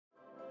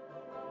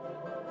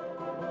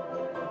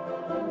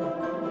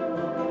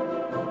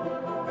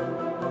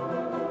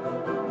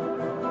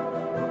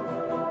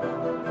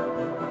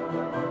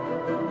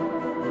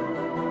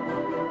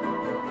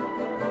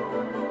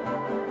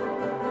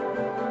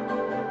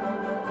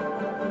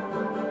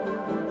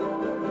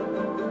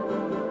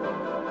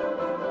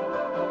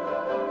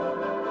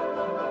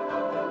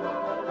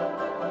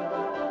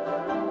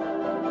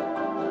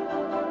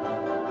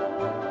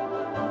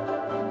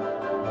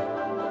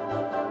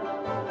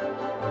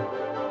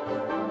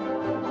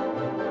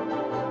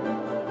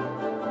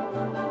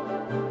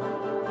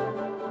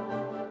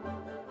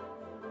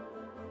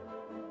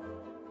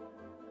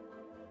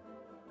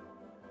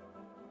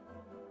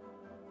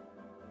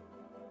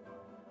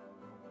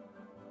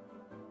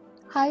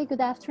Hi,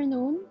 good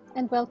afternoon,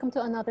 and welcome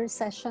to another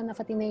session of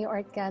Ateneo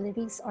Art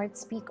Gallery's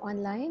ArtSpeak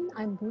Online.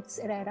 I'm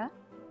Boots Herrera,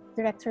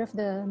 Director of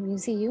the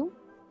museum.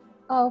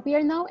 We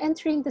are now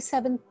entering the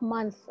 7th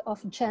month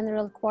of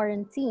general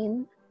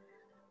quarantine,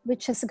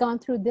 which has gone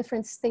through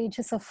different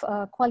stages of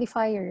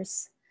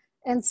qualifiers.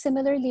 And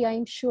similarly,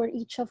 I'm sure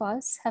each of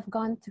us have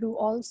gone through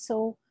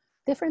also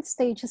different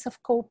stages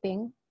of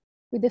coping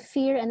with the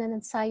fear and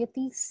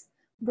anxieties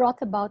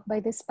brought about by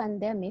this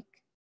pandemic,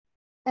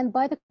 and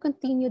by the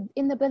continued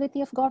inability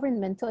of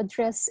government to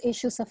address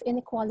issues of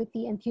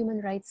inequality and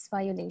human rights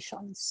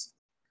violations.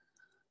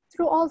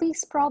 Through all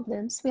these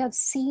problems, we have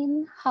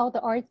seen how the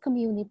art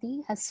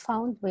community has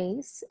found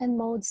ways and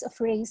modes of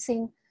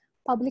raising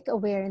public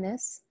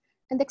awareness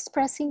and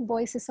expressing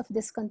voices of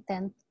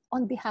discontent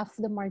on behalf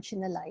of the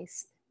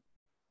marginalized.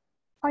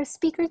 Our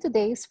speaker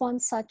today is one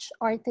such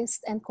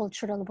artist and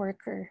cultural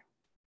worker.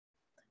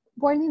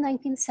 Born in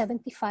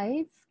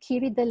 1975,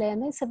 Kiri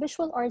Dalena is a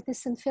visual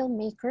artist and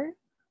filmmaker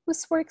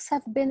whose works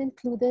have been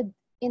included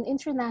in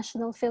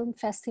international film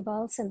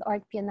festivals and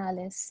art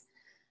biennales,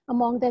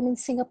 among them in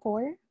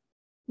Singapore,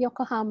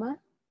 Yokohama,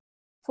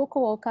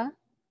 Fukuoka,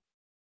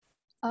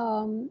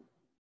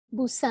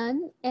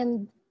 Busan,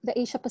 and the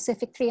Asia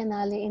Pacific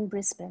Triennale in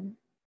Brisbane.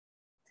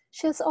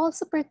 She has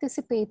also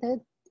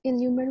participated in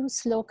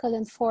numerous local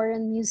and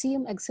foreign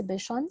museum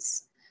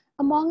exhibitions,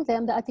 among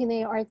them the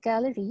Ateneo Art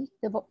Gallery,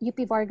 the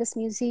UP Vargas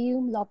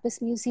Museum,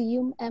 Lopez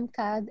Museum,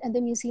 MCAD, and the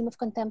Museum of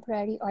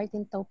Contemporary Art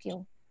in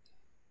Tokyo.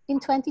 In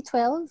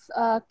 2012,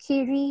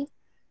 Kiri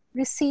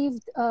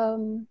received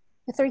the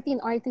 13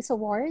 Artists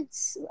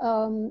Awards,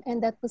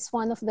 and that was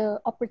one of the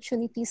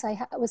opportunities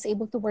I was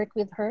able to work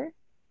with her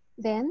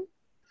then.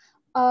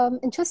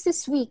 And just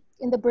this week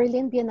in the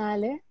Berlin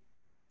Biennale,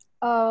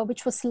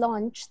 which was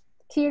launched,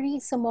 Kiri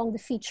is among the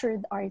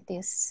featured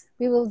artists.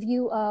 We will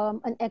view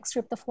an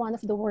excerpt of one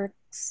of the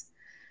works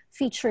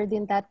featured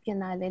in that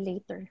Biennale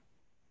later.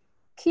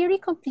 Kiri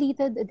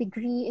completed a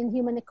degree in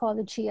human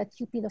ecology at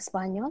UP Los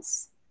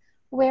Baños,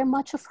 where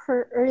much of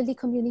her early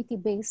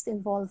community-based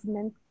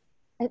involvements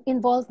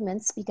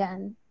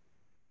began.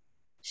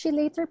 She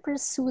later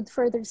pursued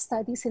further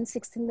studies in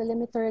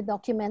 16mm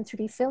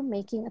documentary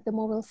filmmaking at the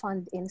Mowelfund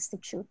Film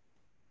Institute.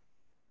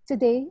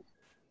 Today,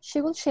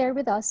 she will share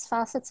with us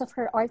facets of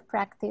her art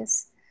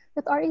practice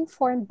that are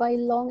informed by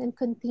long and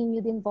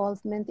continued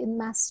involvement in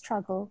mass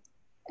struggle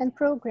and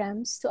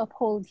programs to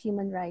uphold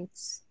human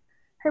rights.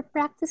 Her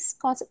practice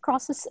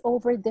crosses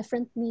over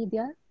different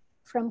media,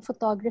 from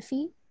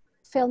photography,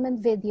 film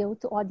and video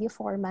to audio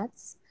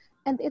formats,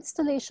 and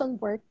installation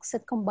works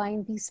that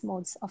combine these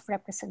modes of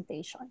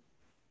representation.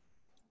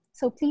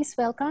 So please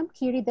welcome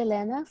Kiri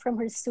Dalena from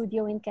her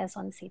studio in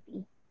Quezon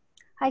City.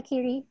 Hi,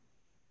 Kiri.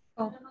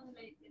 Oh,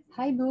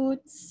 hi,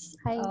 Boots.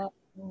 Hi.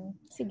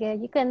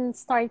 Sige, you can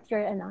start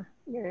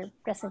your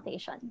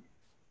presentation.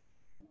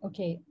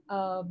 Okay.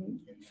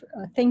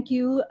 Thank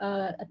you,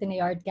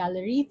 Ateneo Art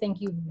Gallery. Thank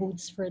you,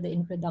 Boots, for the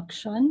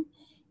introduction.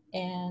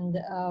 And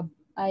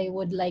I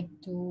would like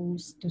to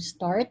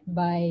start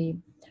by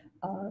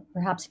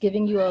perhaps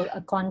giving you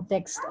a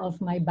context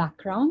of my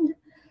background.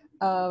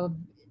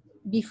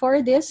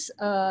 Before this,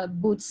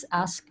 Boots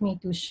asked me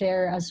to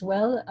share as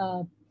well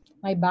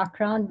my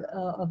background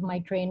of my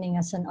training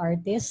as an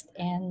artist.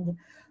 And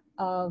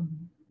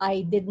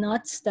I did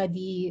not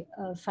study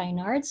fine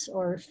arts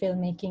or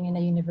filmmaking in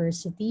a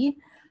university,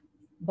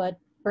 but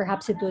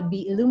perhaps it would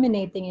be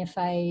illuminating if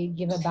I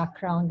give a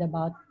background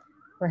about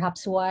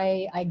perhaps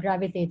why I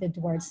gravitated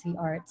towards the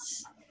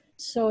arts.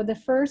 So the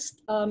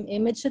first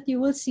image that you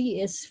will see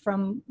is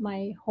from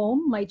my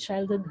home, my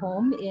childhood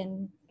home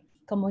in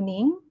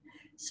Kamuning.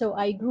 So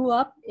I grew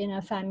up in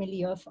a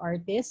family of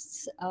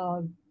artists.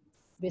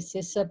 This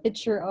is a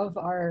picture of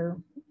our,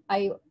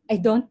 I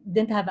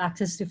didn't have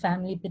access to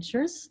family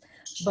pictures,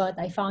 but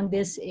I found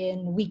this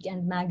in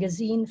Weekend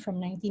magazine from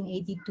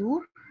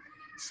 1982.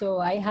 So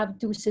I have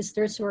two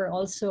sisters who are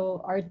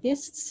also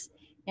artists,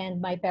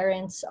 and my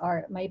parents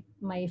are, my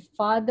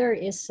father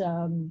is,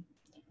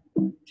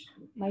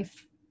 my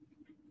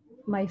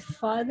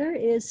father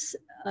is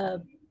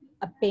a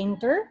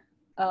painter,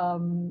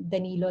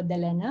 Danilo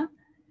Dalena.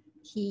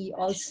 He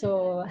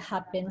also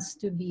happens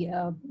to be,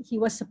 he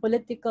was a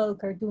political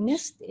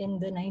cartoonist in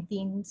the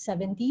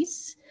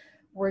 1970s,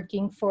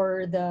 working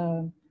for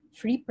the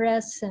Free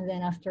Press, and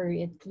then after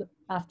he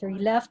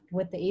left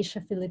with the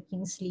Asia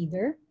Philippines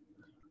leader.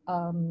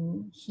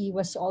 He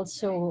was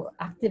also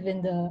active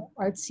in the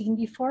art scene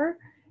before,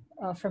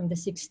 from the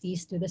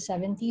 60s to the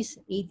 70s,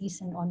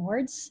 80s and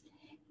onwards.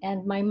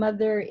 And my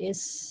mother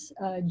is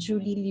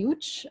Julie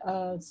Liuch.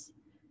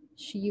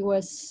 She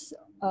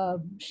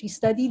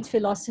studied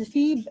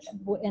philosophy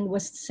and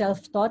was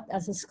self-taught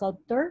as a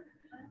sculptor.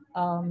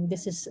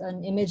 This is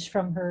an image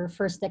from her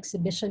first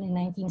exhibition in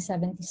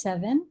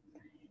 1977.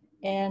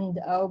 And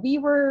we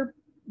were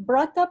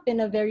brought up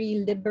in a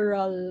very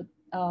liberal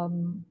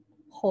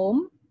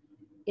home,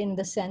 in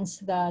the sense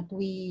that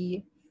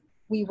we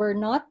were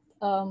not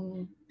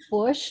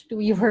pushed,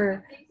 we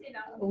were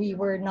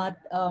not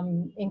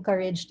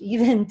encouraged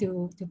even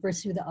to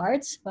pursue the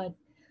arts, but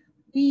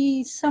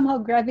we somehow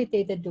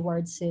gravitated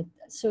towards it.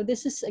 So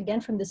this is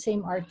again from the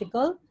same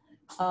article.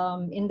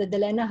 In the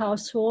Dalena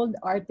household,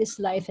 artist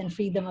life and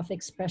freedom of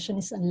expression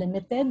is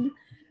unlimited.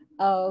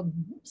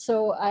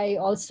 So I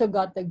also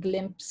got a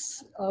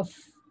glimpse of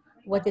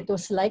what it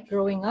was like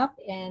growing up,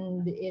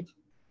 and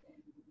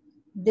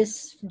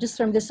this just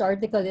from this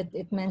article,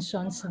 it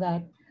mentions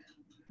that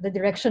the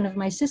direction of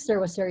my sister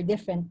was very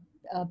different.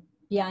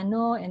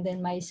 Piano, and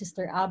then my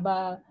sister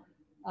Abba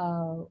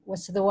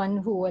was the one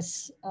who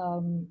was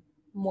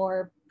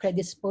more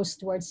predisposed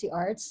towards the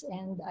arts,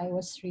 and I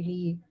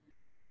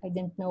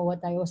didn't know what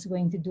I was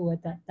going to do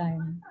at that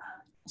time.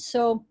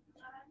 So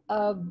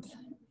uh,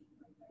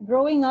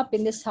 growing up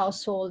in this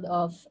household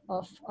of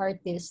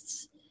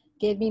artists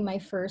gave me my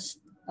first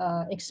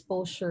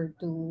exposure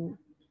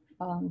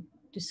um,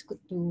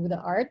 to the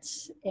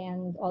arts,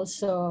 and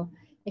also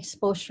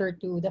exposure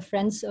to the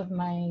friends of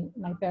my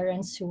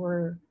parents who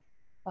were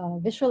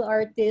visual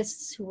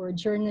artists, who were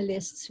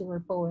journalists, who were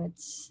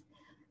poets.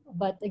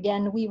 But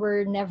again, we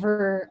were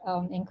never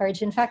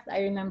encouraged. In fact, I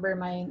remember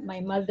my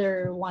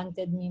mother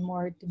wanted me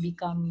more to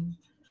become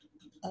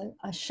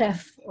a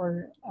chef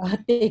or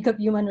take up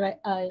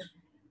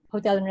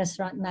hotel and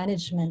restaurant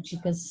management,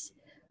 because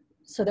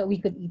so that we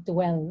could eat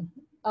well.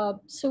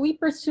 So we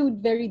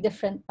pursued very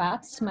different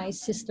paths. My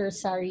sister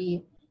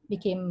Sari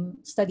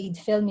studied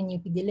film in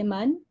UP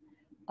Diliman.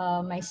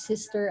 My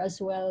sister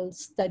as well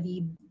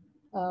studied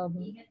um,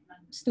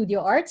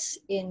 studio arts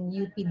in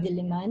UP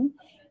Diliman.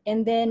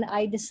 And then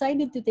I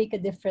decided to take a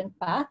different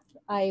path.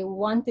 I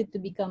wanted to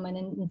become an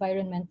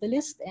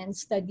environmentalist and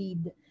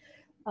studied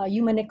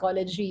human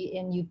ecology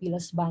in UP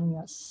Los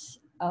Baños.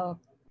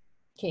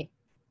 Okay,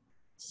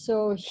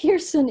 so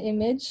here's an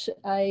image.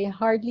 I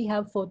hardly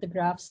have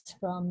photographs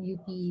from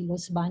UP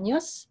Los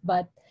Baños,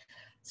 but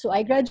so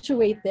I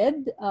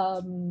graduated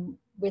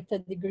with a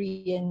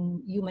degree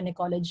in human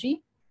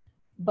ecology.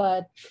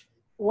 But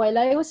while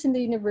I was in the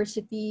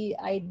university,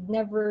 I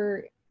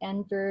never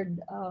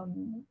entered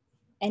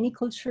any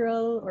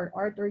cultural or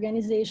art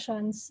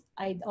organizations.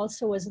 I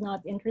also was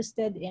not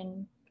interested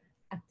in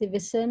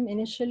activism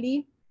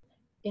initially.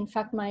 In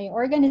fact, my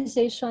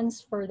organizations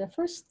for the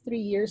first 3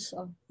 years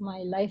of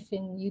my life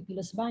in UP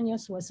Los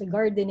Baños was a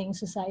gardening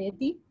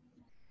society,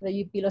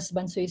 the UP Los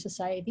Bansoy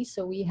Society.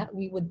 So we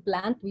would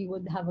plant, we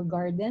would have a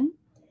garden,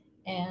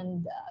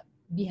 and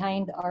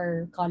behind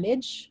our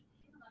college,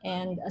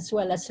 and as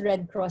well as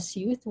Red Cross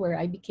Youth, where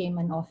I became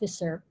an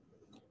officer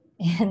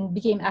and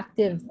became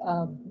active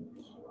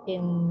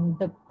in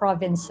the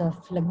province of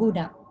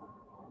Laguna.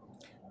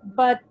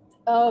 But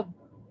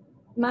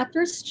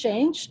matters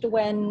changed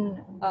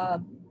when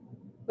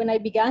I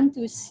began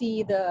to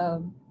see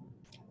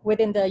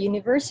within the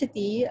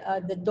university,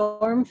 the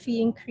dorm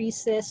fee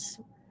increase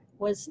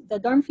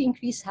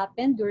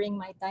happened during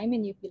my time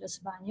in UP Los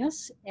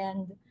Baños,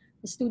 and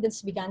the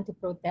students began to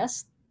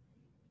protest.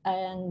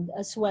 And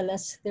as well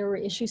as there were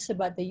issues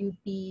about the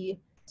UP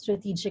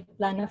strategic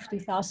plan of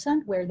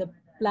 2000, where the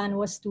plan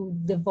was to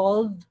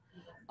devolve,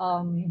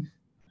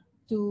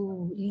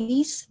 to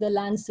lease the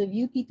lands of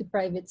UP to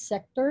private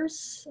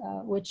sectors,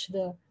 which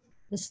the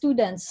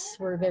students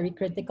were very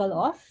critical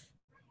of.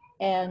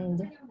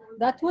 And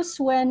that was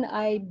when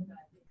I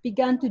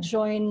began to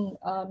join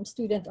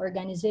student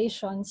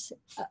organizations,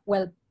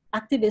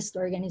 activist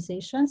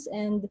organizations,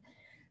 and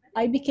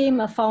I became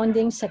a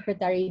founding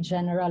Secretary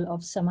General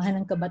of Samahan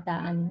ng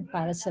Kabataan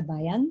para sa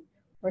Bayan,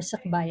 or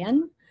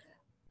Sakbayan.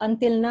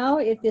 Until now,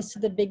 it is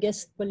the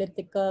biggest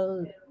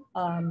political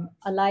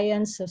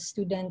alliance of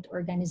student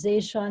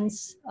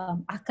organizations,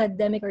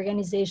 academic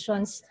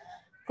organizations,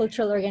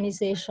 cultural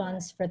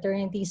organizations,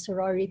 fraternities,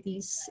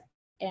 sororities,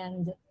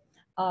 and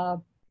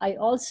I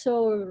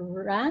also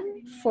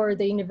ran for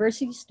the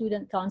University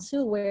Student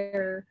Council,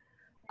 where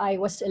I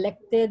was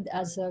elected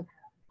as a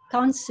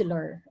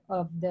counselor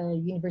of the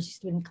University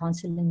Student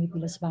Council in UP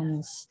Los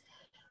Baños.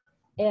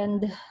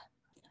 And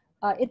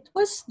it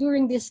was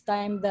during this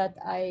time that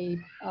I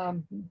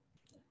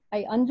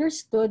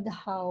understood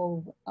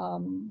how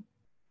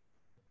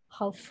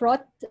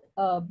fraught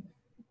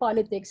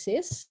politics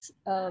is.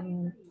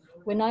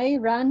 When I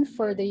ran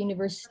for the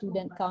University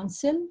Student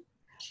Council,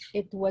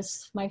 it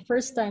was my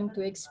first time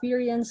to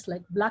experience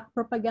like black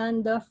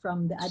propaganda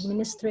from the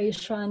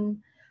administration,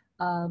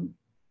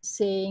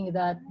 saying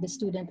that the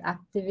student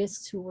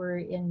activists who were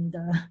in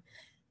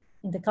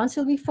the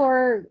council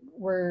before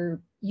were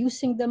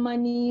using the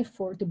money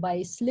to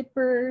buy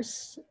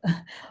slippers,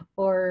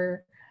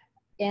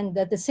 and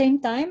at the same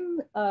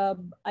time,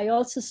 I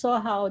also saw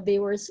how they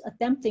were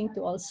attempting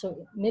to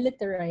also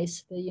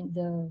militarize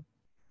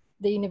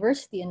the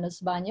university in Los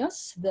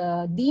Baños.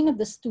 The dean of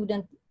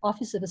the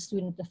Office of the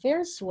Student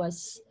Affairs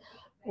was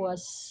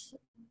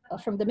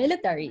from the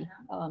military,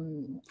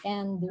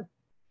 and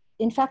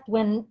in fact,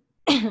 when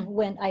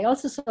I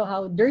also saw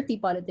how dirty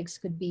politics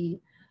could be,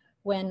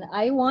 when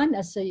I won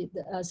as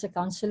a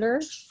counselor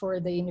for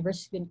the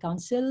University Student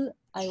Council,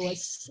 I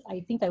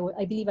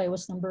believe I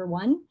was number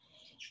 1,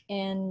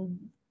 and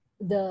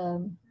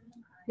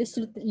this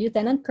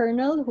lieutenant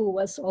colonel who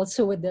was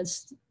also with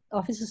us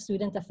Office of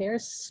Student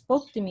Affairs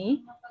spoke to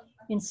me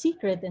in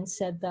secret and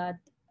said that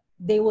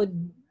they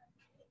would,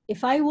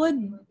 if I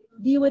would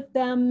be with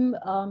them,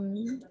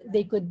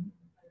 they could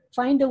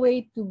find a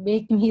way to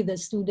make me the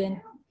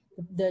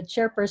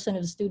chairperson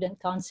of the student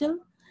council.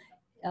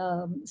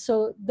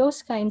 So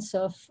those kinds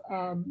of,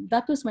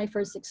 that was my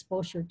first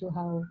exposure to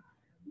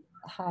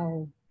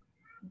how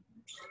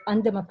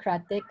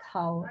undemocratic,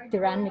 how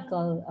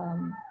tyrannical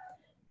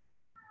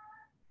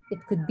it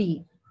could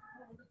be.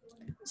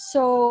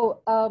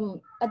 So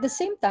at the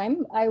same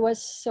time, I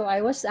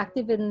was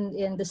active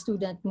in the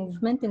student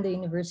movement in the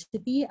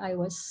university.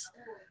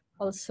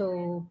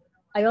 Also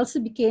I also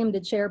became the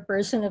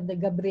chairperson of the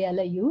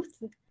Gabriela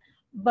Youth.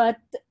 But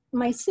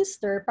my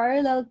sister,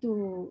 parallel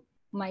to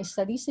my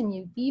studies in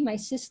UP, my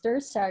sister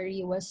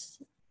Sari was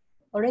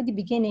already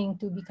beginning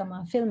to become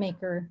a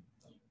filmmaker.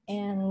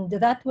 And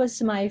that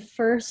was my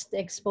first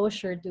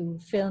exposure to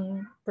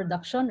film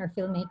production or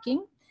filmmaking,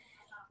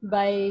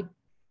 by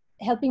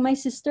helping my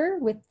sister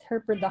with her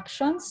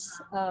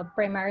productions,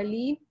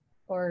 primarily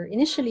or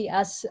initially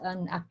as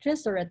an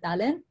actress or a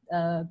talent,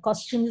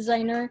 costume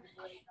designer.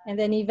 And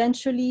then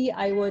eventually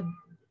I would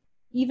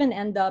even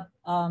end up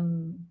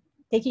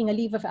taking a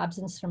leave of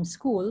absence from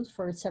school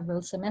for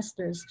several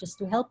semesters just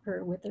to help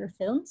her with her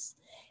films.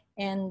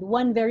 And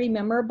one very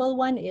memorable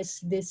one is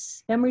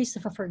this Memories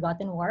of a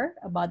Forgotten War,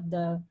 about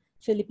the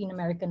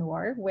Philippine-American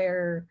War,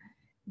 where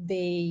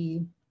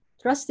they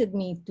trusted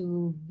me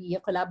to be a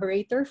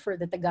collaborator for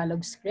the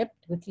Tagalog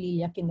script with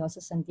Lilia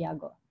Quindosa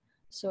Santiago.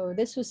 So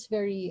this was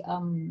very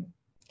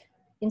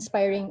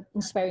inspiring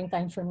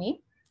time for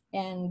me.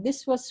 And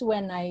this was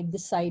when I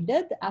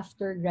decided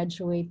after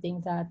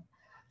graduating that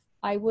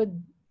I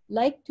would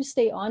like to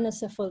stay on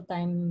as a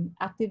full-time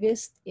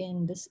activist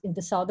in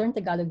the Southern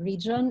Tagalog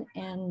region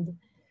and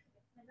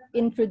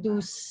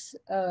introduce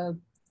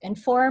and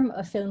form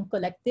a film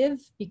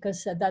collective,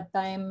 because at that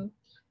time,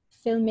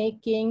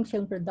 filmmaking,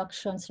 film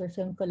productions, or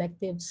film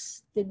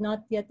collectives did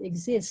not yet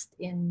exist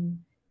in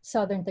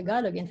Southern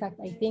Tagalog. In fact,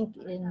 I think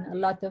in a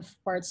lot of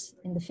parts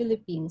in the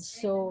Philippines.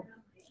 So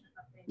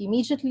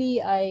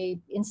immediately,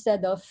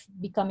 instead of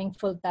becoming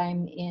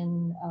full-time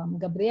in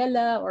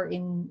Gabriela or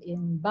in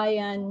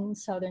Bayan,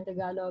 Southern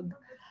Tagalog,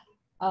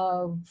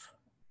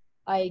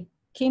 I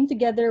came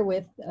together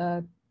with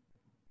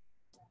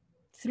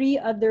 3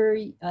 other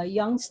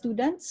young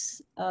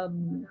students.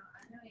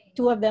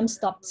 2 of them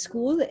stopped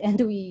school,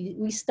 and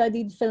we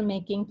studied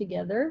filmmaking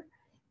together.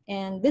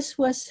 And this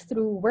was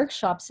through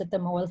workshops at the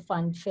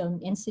Mowelfund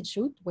Film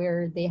Institute,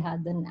 where they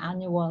had an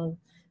annual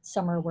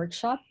summer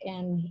workshop.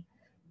 And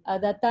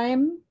at that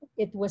time,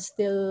 it was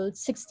still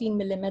 16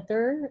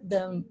 millimeter.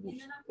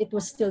 It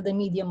was still the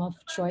medium of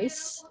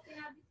choice.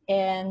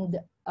 And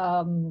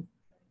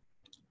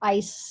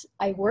I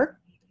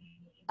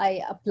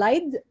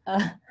applied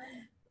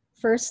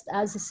first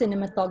as a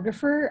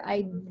cinematographer.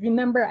 I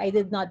remember I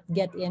did not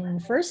get in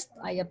first.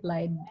 I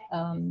applied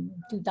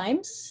 2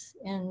 times.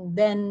 And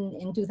then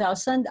in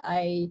 2000,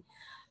 I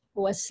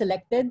was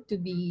selected to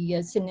be a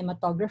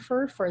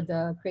cinematographer for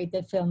the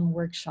Creative Film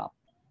Workshop.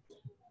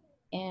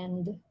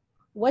 And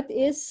what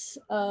is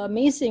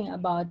amazing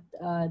about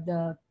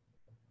the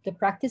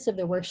practice of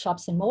the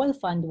workshops in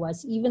Mowelfund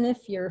was, even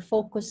if your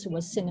focus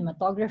was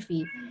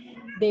cinematography,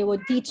 they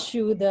would teach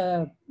you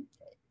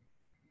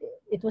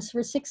it was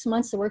for 6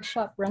 months, the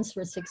workshop runs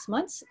for 6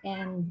 months,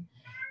 and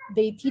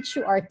they teach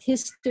you art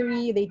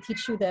history, they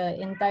teach you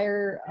the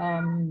entire,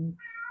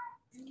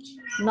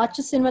 not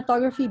just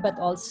cinematography, but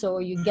also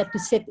you get to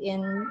sit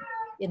in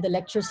the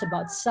lectures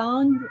about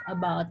sound,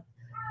 about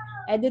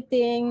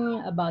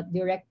editing, about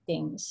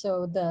directing.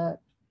 So the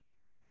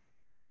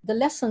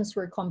lessons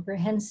were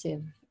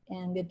comprehensive,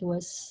 and it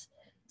was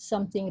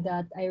something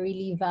that I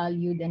really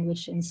valued and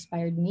which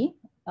inspired me.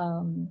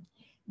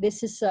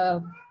 This is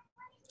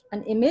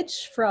an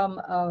image from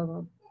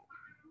a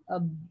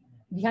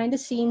behind the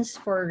scenes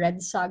for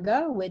Red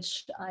Saga,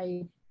 which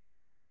I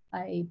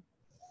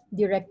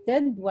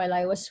directed while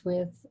I was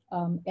with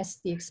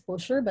ST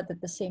Exposure, but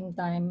at the same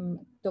time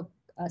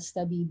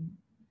studied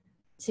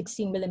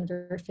 16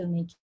 millimeter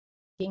filmmaking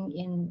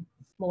in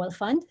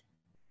Mowelfund.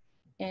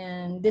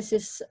 And this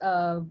is,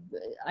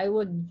 I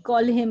would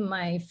call him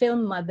my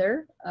film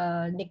mother,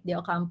 Nick De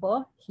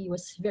Ocampo. He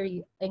was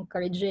very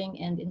encouraging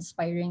and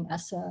inspiring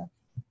as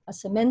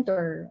a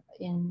mentor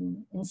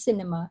in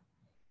cinema.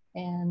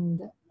 And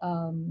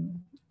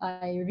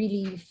I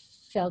really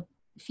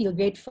feel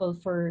grateful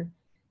for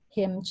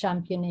him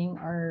championing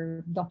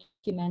our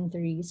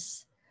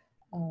documentaries.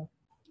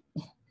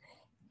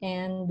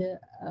 And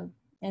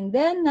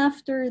then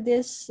after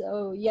this,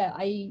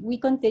 we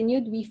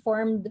continued. We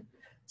formed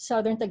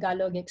Southern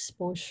Tagalog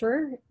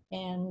Exposure,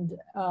 and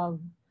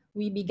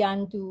we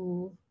began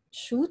to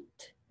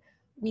shoot.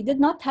 We did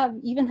not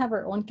even have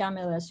our own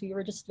cameras. We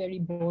were just very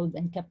bold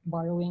and kept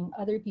borrowing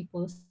other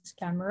people's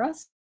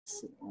cameras,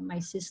 my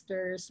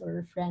sisters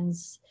or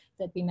friends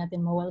that we met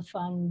in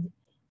Mowelfund.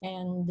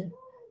 And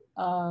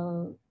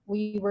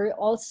we were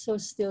also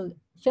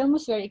film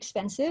was very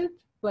expensive.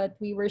 but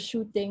we were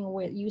shooting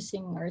with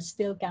using our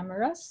still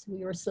cameras.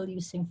 We were still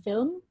using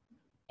film,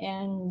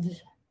 and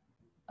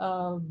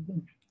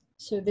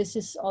so this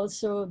is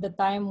also the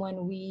time when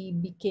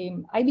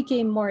I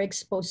became more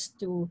exposed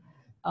to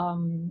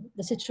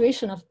the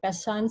situation of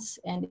peasants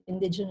and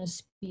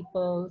indigenous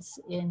peoples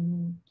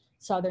in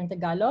Southern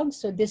Tagalog.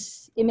 So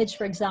this image,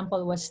 for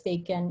example, was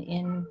taken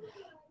in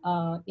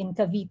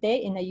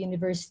Cavite, in a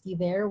university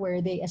there,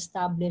 where they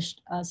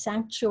established a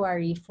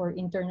sanctuary for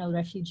internal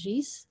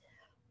refugees.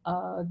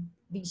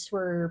 These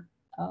were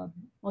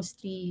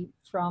mostly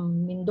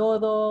from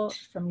Mindoro,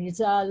 from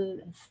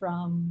Rizal,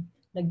 from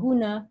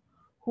Laguna,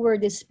 who were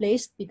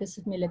displaced because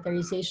of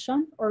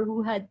militarization, or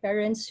who had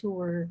parents who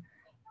were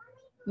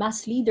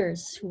mass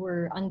leaders who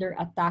were under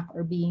attack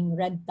or being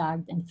red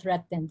tagged and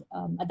threatened.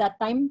 At that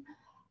time,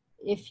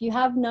 if you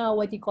have now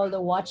what you call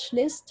the watch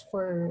list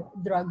for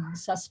drug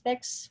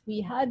suspects, we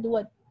had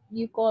what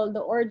you call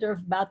the order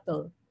of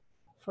battle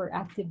for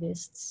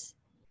activists.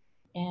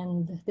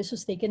 And this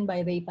was taken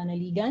by Ray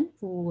Panaligan,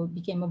 who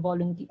became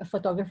a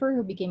photographer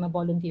who became a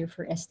volunteer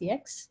for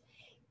STX.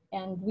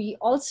 And we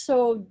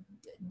also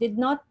did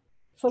not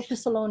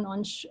focus alone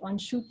on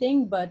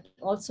shooting, but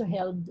also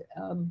held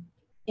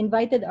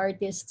invited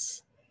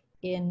artists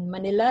in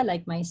Manila,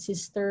 like my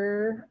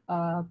sister,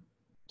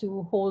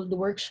 to hold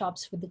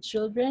workshops with the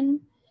children.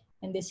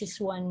 And this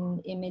is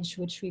one image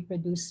which we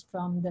produced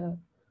from the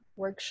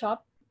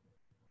workshop.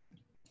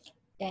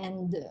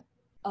 And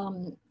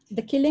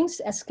the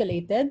killings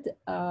escalated.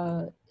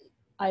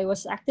 I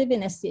was active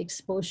in ST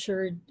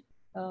Exposure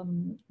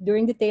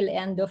during the tail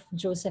end of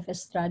Joseph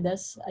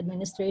Estrada's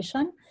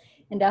administration.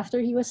 And after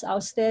he was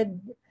ousted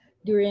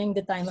during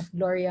the time of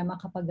Gloria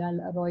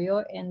Macapagal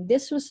Arroyo. And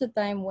this was the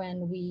time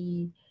when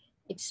we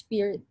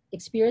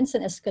experienced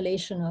an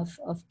escalation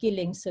of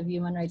killings, of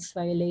human rights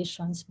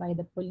violations by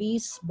the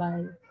police,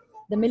 by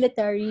the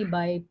military,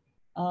 by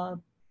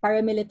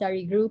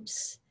paramilitary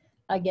groups,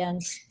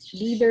 against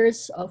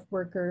leaders of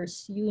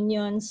workers'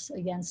 unions,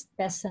 against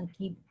peasant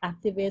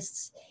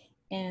activists,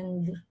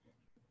 and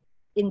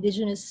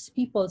indigenous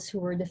peoples who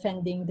were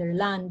defending their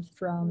land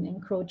from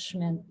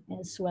encroachment,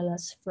 as well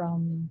as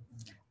from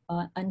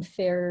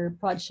unfair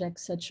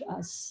projects such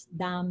as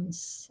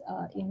dams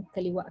in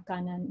Kaliwa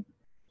Kanan.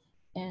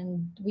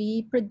 And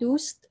we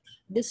produced,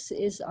 this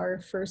is our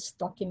first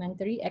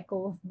documentary,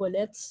 Echo of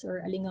Bullets,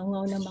 or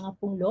Alingangaw ng Mga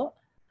Punglo,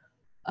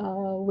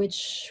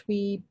 which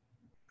we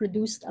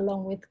produced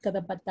along with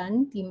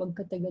Karapatan, Timog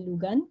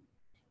Katagalugan.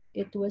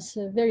 It was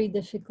a very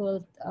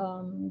difficult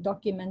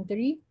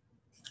documentary.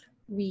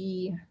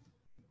 We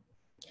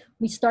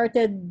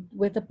started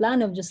with a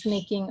plan of just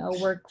making a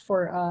work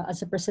for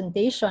as a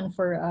presentation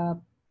for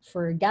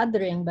a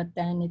gathering, but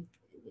then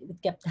it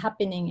kept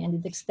happening, and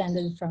it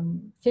extended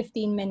from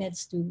 15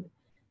 minutes to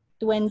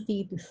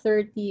 20 to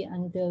 30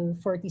 until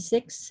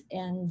 46.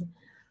 And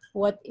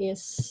what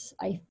is,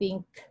 I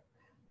think,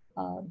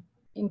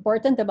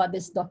 important about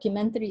this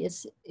documentary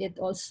is it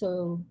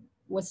also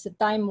was the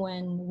time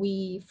when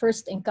we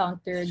first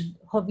encountered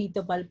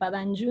Jovito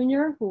Palparan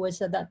Jr., who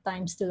was at that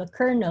time still a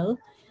colonel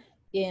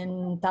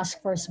in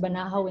Task Force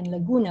Banahaw in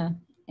Laguna.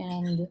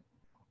 And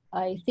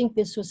I think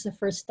this was the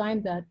first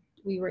time that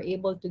we were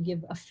able to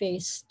give a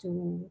face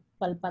to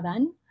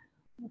Palparan,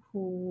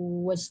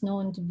 who was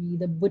known to be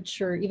the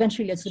butcher,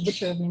 eventually as the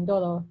butcher of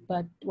Mindoro.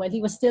 But while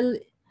he was still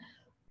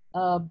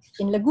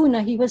in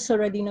Laguna, he was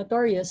already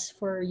notorious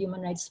for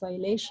human rights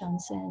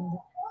violations, and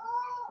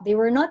they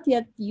were not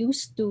yet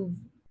used to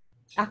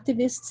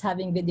activists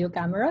having video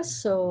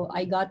cameras. So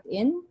I got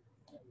in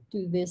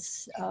to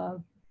this.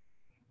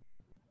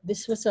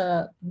 This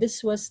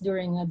was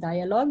during a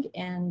dialogue,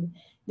 and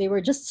they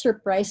were just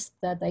surprised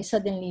that I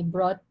suddenly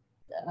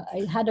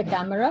I had a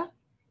camera,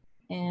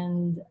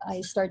 and I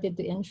started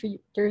to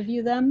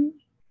interview them.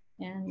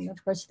 And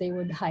of course, they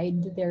would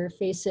hide their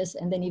faces,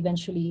 and then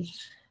eventually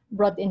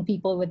brought in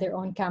people with their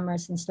own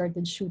cameras and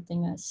started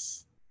shooting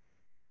us.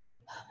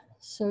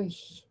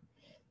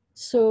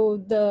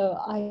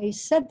 I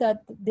said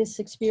that this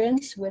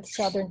experience with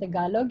Southern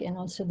Tagalog and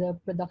also the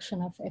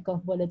production of Echo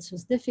of Bullets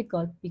was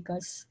difficult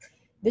because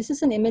this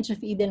is an image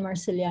of Eden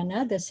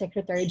Marceliana, the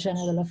Secretary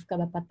General of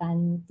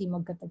Karapatan,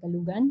 Timog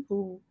Katagalugan,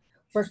 who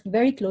worked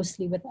very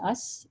closely with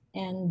us.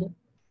 And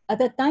at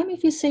that time,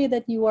 if you say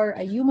that you are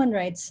a human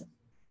rights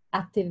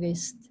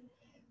activist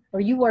or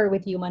you are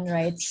with human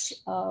rights,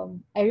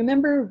 I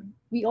remember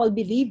we all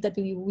believed that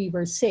we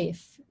were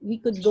safe. We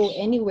could go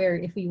anywhere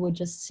if we would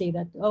just say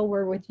that, oh,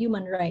 we're with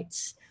human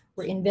rights.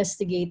 We're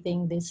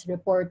investigating this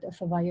report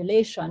of a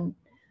violation.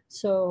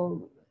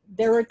 So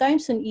there were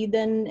times when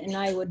Eden and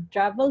I would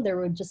travel, there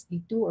would just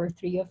be 2 or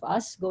 3 of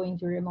us going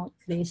to remote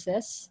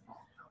places.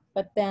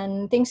 But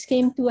then things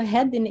came to a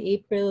head in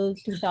April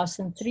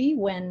 2003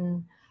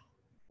 when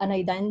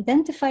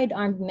unidentified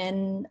armed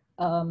men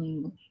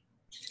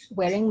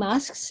wearing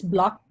masks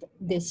blocked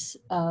this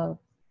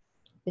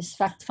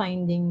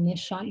fact-finding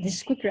mission,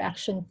 this quick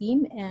reaction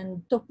team,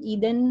 and took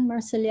Eden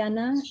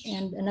Marceliana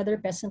and another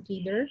peasant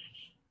leader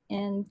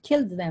and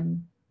killed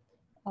them.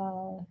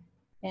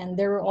 And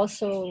there were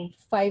also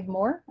 5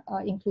 more,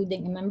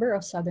 including a member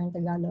of Southern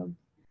Tagalog.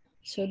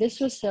 So this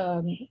was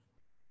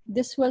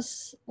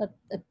a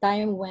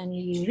time when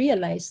we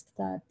realized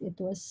that it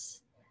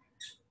was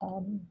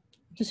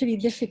really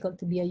difficult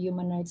to be a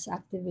human rights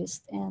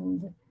activist,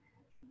 and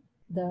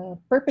the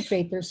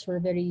perpetrators were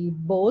very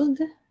bold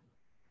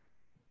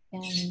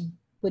and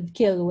would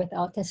kill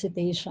without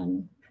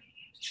hesitation.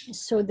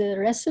 So the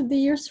rest of the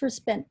years were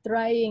spent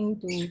trying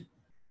to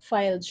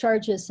file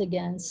charges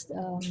against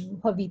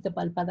Jovito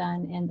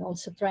Palparan, and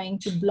also trying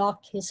to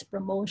block his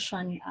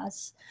promotion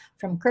as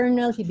from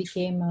colonel. He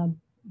became a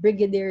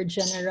brigadier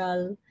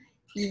general,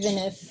 even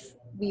if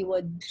we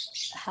would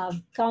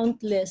have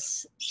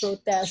countless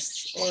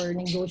protests or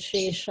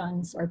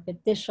negotiations or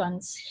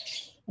petitions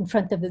in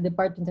front of the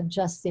Department of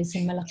Justice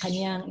in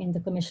Malacanang, in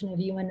the Commission of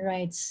Human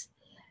Rights.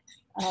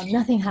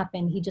 Nothing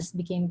happened. He just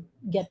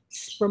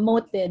gets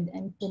promoted,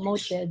 and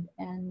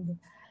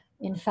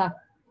in fact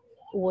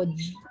would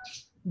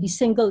be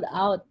singled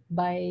out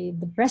by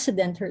the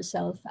president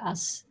herself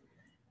as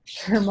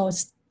her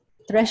most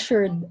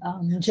treasured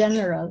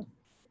general.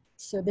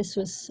 So this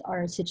was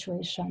our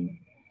situation.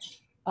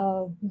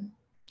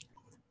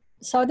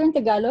 Southern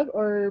Tagalog,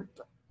 or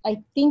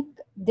I think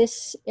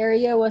this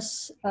area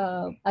was,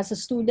 as a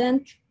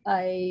student,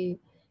 I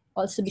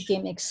also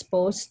became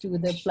exposed to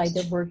the plight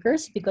of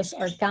workers because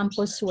our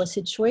campus was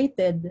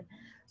situated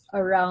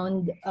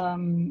around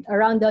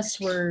us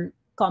were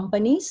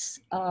companies,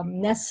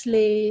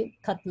 Nestle,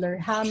 Cutler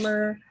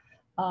Hammer,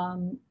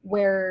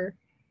 where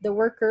the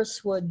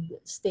workers would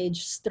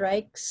stage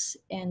strikes,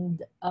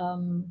 and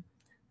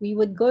we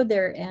would go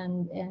there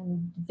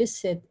and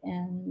visit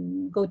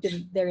and go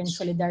there in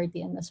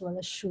solidarity, and as well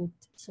as shoot.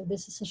 So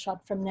this is a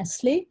shot from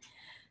Nestle.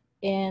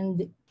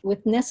 And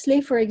with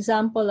Nestle, for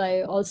example,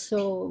 I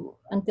also,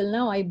 until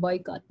now, I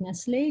boycott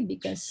Nestle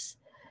because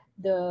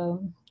the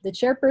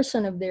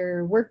chairperson of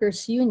their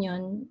workers'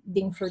 union,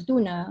 Ding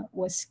Fortuna,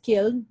 was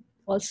killed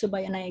also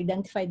by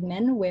unidentified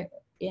men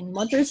in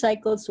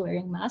motorcycles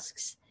wearing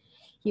masks.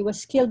 He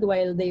was killed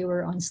while they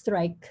were on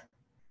strike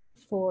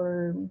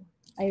for,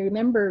 I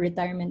remember,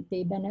 retirement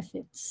pay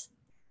benefits.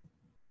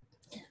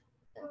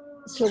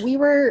 So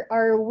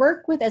our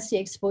work with SC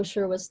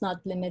Exposure was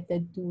not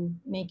limited to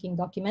making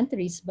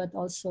documentaries, but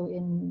also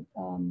in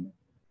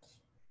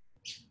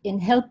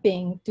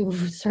helping to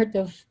sort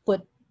of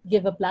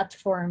give a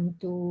platform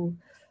to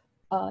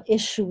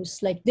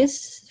issues like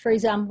this. For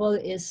example,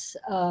 is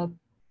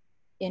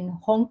in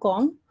Hong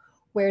Kong,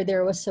 where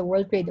there was a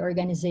World Trade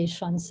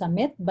Organization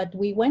summit, but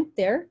we went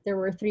there. There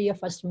were 3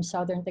 of us from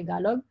Southern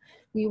Tagalog.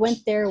 We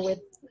went there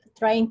with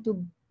trying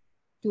to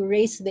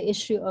raise the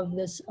issue of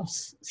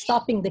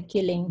stopping the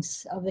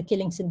killings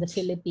in the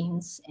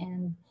Philippines.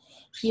 And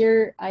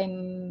here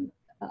I'm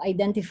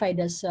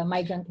identified as a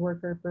migrant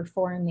worker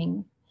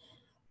performing.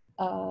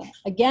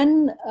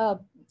 Again,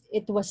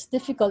 it was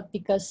difficult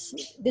because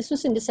this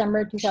was in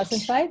December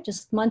 2005,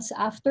 just months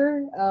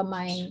after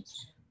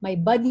my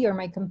buddy or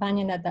my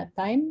companion at that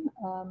time,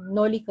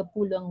 Noli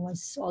Capulong,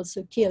 was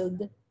also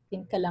killed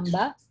in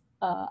Calamba,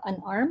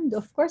 unarmed.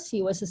 Of course,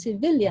 he was a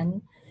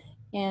civilian,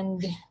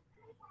 and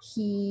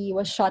he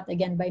was shot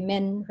again by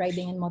men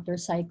riding in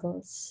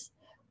motorcycles.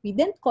 We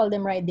didn't call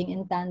them riding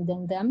in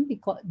tandem then, we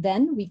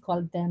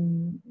called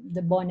them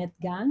the Bonnet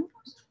Gang.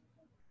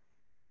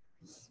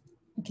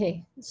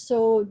 Okay,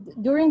 so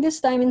during this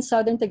time in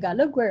Southern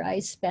Tagalog, where I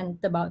spent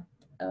about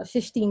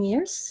 15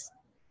 years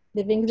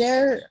living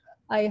there,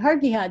 I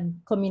hardly had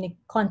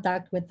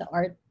contact with the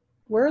art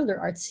world or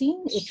art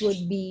scene. It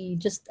would be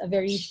just a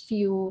very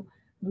few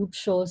group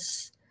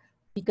shows,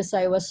 because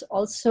I was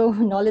also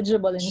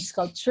knowledgeable in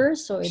sculpture.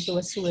 So it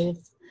was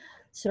with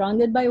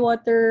Surrounded by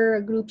Water,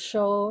 a group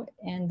show,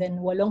 and then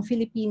Walong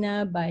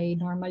Filipina by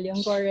Norma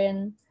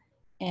Leongoren.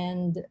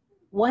 And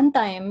one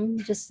time,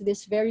 just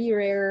this very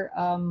rare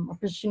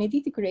opportunity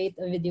to create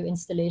a video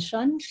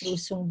installation through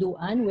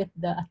Sunduan with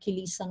the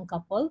Achillesan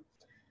couple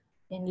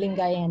in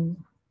Lingayen.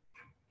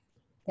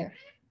 There.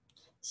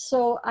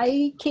 So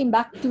I came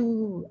back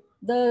to,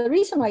 the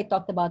reason why I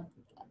talked about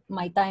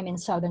my time in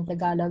Southern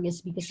Tagalog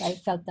is because I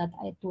felt that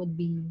it would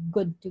be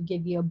good to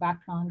give you a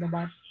background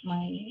about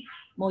my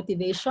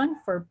motivation,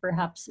 for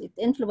perhaps it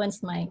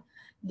influenced my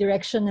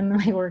direction in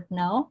my work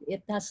now.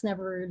 It has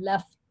never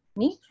left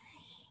me.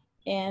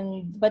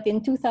 But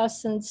in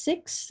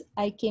 2006,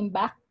 I came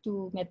back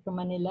to Metro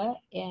Manila,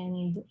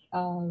 and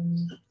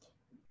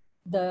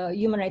the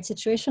human rights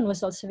situation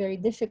was also very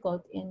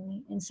difficult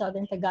in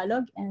Southern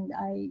Tagalog, and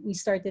we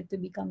started to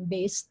become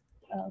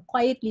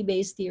quietly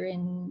based here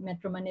in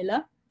Metro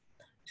Manila.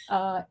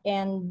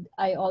 And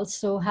I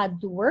also had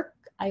to work.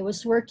 I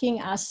was working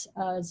as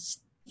a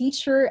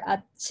teacher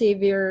at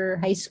Xavier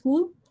High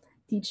School,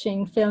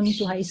 teaching film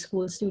to high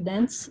school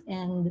students.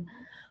 And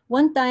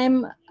one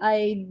time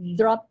I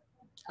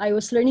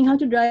was learning how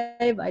to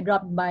drive. I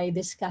dropped by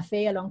this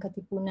cafe along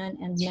Katipunan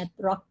and met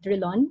Rock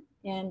Drillon.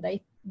 And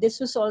this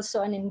was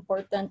also an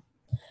important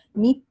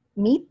meet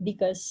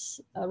because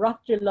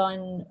Rock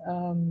Drillon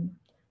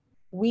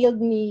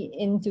wheeled me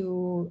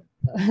into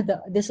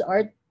this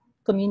art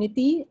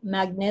community,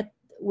 Magnet,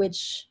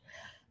 which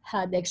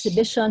had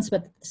exhibitions,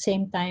 but at the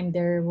same time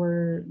there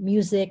were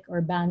music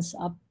or bands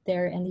up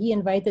there, and he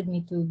invited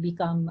me to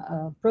become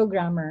a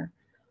programmer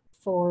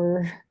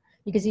for,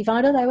 because he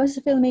found out I was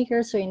a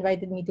filmmaker, so he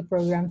invited me to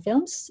program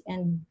films,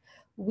 and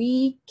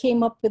we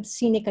came up with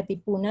Cine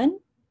Katipunan,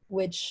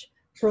 which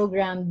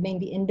programmed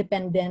mainly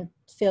independent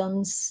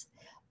films,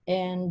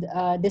 and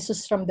this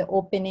was from the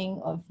opening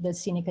of the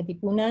Cine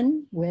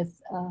Katipunan with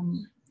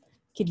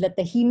Kidlat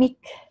Tahimik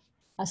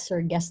as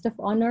our guest of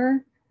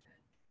honor.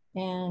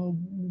 And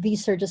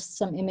these are just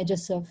some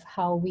images of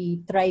how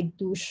we tried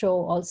to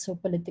show also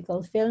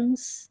political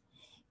films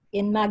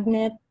in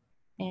Magnet.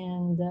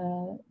 And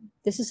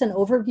this is an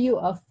overview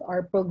of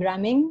our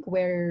programming,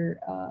 where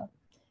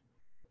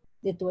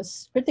it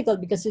was critical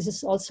because this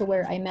is also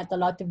where I met a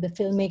lot of the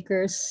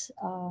filmmakers,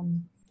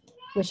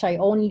 which I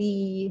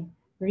only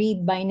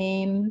read by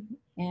name.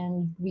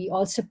 And we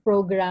also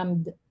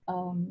programmed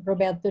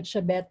Roberto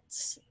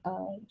Chabet's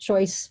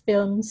choice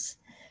films,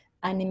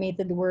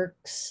 animated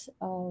works,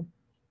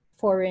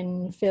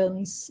 foreign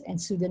films,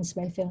 and students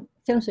by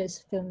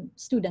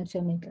student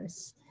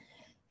filmmakers.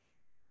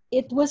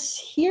 It was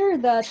here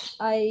that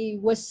I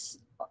was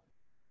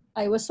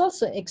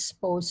also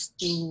exposed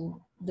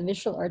to the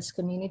visual arts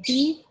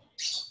community.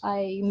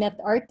 I met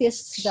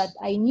artists that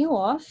I knew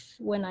of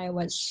when I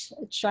was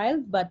a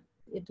child, but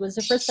it was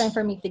the first time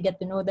for me to get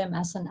to know them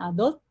as an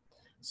adult.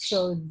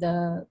 So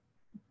the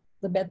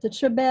Beto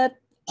Chabet,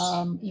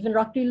 even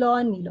Rock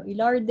Rilon, Nilo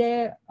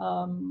Ilarde,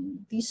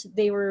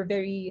 they were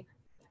very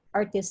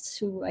artists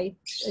who I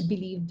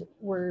believed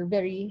were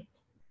very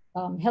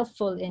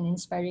helpful in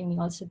inspiring me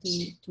also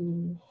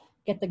to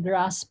get a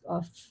grasp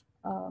of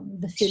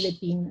the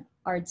Philippine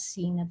art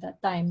scene at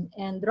that time.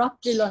 And Rock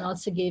Rilon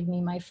also gave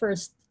me my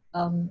first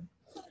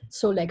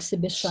solo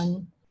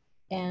exhibition,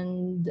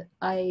 and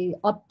I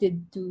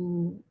opted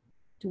to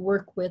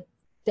work with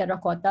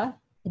terracotta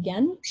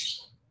again.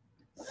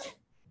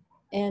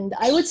 And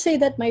I would say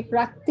that my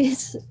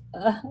practice,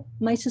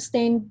 my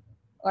sustained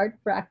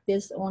art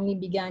practice only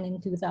began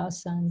in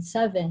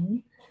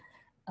 2007.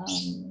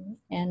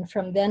 And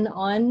from then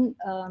on,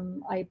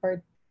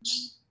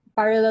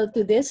 parallel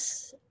to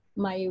this,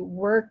 my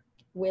work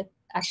with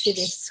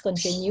activists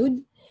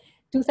continued.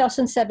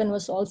 2007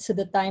 was also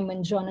the time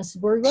when Jonas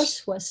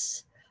Burgos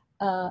was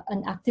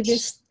an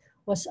activist,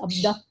 was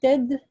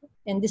abducted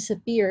and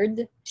disappeared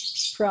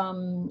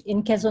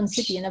in Quezon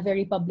City, in a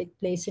very public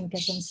place in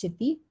Quezon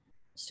City.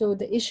 So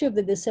the issue of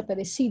the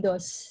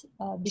desaparecidos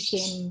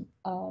became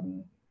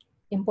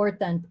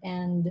important.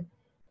 And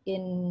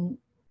in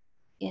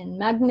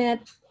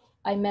Magnet,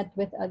 I met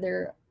with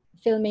other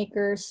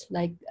filmmakers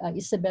like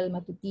Isabel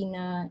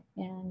Matutina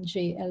and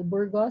J.L.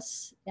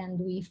 Burgos, and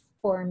we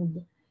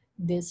formed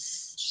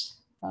this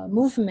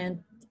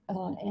movement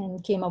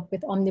and came up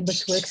with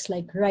omnibus works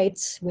like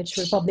Rights, which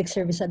were public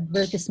service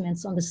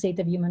advertisements on the state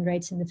of human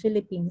rights in the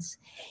Philippines.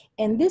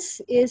 And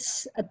this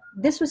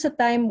was a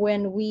time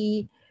when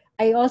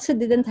I also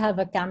didn't have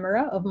a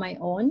camera of my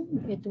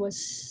own. It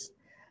was,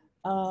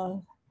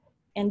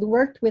 and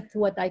worked with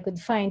what I could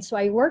find. So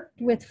I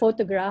worked with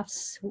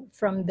photographs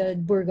from the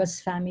Burgos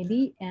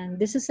family. And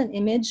this is an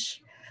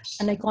image,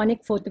 an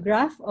iconic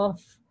photograph of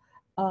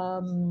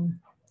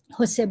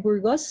Jose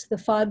Burgos, the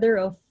father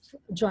of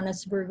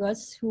Jonas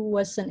Burgos, who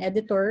was an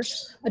editor,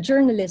 a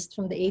journalist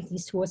from the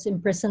 80s who was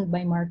imprisoned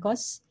by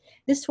Marcos.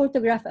 This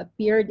photograph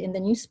appeared in the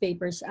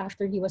newspapers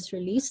after he was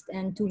released,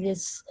 and to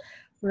his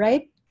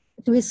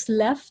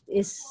left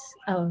is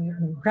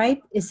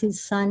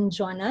his son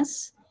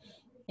Jonas,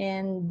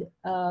 and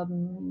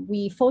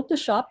we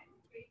photoshopped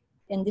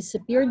and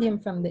disappeared him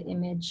from the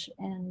image.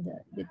 And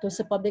it was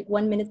a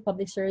 1-minute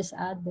public service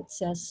ad that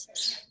says,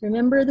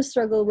 "Remember the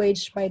struggle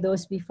waged by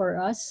those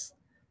before us.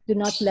 Do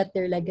not let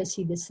their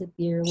legacy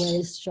disappear. Where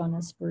is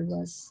Jonas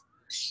Burgos?"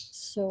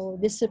 So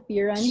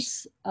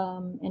disappearance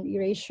and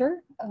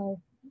erasure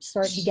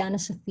began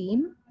as a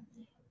theme.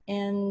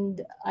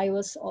 And I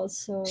was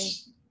also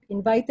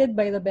invited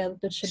by the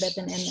Roberto Chabet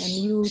and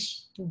MMU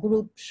to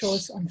group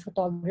shows on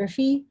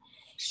photography.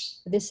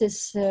 This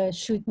is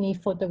Shoot Me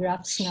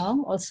Photographs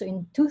Now, also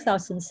in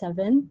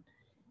 2007.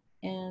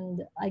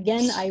 And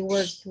again, I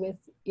worked with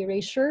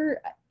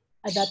erasure.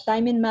 At that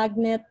time in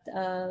Magnet,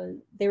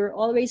 they were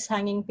always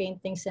hanging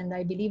paintings, and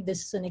I believe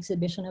this is an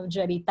exhibition of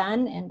Jerry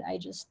Tan, and I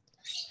just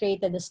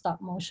created a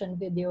stop motion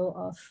video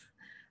of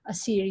a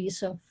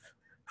series of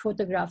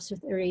photographs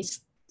with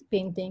erased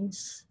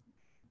paintings.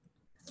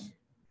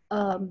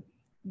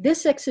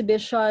 This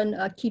exhibition,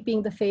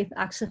 Keeping the Faith,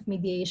 Acts of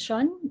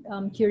Mediation,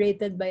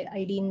 curated by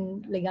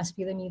Eileen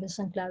Legaspi Ramirez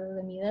and Clara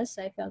Ramirez,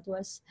 I felt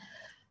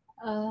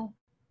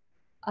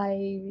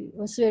I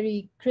was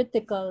very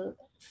critical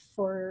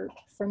for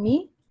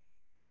me.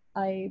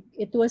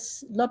 It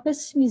was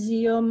Lopez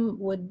Museum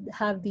would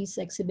have these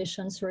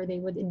exhibitions where they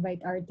would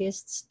invite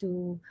artists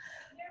to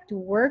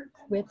work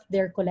with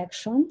their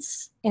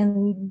collections.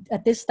 And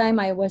at this time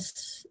I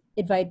was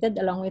invited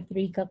along with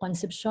Rica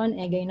Concepcion,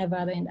 Egay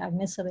Navarro, and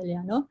Agnes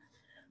Arellano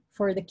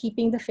for the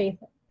Keeping the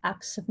Faith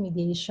Acts of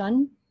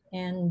Mediation.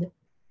 And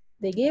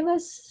they gave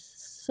us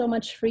so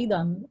much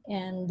freedom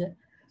and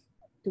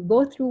to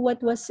go through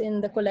what was in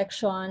the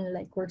collection,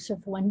 like works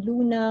of Juan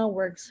Luna,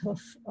 works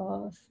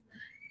of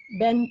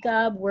Ben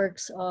Cab,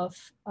 works of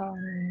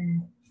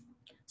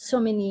so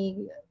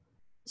many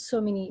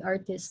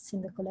artists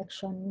in the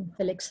collection,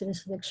 Felix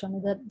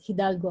Resurrection, that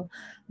Hidalgo.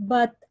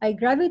 But I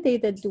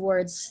gravitated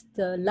towards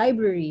the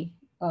library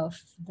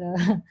of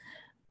the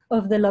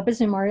of the Lopez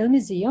Memorial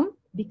Museum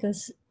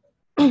because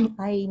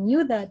I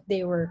knew that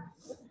the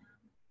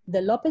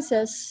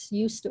Lopezes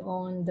used to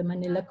own the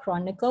Manila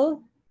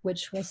Chronicle,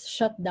 which was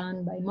shut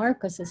down by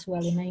Marcos as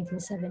well in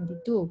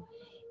 1972.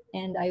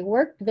 And I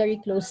worked very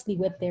closely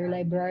with their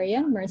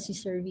librarian, Mercy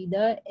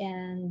Servida,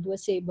 and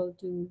was able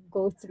to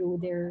go through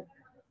their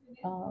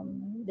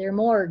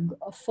morgue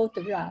of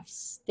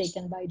photographs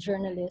taken by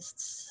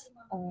journalists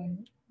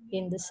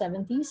in the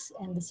 70s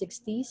and the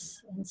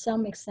 60s, and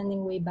some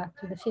extending way back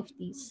to the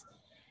 50s.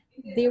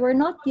 They were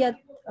not yet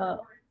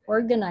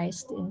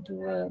organized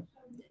into a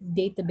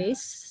database,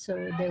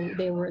 so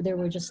they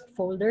were just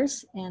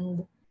folders,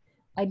 and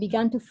I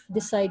began to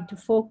decide to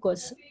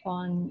focus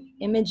on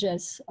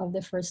images of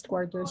the first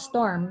quarter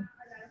storm,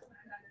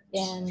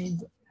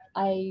 and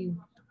I've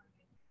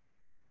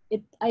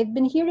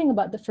been hearing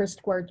about the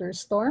first quarter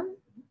storm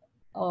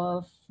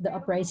of the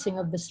uprising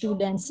of the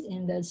students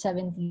in the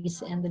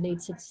 70s and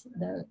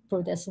the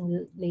protests in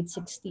the late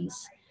 60s.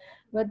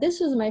 But this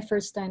was my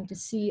first time to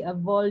see a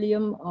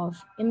volume of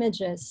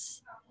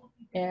images,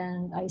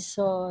 and I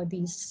saw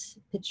these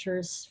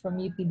pictures from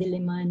UP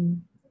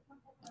Diliman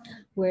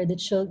where the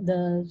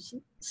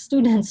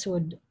students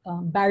would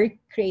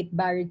create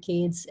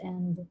barricades,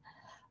 and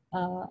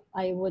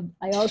I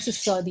also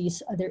saw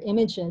these other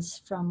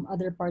images from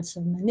other parts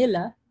of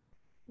Manila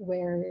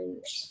where,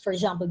 for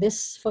example,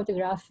 this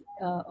photograph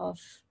of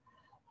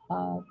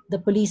the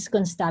police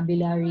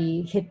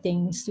constabulary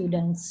hitting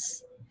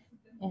students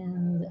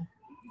and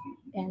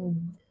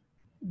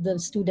the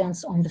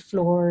students on the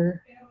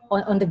floor,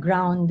 on the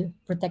ground,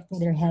 protecting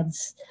their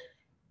heads.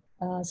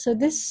 So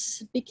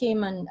this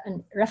became a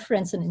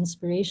reference and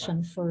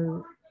inspiration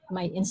for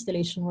my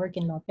installation work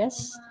in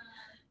Lopez.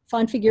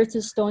 Found figures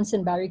of stones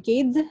and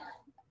barricade.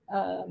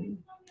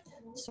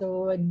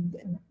 So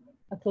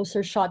a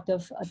closer shot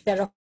of a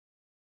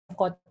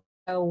terracotta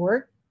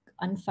work,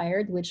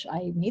 Unfired, which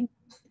I made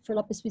for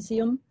Lopez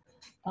Museum,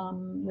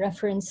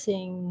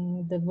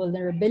 referencing the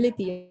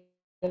vulnerability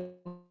of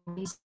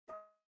these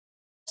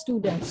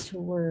students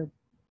who were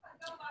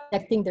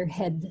protecting their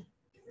head.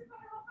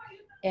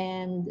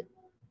 And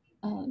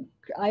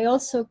I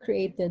also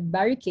created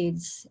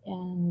barricades,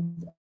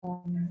 and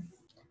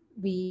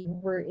we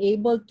were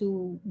able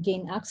to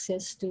gain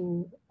access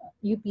to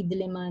UP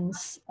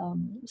Diliman's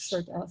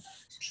sort of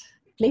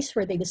place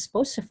where they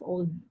dispose of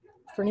old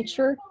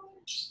furniture,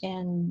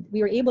 and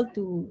we were able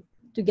to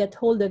get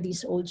hold of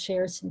these old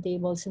chairs and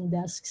tables and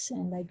desks,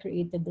 and I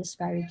created this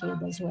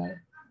barricade as well.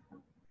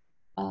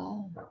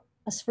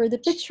 As for the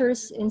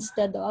pictures,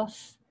 instead of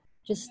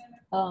just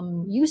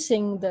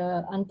using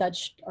the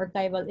untouched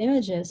archival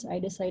images, I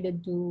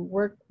decided to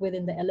work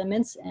within the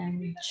elements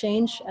and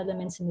change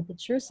elements in the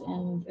pictures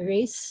and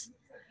erase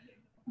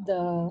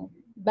the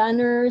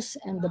banners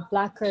and the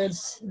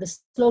placards, the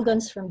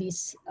slogans from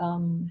these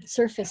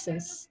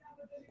surfaces.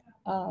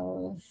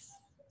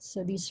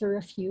 So these are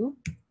a few.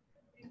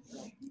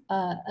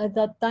 At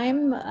that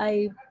time,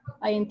 I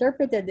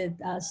interpreted it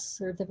as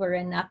sort of a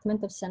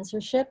reenactment of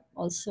censorship.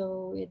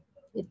 Also,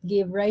 it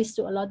gave rise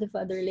to a lot of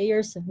other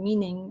layers of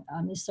meaning,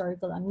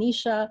 historical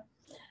amnesia,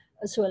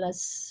 as well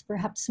as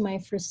perhaps my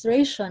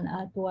frustration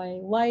at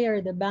why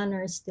are the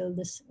banners still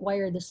this, why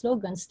are the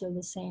slogans still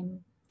the same?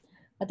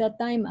 At that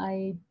time,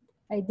 I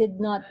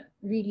did not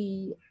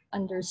really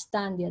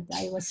understand yet.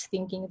 I was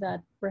thinking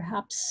that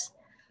perhaps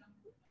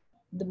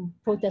the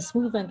protest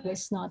movement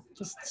was not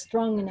just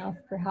strong enough.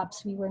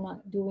 Perhaps we were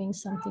not doing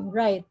something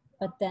right.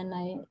 But then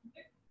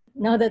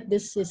now that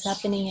this is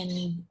happening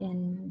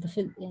in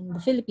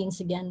the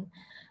Philippines again,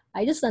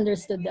 I just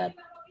understood that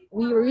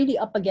we were really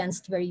up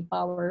against very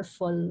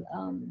powerful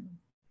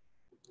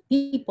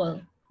people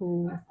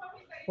who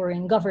were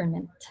in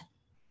government.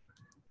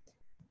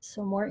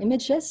 So more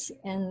images,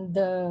 and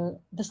the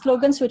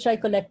slogans which I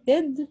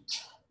collected,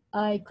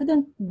 I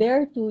couldn't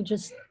bear to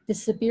just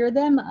disappear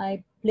them.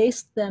 I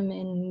placed them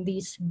in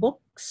these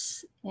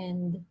books,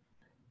 and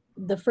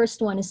the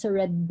first one is a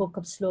red book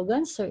of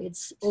slogans. So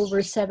it's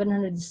over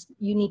 700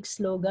 unique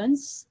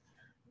slogans,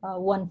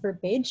 one per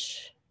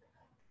page.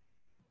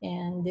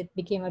 And it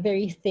became a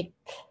very thick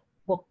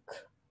book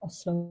of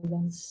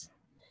slogans.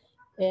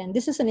 And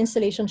this is an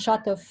installation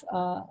shot of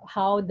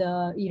how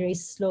the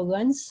erased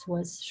slogans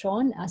was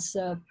shown as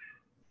a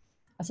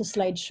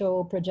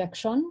slideshow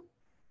projection.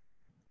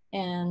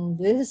 And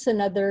this is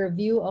another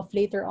view of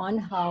later on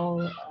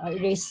how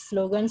erased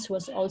slogans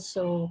was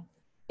also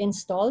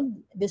installed,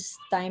 this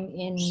time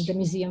in the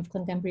Museum of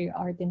Contemporary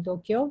Art in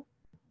Tokyo.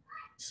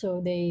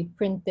 So they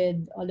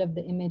printed all of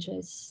the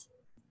images.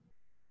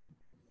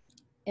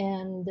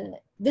 And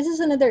this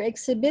is another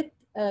exhibit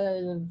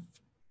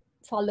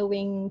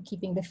following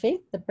Keeping the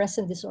Faith. The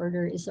present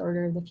disorder is the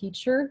order of the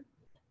future.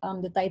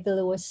 The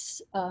title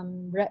was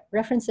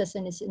references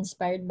and is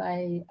inspired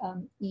by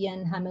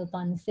Ian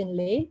Hamilton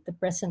Finlay. The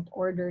present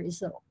order is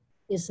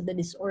the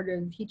disorder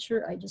of the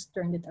future. I just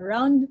turned it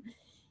around.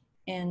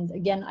 And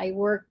again, I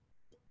worked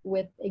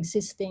with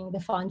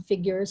the found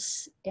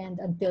figures, and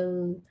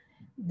until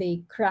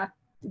they cracked,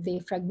 they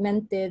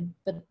fragmented,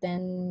 but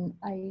then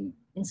I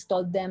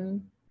installed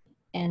them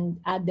and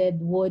added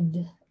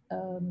wood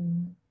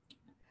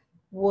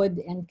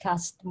and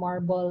cast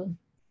marble.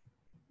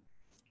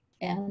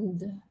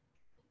 And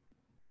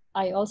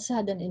I also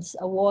had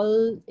a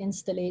wall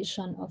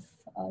installation of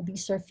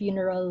these are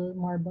funeral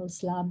marble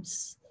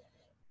slabs,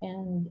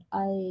 and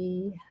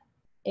I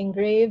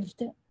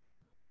engraved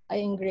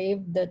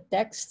the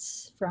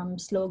texts from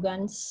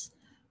slogans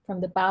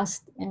from the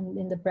past and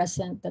in the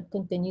present that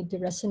continued to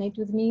resonate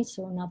with me.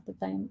 So not the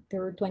time,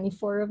 there were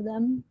 24 of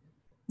them.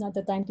 Not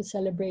the time to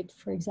celebrate,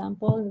 for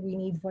example. We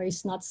need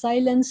voice, not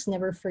silence,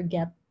 never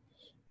forget.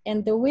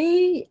 And the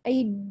way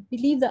I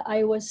believe that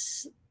I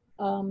was,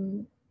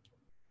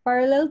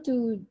 parallel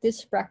to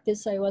this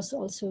practice, I was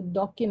also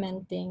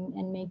documenting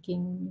and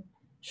making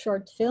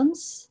short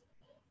films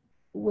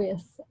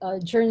with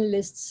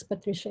journalists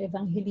Patricia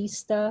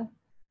Evangelista,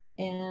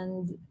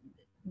 and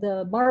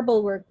the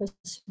marble work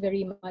was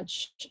very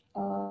much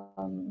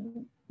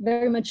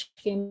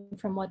came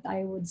from what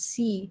I would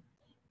see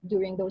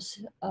during those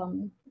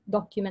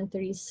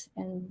documentaries.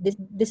 And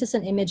this is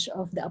an image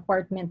of the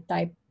apartment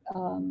type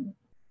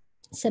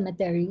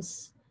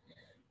cemeteries,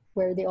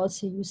 where they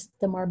also used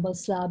the marble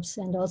slabs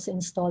and also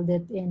installed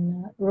it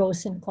in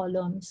rows and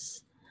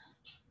columns.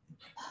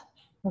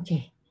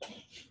 Okay.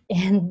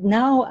 And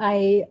now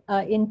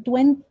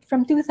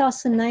from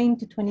 2009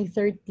 to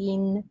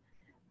 2013,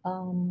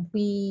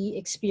 we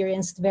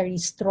experienced very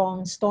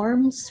strong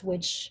storms,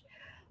 which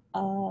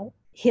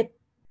hit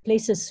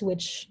places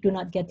which do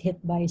not get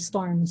hit by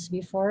storms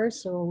before.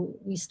 So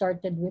we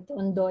started with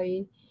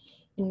Ondoy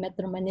in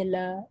Metro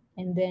Manila,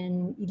 and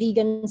then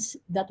Iligan,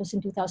 that was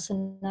in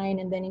 2009.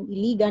 And then in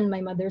Iligan,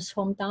 my mother's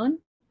hometown,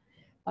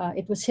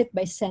 it was hit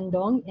by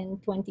Sendong in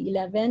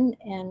 2011,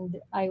 and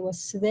I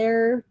was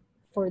there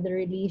for the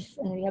relief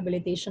and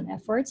rehabilitation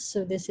efforts.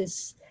 So this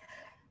is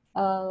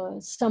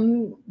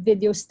some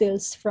video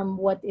stills from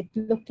what it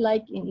looked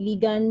like in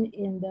Iligan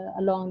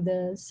along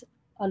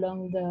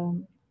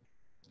the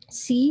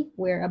sea,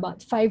 where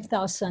about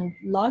 5,000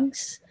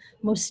 logs,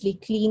 mostly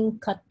clean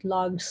cut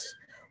logs,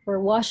 were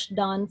washed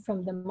down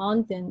from the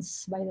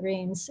mountains by the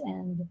rains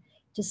and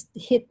just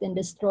hit and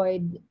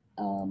destroyed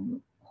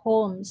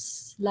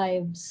homes,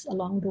 lives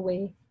along the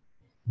way.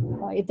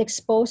 It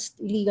exposed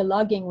illegal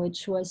logging,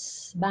 which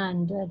was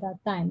banned at that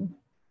time.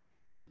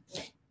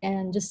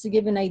 And just to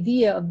give an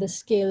idea of the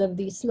scale of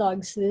these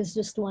logs, there's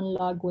just one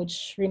log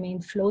which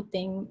remained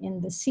floating in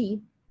the sea.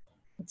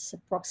 It's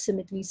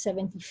approximately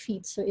 70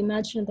 feet. So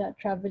imagine that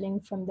traveling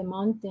from the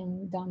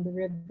mountain down the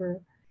river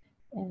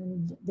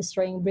and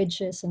destroying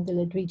bridges until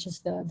it reaches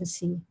the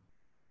sea.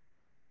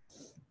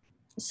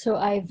 So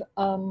I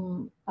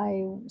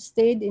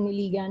stayed in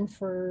Iligan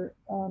for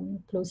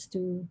close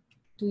to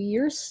 2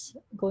 years,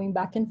 going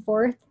back and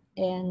forth.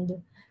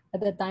 And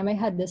at the time I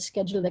had this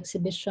scheduled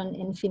exhibition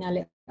in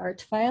Finale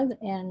Art File,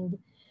 and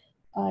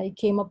I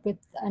came up with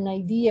an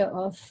idea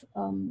of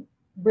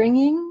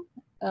bringing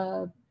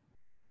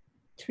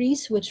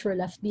trees which were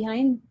left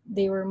behind.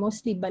 They were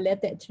mostly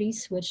balete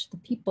trees, which the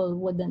people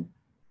wouldn't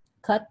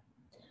cut.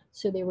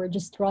 So they were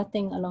just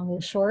rotting along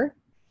the shore.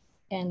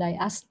 And I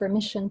asked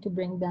permission to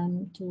bring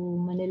them to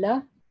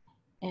Manila.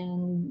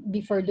 And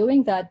before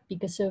doing that,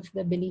 because of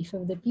the belief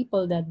of the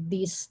people that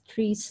these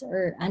trees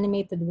are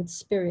animated with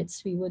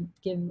spirits, we would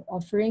give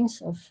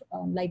offerings of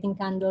lighting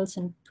candles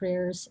and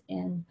prayers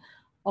and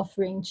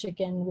offering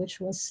chicken,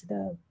 which was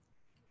the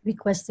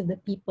request of the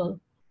people.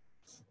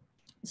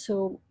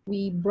 So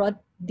we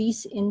brought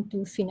these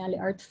into Finale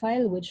Art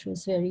File, which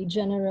was very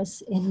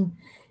generous in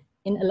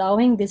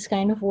allowing this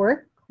kind of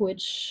work,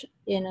 which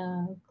in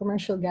a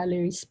commercial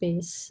gallery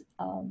space,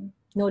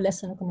 no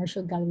less than a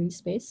commercial gallery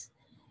space.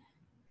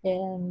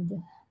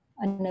 And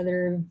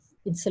another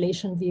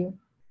installation view.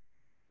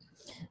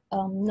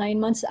 9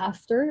 months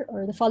after,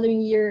 or the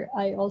following year,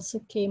 I also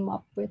came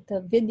up with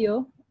a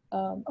video.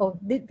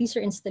 These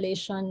are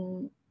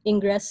installation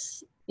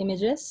ingress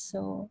images,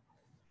 so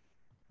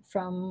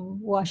from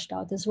Washed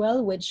Out as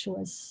well, which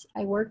was,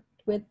 I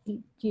worked with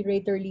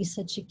curator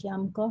Lisa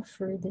Chiquiamco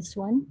for this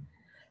one.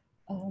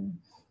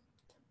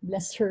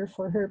 Bless her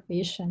for her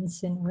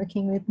patience in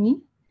working with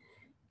me.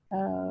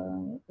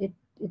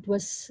 It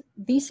was,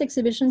 these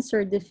exhibitions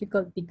are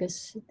difficult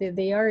because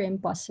they are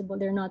impossible.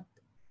 They're not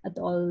at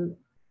all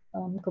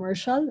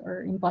commercial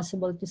or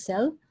impossible to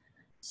sell.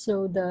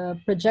 So the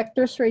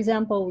projectors, for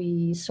example,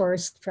 we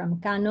sourced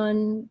from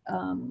Canon.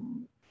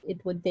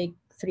 It would take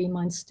 3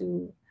 months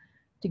to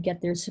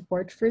get their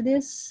support for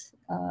this.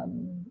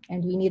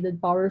 And we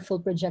needed powerful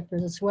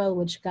projectors as well,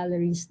 which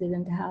galleries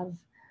didn't have.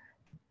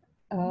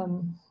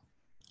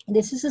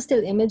 This is a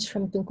still image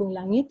from Tungkung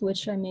Langit,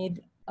 which I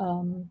made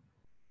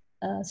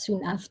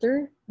soon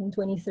after, in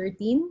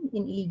 2013,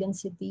 in Iligan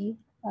City.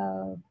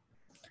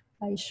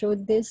 I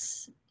showed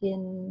this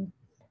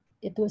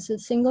it was a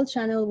single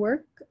channel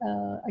work,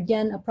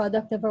 again, a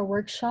product of our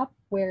workshop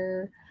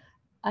where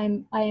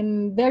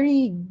I'm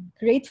very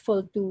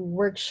grateful to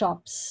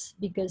workshops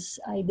because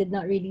I did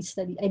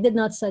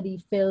not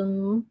study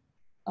film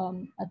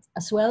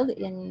as well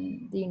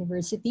in the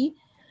university.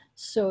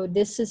 So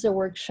this is a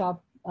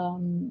workshop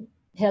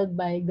held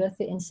by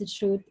Goethe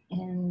Institute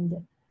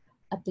and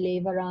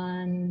Atelier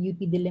Varan, UP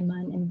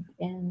Diliman,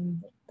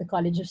 and the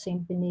College of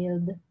St.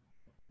 Benilde.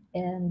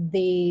 And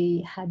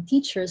they had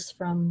teachers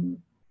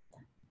from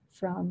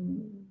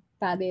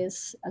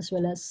Paris as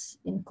well as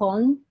in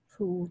Caen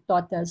who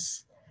taught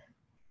us.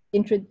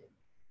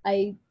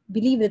 I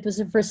believe it was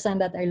the first time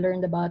that I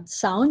learned about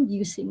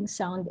using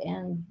sound,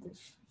 and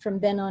from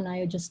then on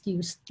I just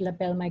used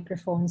lapel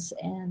microphones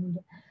and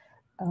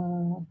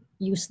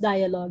used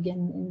dialogue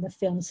in the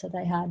films that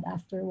I had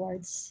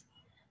afterwards.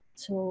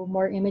 So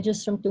more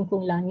images from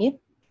Tungkong Langit,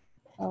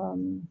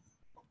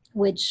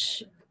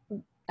 which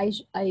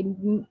I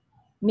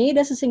made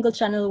as a single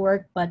channel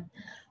work, but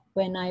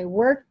when I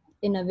worked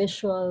in a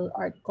visual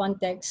art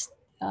context,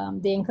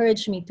 they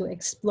encouraged me to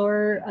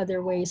explore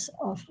other ways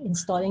of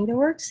installing the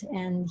works.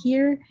 And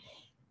here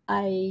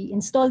I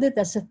installed it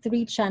as a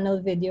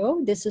 3-channel video.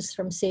 This is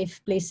from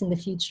Safe Place in the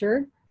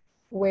Future,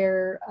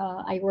 where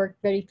I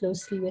worked very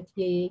closely with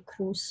Yeye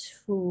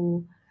Cruz,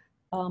 who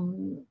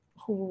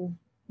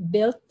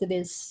built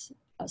this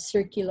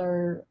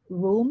circular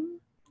room,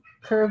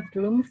 curved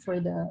room for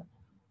the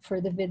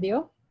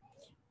video.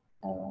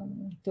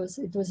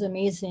 It was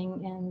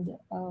amazing,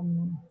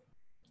 and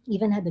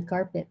even had the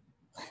carpet.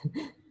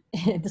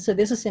 So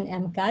this was in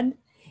MCAD,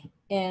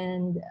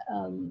 and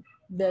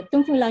the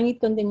Tungkong Langit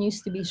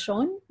continues to be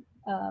shown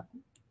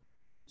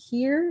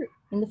here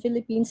in the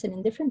Philippines and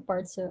in different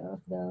parts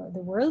of the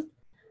world.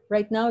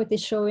 Right now it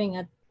is showing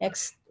at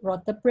Ex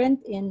Rota Print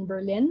in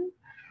Berlin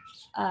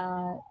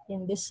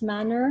in this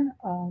manner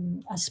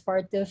as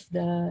part of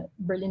the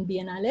Berlin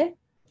Biennale.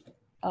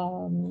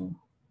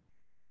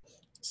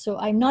 So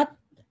I'm not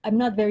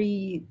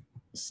very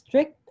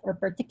strict or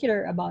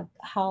particular about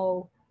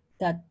how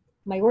that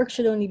my work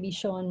should only be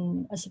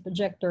shown as a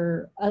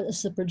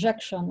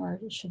projection, or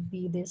it should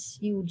be this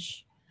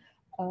huge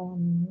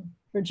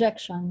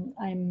projection.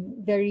 I'm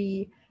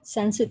very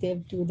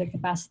sensitive to the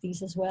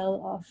capacities as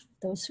well of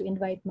those who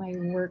invite my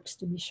works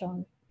to be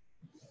shown.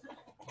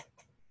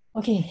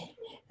 Okay,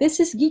 this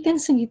is Gikan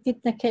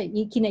Sangitit na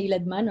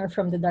Kinailadman, or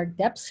From the Dark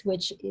Depths,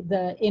 which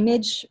the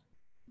image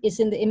is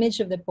in the image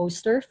of the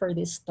poster for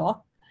this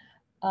talk.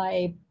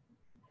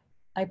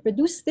 I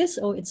produced this,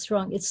 oh, it's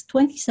wrong, it's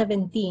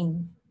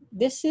 2017.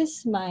 This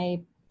is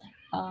my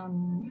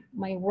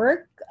my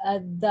work.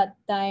 At that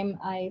time,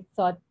 I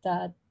thought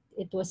that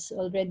it was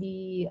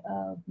already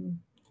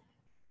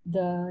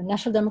the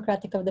National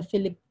Democratic of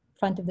the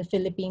Front of the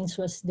Philippines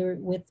was there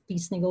with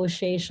peace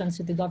negotiations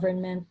with the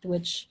government,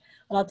 which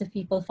a lot of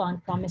people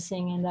found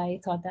promising. And I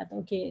thought that,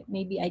 okay,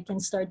 maybe I can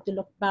start to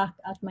look back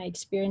at my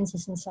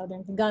experiences in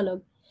Southern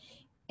Tagalog.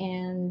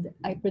 And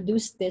I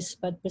produced this,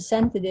 but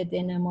presented it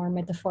in a more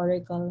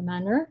metaphorical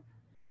manner.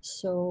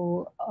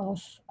 So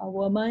of a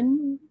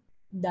woman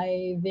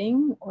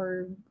diving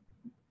or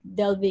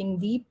delving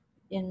deep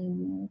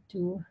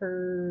into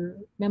her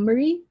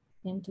memory,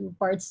 into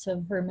parts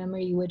of her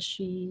memory which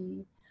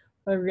she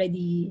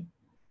already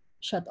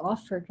shut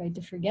off or tried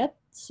to forget.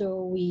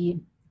 So we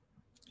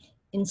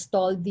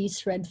installed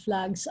these red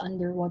flags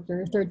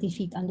underwater, 30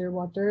 feet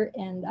underwater,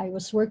 and I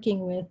was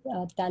working with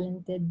a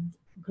talented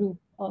group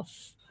of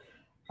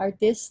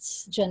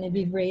artists,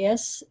 Genevieve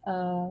Reyes,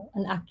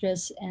 an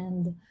actress,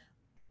 and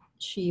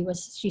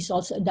she's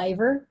also a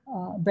diver,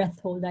 breath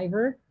hold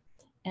diver.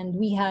 And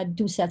we had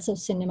 2 sets of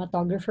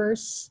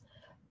cinematographers,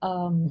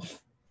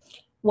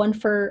 one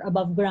for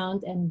above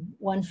ground and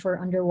one for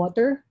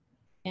underwater.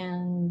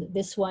 And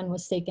this one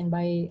was taken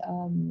by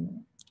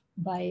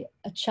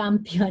a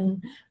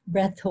champion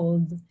breath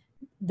hold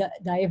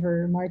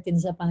diver, Martin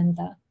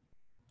Zapanta.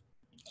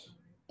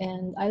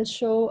 And I'll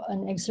show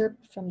an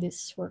excerpt from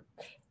this work.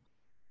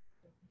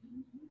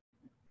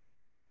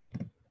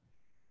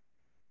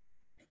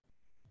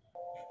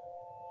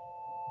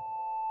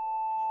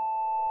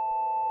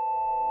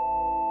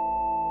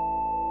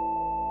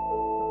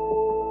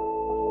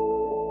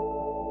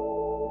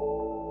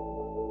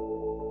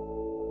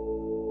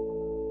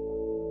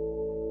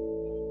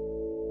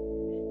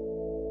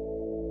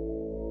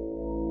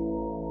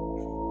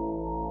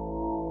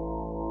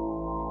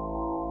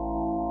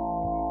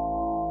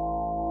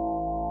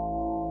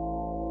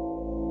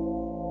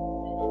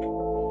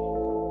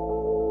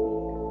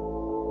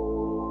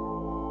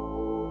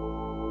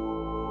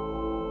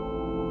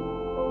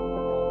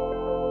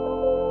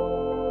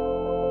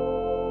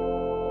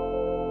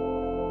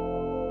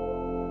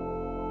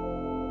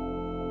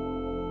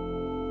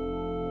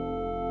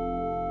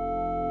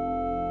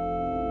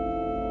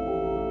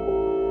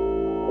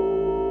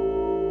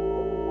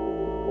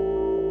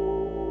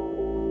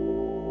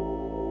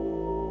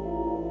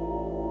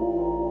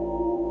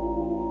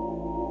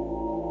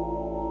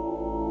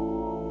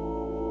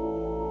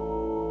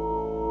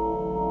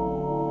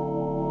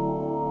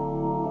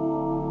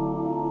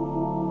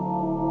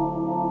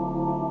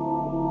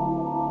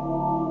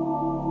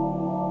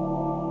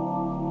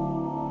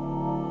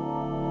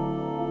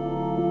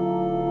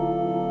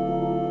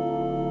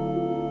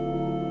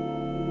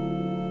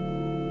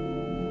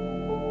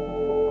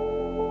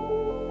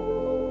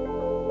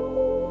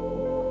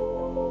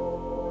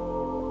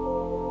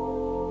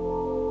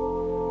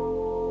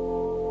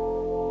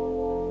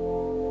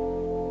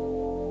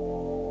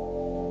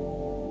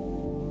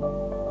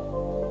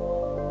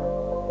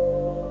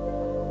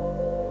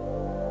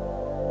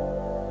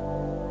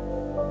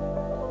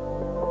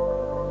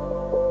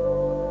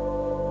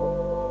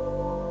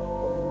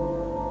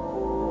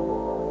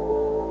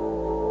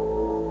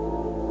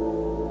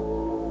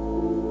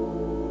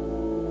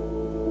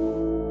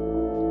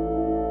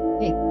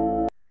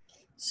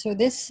 So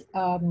this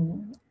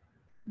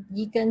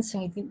Gikan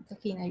sa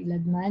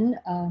Kakinailadman,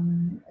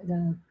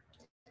 the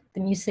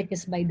music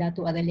is by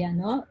Datu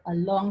Arellano, a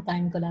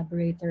long-time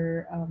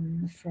collaborator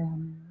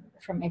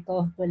from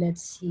Echo of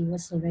Bullets. He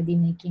was already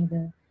making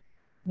the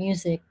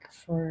music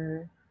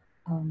for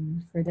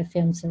the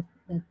films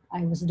that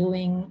I was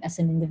doing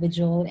as an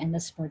individual and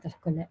as part of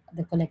the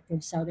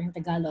collective Southern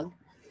Tagalog.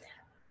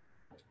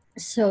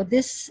 So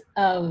this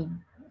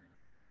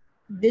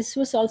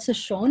was also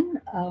shown.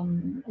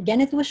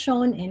 Again, it was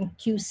shown in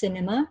Q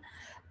Cinema.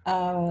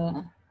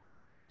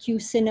 Q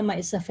Cinema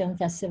is a film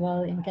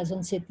festival in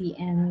Quezon City,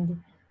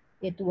 and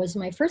it was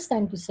my first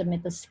time to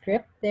submit a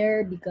script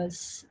there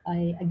because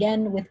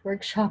again, with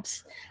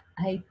workshops,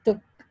 I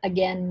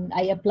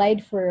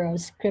applied for a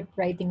script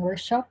writing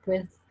workshop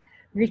with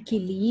Ricky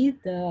Lee,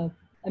 the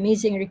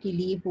amazing Ricky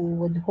Lee, who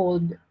would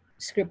hold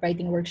script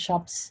writing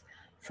workshops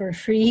for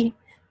free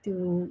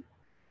to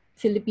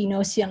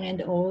Filipinos young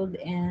and old.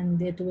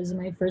 And it was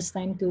my first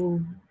time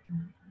to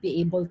be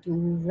able to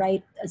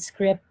write a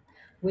script,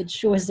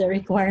 which was a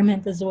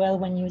requirement as well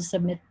when you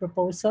submit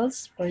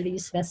proposals for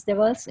these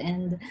festivals.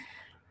 And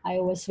I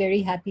was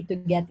very happy to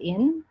get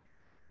in.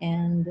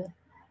 And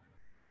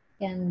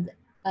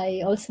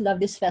I also love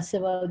this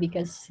festival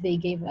because they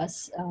gave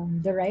us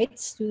the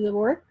rights to the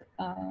work.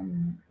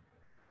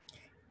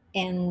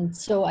 And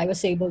so I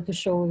was able to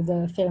show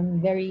the film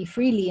very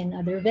freely in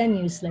other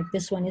venues. Like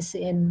this one is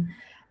in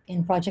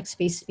Project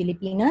Space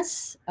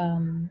Filipinas,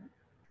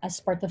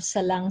 as part of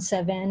Salang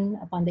 7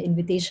 upon the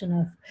invitation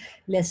of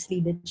Leslie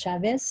de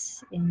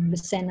Chavez in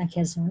Lucena,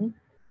 Quezon.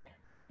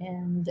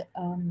 And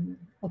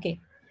okay,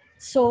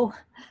 so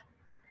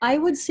I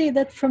would say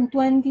that from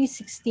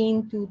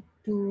 2016 to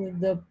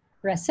the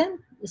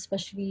present,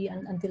 especially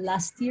until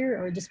last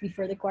year or just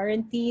before the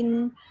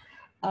quarantine,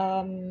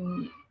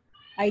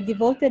 I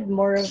devoted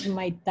more of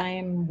my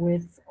time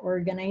with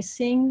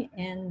organizing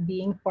and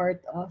being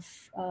part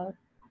of a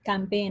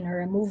campaign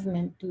or a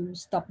movement to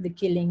stop the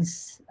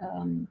killings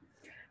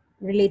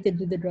related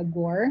to the drug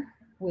war,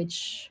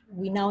 which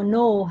we now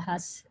know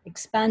has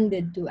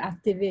expanded to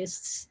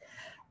activists,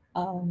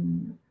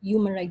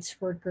 human rights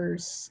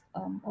workers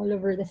all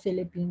over the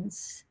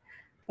Philippines.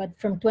 But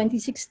from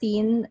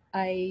 2016,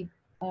 I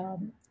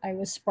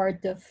was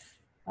part of,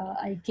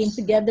 I came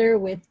together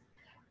with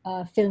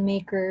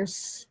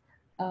filmmakers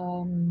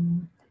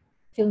and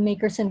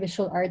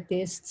visual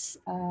artists,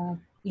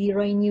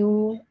 Leroy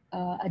New,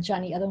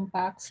 Ajani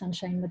Adumpak,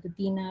 Sunshine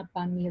Matutina,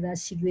 Pamira,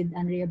 Sigrid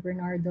Andrea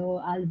Bernardo,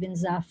 Alvin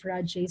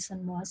Zafra,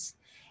 Jason Moss,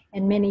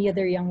 and many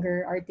other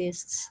younger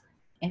artists.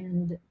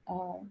 And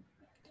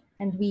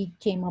we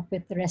came up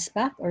with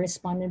RESPAC, or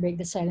Respond and Break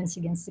the Silence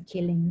Against the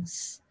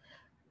Killings.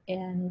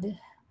 And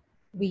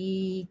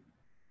we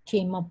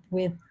came up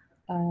with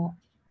a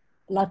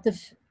lot of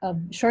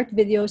short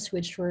videos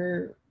which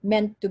were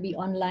meant to be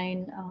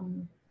online,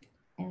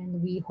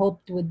 and we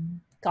hoped would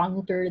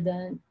counter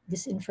the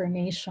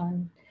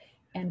disinformation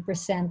and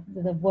present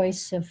the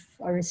voice of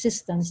our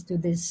resistance to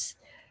this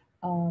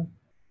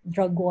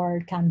drug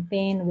war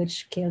campaign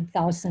which killed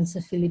thousands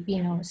of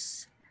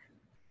Filipinos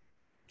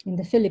in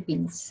the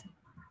Philippines.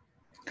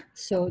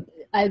 So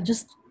I'll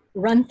just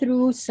run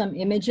through some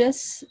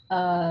images.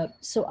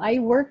 So I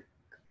work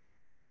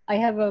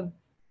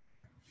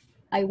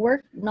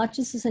not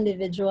just as an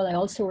individual, I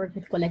also work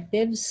with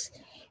collectives.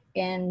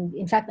 And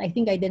in fact, I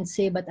think I didn't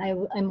say, but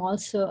I'm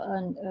also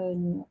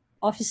an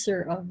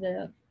officer of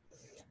the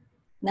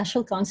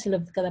National Council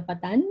of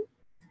Kalapatan.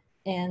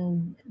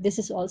 And this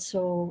is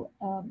also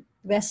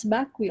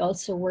Westback. We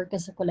also work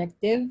as a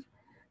collective.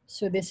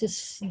 So this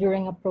is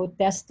during a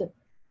protest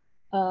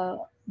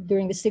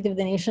during the State of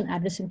the Nation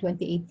address in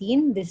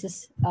 2018. This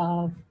is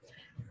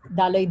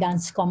Daloy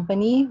Dance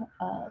Company,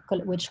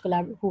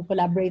 who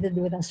collaborated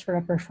with us for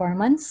a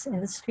performance in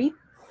the street.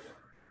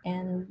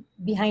 And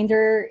behind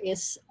her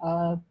is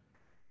a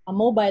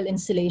mobile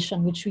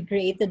installation which we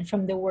created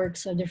from the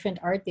works of different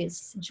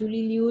artists: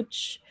 Julie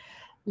Luch,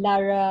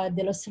 Lara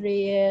de los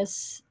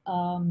Reyes.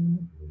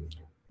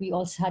 We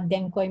also had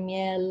Denkoy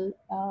Miel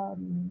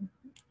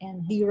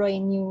and Leroy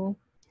New,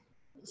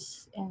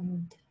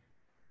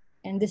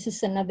 and this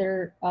is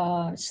another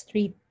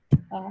street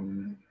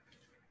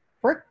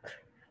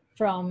work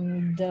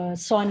from the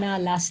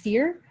sauna last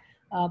year,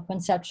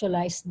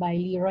 conceptualized by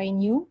Leroy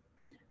New,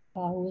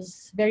 who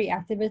was very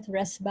active at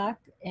RESBAC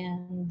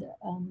and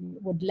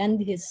would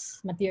lend his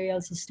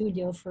materials, his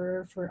studio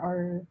for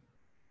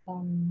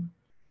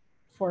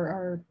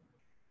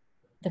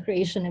the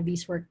creation of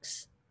these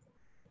works.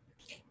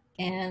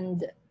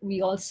 And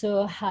we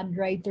also had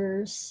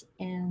writers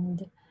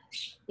and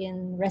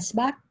in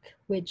RESBAC,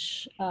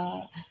 which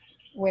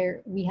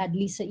where we had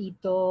Lisa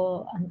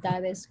Ito,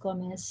 Antares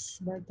Gomez,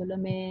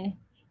 Bartolome,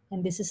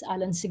 and this is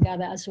Alan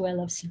Sigara as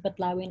well of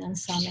Sipatlawin and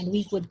Sam. And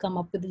we would come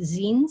up with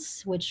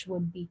zines, which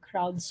would be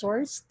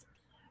crowdsourced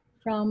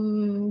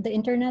from the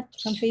internet,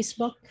 from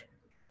Facebook.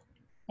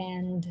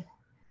 And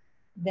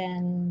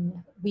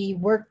then we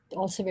worked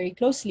also very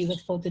closely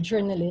with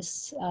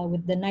photojournalists,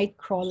 with the Night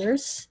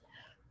Crawlers,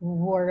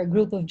 who are a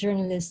group of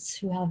journalists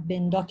who have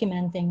been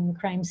documenting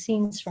crime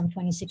scenes from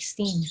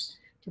 2016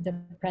 to the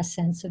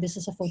present. So this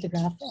is a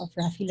photograph of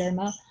Rafi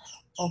Lerma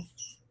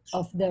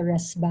of the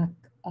Resback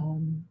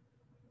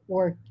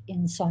work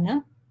in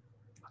Sona.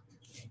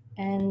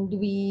 And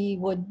we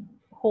would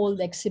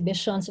hold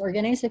exhibitions,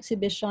 organize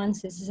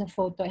exhibitions. This is a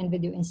photo and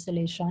video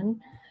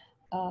installation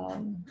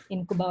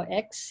in Cubao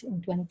X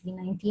in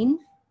 2019.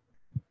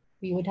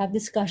 We would have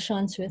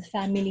discussions with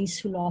families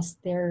who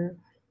lost their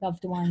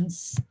loved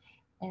ones.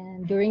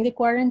 And during the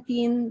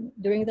quarantine,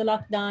 during the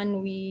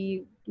lockdown,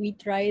 we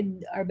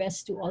tried our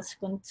best to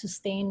also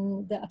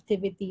sustain the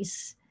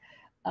activities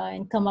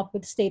and come up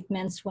with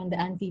statements when the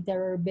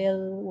anti-terror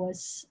bill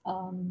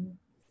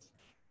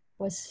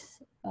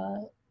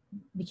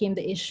became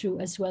the issue,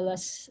 as well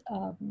as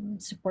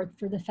support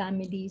for the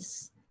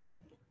families.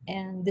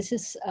 And this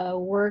is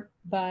work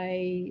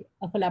by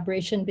a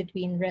collaboration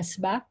between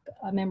Resback,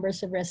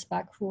 members of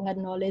Resback who had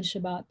knowledge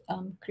about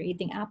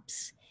creating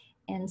apps,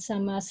 and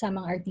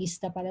samang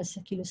artista para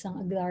sa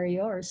Kilusang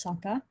Agrario or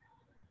SACA.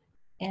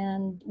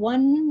 And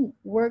one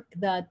work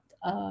that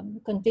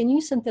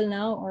continues until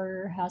now,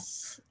 or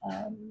has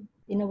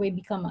in a way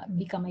become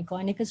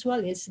iconic as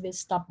well, is this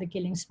Stop the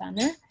Killings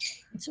banner.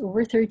 It's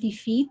over 30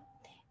 feet,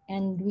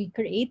 and we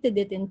created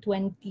it in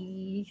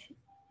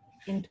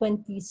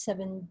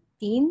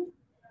 2017.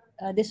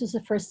 This was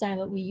the first time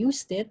that we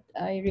used it.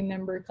 I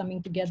remember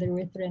coming together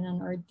with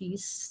Renan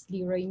Ortiz,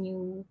 Leroy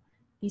New,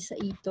 Lisa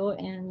Ito,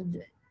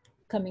 and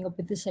coming up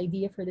with this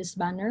idea for this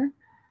banner,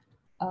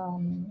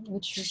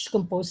 which was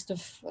composed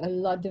of a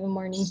lot of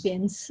morning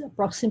pins,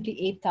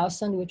 approximately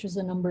 8,000, which was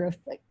the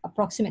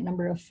approximate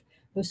number of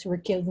those who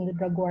were killed in the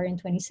drug war in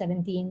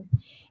 2017.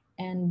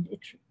 And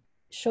it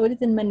showed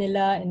it in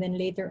Manila, and then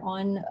later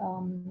on,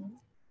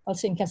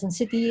 also in Quezon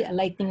City, a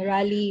lightning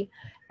rally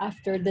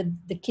after the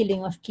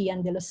killing of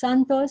Kian de los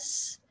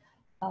Santos,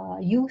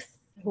 youth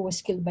who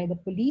was killed by the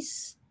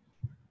police.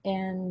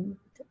 And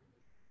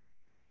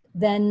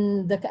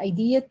then the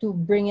idea to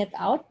bring it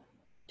out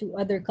to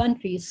other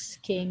countries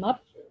came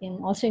up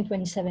also in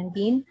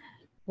 2017,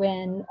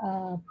 when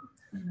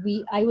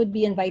I would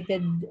be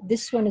invited.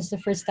 This one is the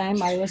first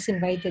time I was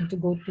invited to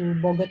go to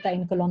Bogota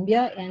in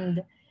Colombia,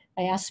 and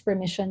I asked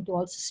permission to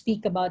also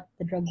speak about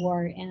the drug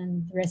war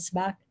and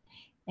Resback,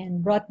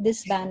 and brought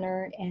this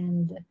banner.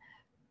 And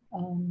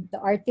some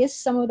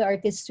of the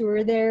artists who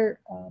were there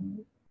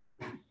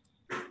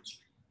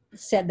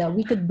said that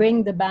we could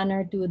bring the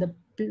banner to the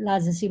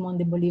Plaza Simon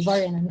de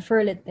Bolivar and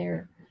unfurl it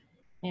there.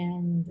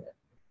 And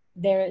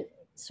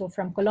so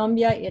from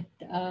Colombia,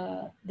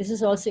 this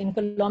is also in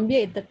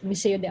Colombia, at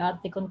Museo de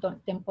Arte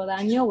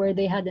Contemporáneo, where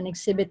they had an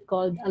exhibit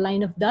called A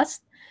Line of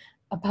Dust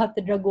about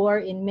the drug war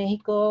in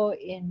Mexico,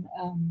 in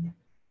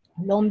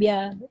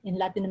Colombia, in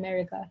Latin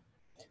America.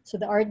 So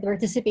the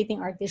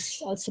participating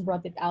artists also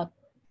brought it out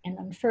and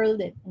unfurled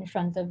it in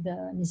front of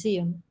the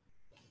museum.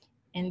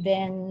 And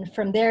then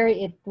from there,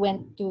 it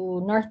went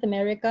to North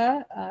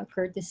America,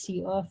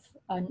 courtesy of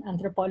an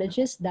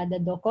anthropologist, Dada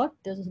Dokot.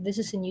 This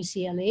is in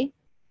UCLA.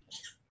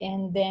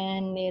 And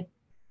then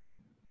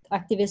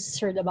activists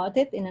heard about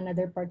it in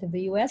another part of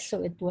the US,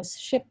 so it was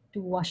shipped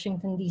to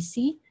Washington,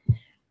 DC.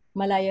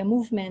 Malaya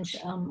Movement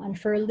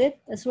unfurled it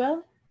as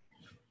well.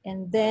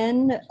 And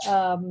then,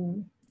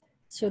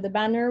 so the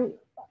banner,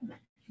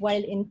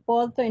 while in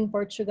Porto, in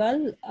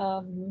Portugal,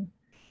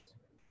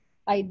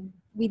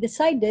 we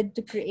decided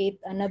to create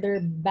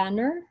another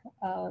banner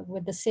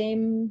with the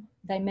same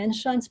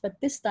dimensions, but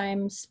this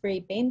time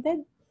spray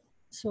painted.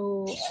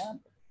 So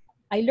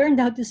I learned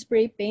how to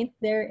spray paint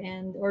there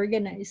and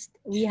organized.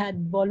 We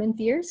had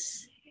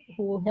volunteers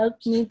who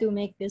helped me to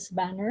make this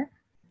banner.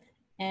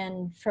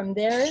 And from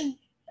there,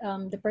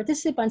 the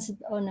participants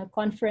on a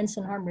conference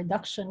on harm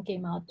reduction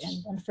came out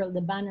and unfurled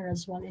the banner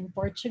as well in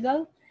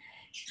Portugal.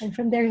 And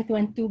from there, it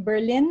went to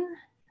Berlin,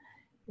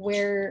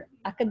 where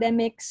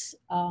academics,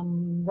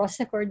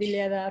 Rosa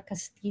Cordillera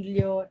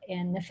Castillo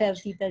and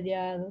Nefertiti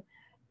Dial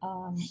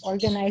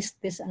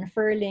organized this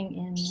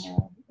unfurling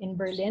in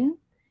Berlin.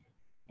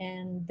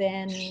 And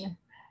then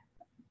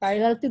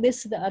parallel to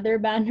this, the other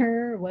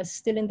banner was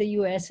still in the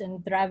US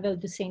and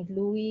traveled to St.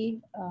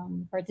 Louis.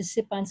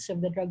 Participants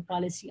of the Drug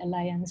Policy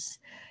Alliance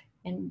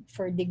and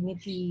for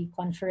Dignity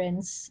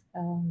Conference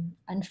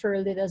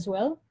unfurled it as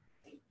well.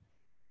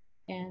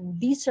 And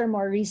these are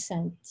more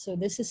recent. So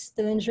this is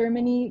still in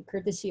Germany,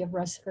 courtesy of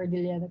Rosa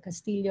Cordillera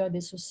Castillo.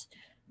 This was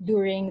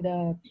during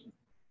the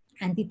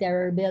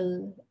anti-terror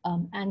bill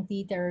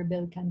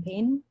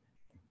campaign.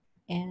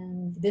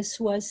 And this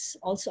was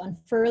also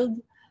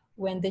unfurled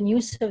when the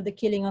news of the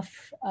killing of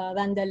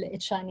Randall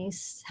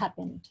Echanis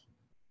happened.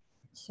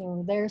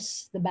 So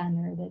there's the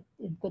banner that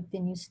it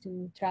continues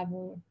to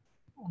travel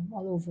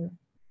all over.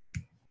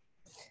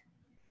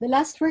 The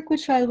last work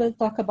which I will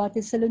talk about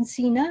is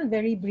Saluncina,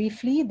 very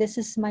briefly. This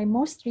is my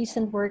most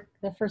recent work,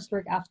 the first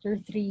work after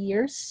 3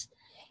 years.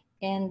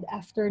 And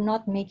after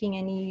not making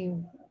any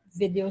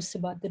videos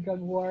about the drug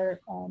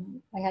war,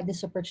 I had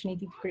this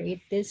opportunity to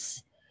create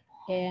this.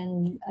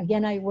 And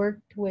again, I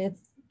worked with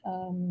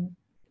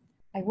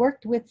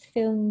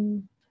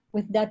film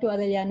with Dato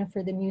Arellano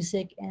for the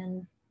music,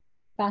 and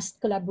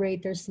past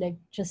collaborators like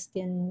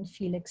Justin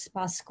Felix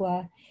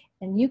Pasqua,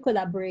 and new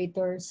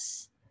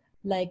collaborators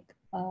like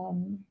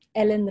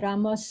Ellen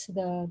Ramos,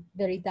 the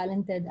very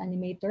talented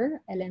animator,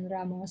 Ellen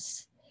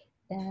Ramos,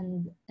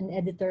 and an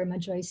editor,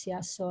 Majoy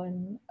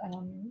Siason.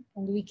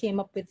 And we came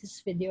up with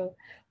this video.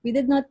 We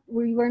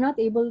were not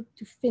able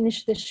to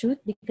finish the shoot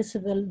because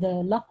of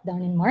the lockdown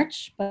in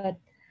March, but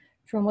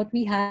from what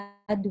we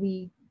had,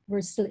 we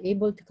were still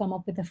able to come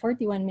up with a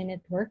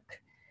 41-minute work.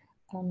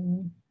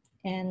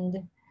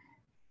 And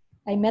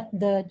I met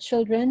the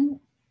children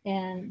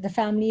and the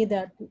family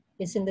that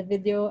is in the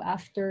video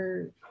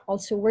after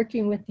also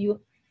working with you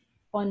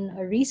on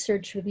a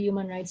research with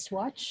Human Rights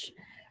Watch.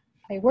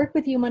 I work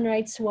with Human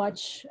Rights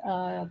Watch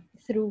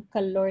through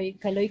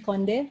Kaloy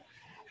Conde,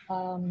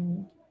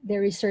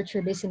 their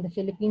researcher based in the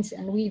Philippines,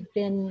 and we've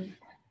been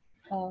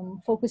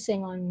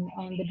focusing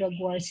on the drug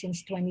war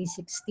since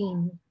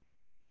 2016.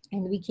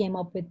 And we came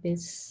up with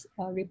this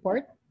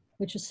report,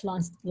 which was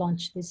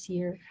launched this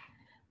year.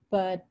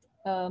 But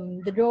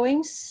the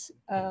drawings,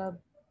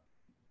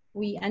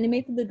 we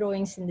animated the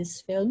drawings in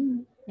this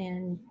film,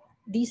 and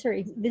this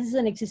is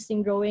an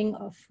existing drawing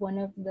of one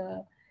of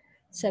the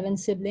 7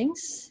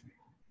 siblings.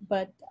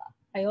 But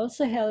I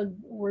also held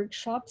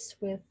workshops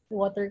with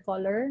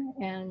watercolor,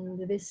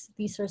 and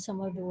these are some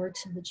of the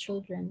works of the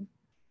children.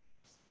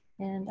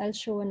 And I'll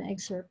show an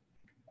excerpt.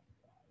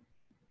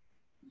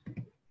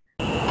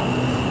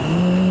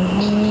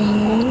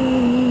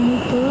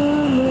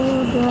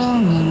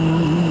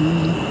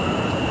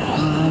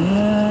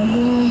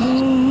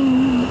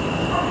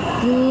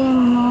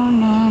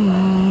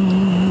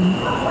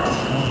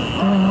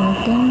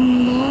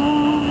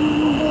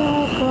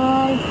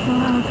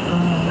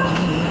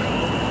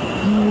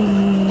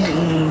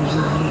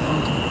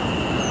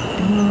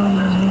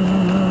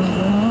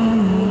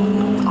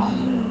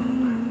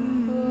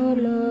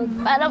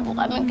 Para po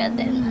kaming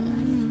kadena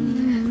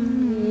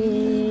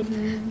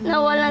na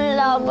walang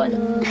laban.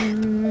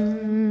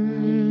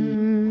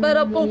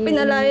 Para pong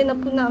pinalaya na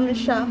po namin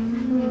siya.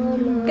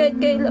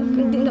 Kahit kailan po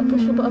hindi na po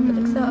siya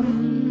babalik sa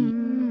amin.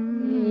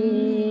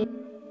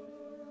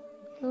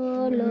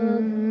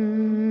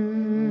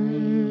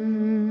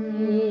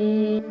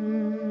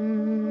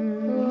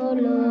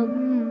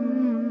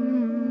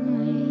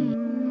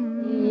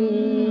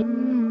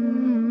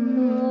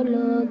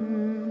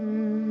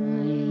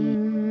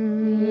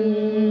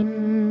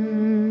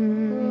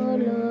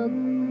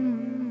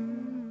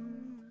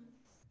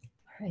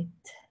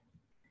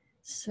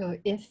 So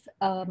if,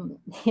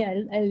 yeah,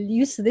 I'll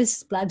use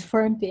this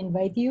platform to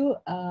invite you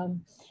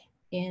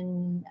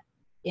in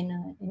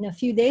a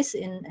few days,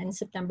 in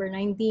September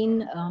 19,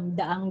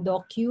 the Ang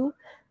Docu,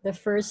 the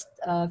first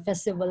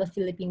Festival of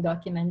Philippine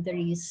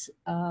Documentaries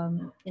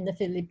in the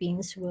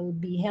Philippines, will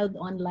be held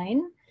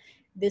online.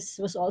 This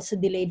was also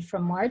delayed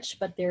from March,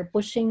 but they're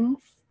pushing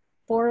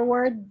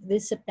forward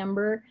this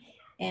September.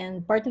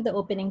 And part of the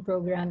opening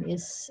program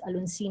is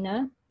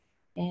Aluncina,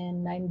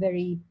 and I'm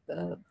very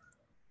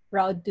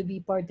proud to be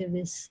part of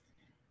this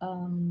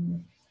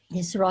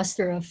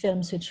roster of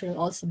films, which will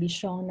also be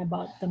shown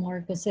about the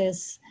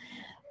Marcoses,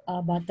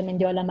 about the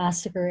Mendiola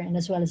Massacre, and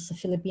as well as the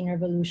Philippine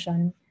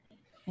Revolution.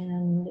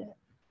 And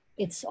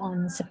it's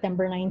on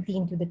September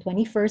 19 to the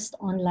 21st,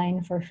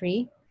 online for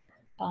free.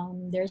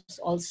 There's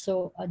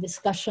also a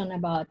discussion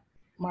about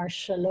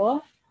martial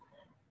law,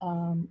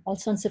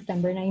 also on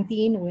September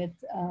 19, with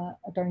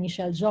Attorney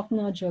Shel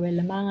Jokno,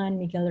 Joel Lamangan,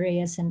 Miguel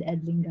Reyes, and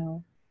Ed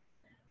Lingao.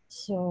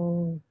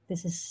 So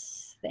this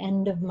is the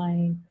end of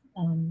my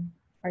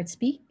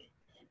ArtSpeak.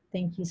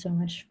 Thank you so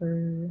much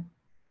for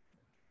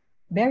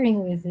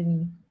bearing with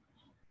me.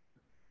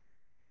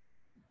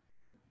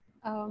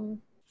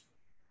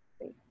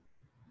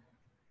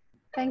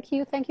 Thank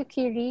you,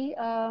 Kiri.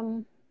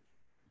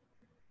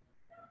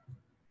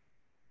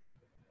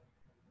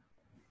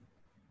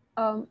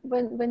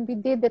 When we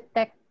did the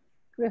tech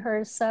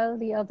rehearsal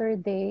the other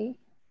day,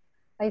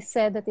 I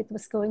said that it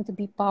was going to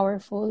be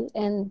powerful,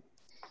 and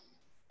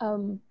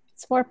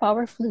it's more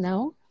powerful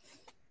now.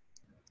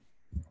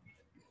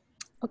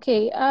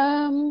 Okay,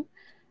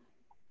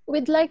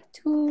 we'd like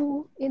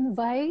to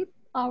invite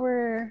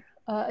our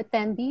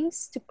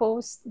attendees to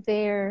post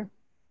their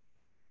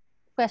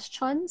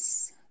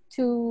questions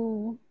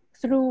through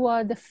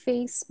the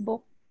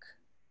Facebook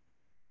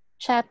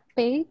chat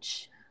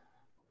page.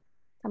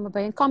 Tama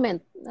ba yun?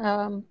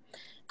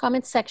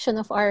 Comment section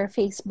of our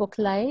Facebook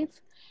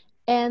Live,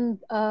 and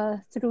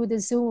through the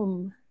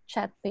Zoom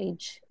chat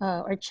page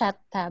or chat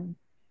tab.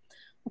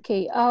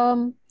 Okay,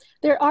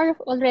 there are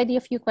already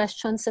a few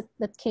questions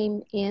that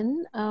came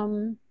in.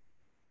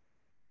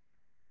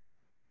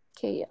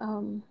 Okay,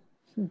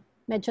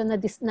 medyo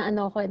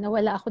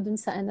nawala ako dun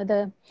sa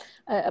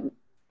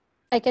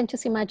I can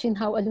just imagine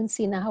how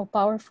Aluncina, how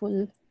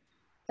powerful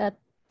that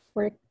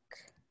work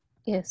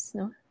is,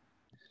 no?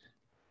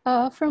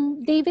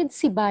 From David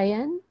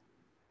Sibayan,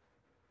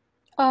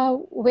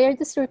 where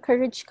does your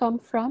courage come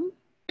from?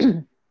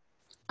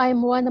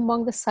 I'm one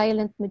among the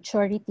silent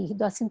majority who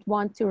doesn't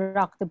want to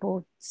rock the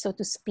boat, so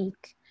to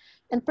speak.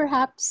 And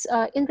perhaps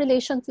in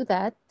relation to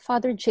that,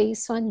 Father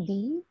Jason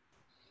D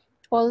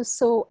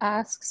also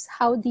asks,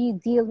 how do you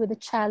deal with the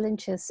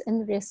challenges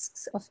and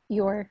risks of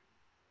your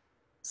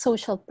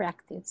social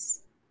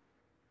practice?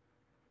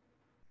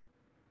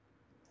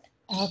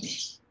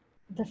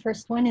 The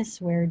first one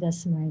is, where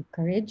does my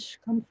courage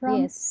come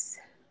from? Yes.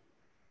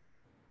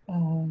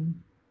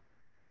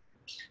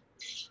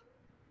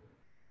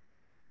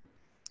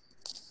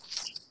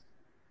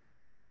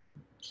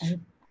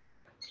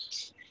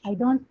 I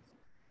don't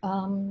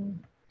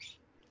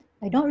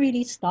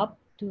really stop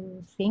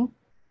to think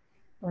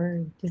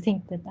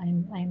that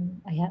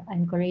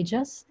I'm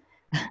courageous.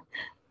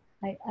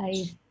 I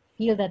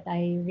feel that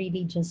I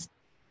really just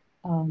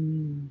I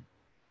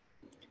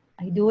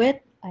do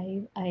it.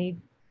 I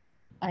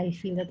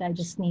feel that I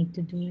just need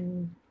to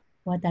do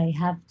what I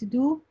have to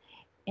do,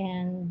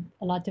 and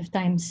a lot of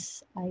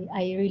times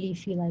I really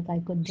feel like I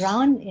could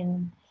drown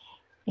in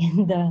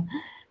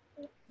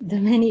the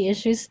many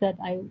issues that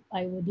I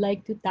would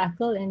like to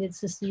tackle, and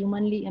it's just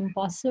humanly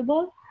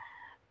impossible.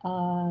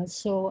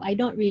 So I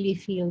don't really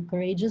feel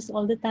courageous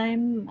all the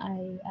time.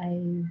 I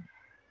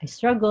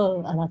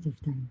struggle a lot of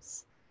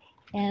times.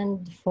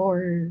 And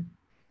for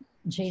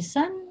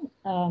Jason,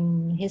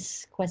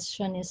 his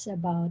question is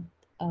about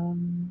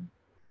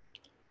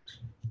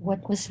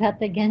what was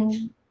that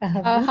again?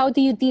 How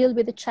do you deal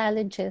with the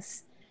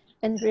challenges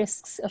and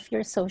risks of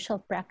your social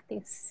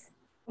practice?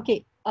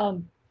 Okay,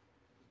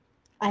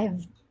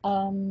 I've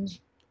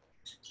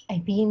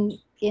been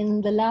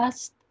in the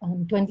last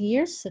 20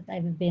 years that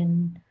I've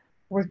been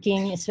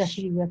working,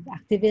 especially with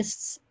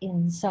activists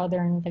in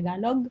Southern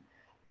Tagalog.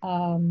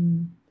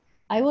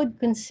 I would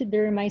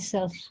consider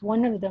myself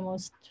one of the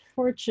most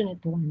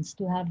fortunate ones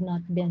to have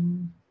not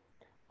been,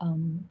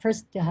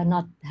 first to have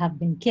not have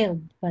been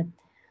killed. But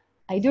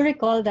I do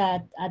recall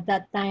that at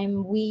that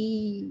time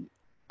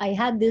I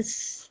had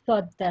this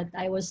thought that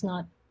I was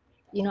not,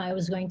 I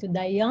was going to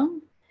die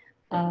young.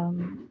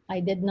 I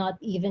did not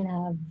even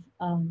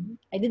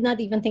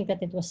think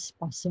that it was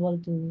possible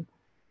to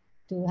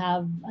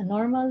have a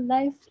normal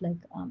life,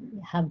 like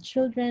have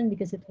children,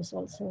 because it was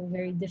also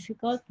very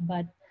difficult.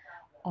 But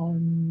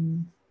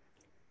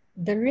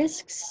the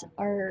risks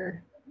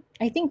are,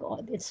 I think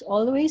it's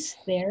always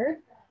there,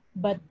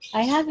 but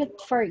I have it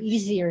far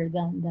easier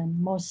than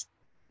most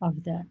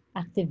of the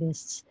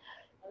activists.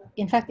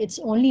 In fact, it's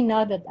only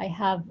now that I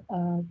have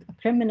a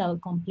criminal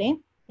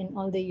complaint in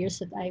all the years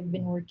that I've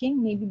been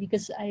working, maybe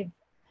because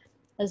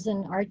as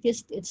an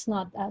artist, it's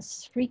not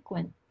as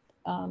frequent.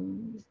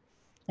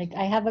 Like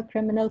I have a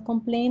criminal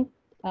complaint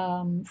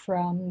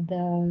from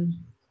the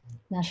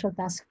National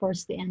Task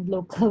Force to End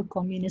Local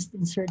Communist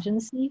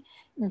Insurgency,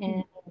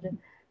 and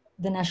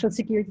the National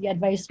Security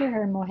Advisor,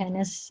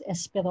 Hermogenes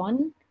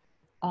Esperon,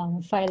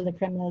 filed a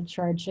criminal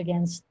charge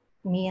against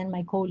me and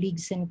my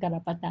colleagues in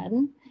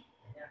Karapatan.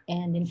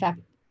 And in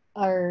fact,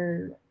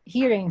 our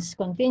hearings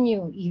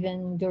continue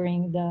even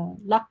during the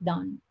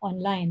lockdown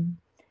online.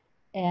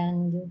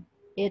 And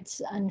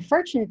it's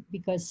unfortunate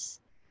because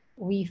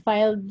we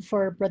filed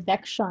for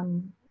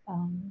protection,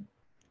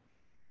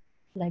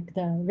 like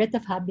the writ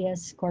of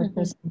habeas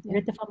corpus,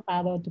 writ of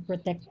amparo, to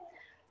protect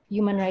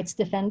human rights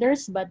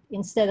defenders. But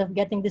instead of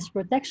getting this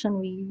protection,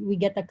 we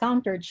get a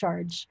counter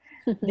charge.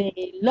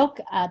 They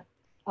look at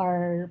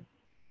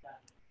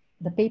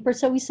the papers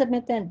that we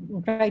submitted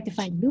and try to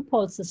find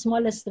loopholes, the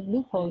smallest of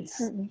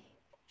loopholes,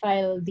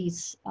 file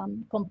these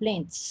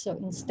complaints. So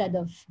instead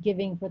of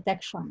giving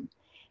protection,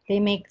 they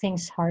make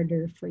things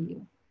harder for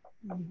you.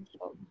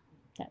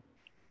 So,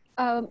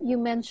 you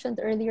mentioned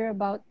earlier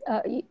about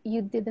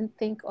you didn't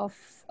think of,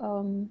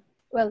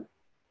 well,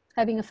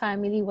 having a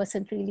family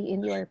wasn't really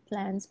in your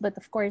plans, but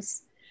of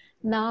course,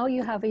 now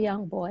you have a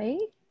young boy,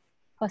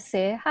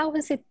 Jose. How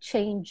has it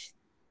changed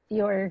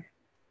your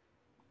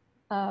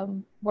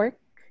work,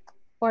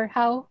 or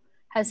how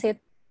has it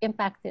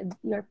impacted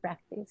your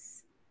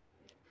practice?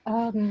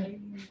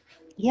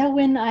 Yeah,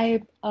 when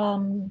I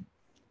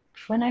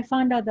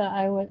found out that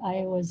I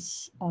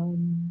was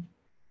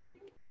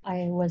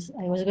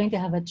going to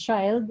have a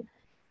child,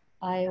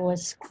 I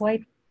was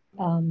quite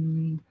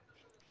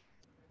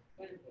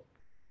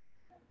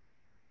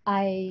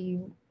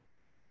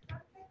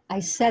I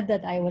said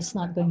that I was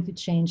not going to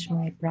change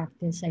my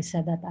practice. I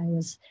said that I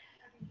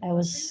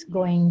was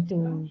going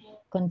to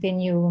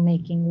continue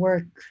making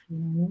work.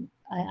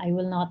 I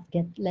will not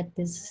let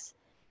this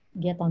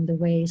get on the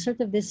way. Sort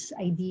of this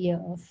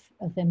idea of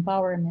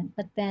empowerment,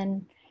 but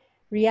then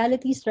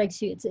reality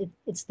strikes you.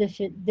 It's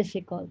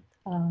difficult.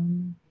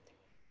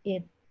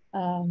 It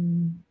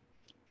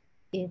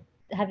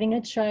having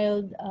a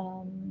child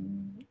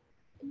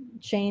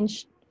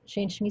changed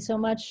me so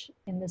much,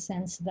 in the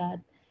sense that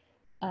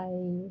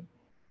I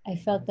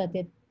felt that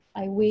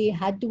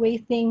had to weigh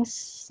things,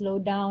 slow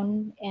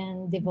down,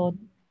 and devote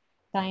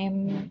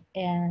time.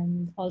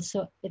 And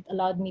also it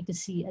allowed me to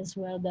see as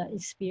well the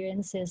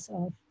experiences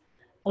of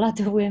a lot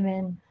of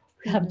women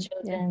who have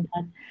children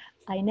that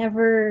I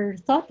never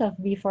thought of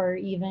before,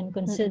 even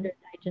considered.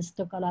 I just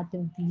took a lot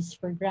of these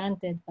for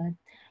granted. But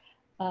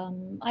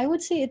I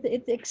would say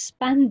it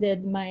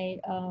expanded my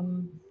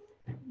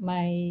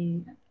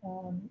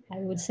I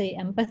would say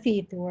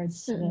empathy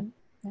towards the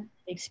Yeah.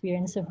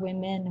 experience of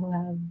women who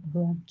have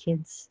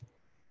kids.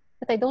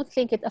 But I don't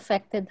think it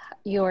affected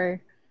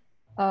your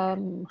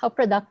how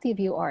productive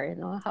you are, you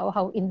know,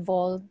 how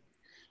involved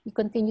you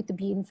continue to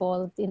be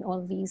involved in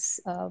all these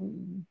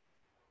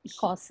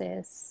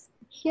causes.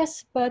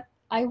 Yes, but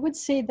I would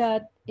say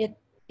that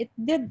it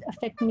did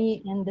affect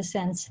me in the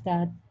sense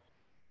that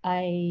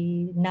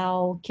I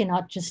now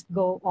cannot just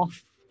go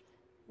off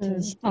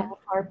to some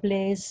Yeah. far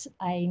place.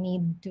 I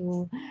needed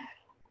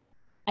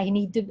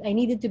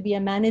to be a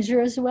manager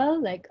as well,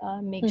 like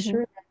make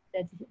sure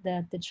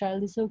that the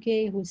child is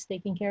okay, who's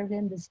taking care of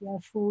him, does he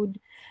have food.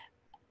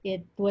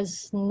 It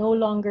was no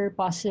longer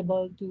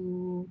possible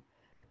to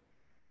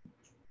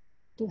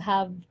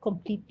have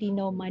completely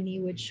no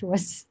money, which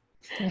was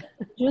Yeah.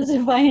 which was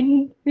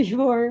fine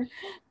before.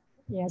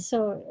 Yeah,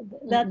 so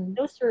that Mm-mm.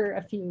 those were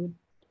a few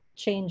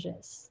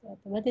changes,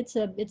 but it's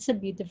a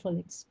beautiful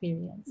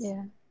experience.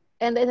 Yeah.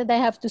 And then I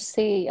have to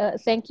say,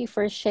 thank you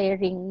for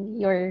sharing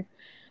your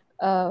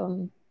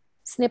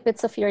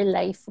snippets of your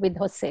life with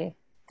Jose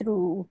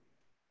through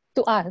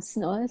to us,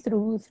 no,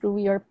 through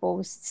your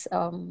posts.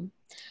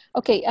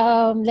 Okay,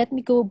 let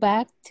me go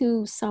back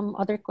to some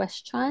other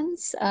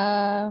questions.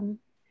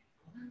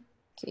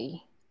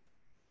 Okay,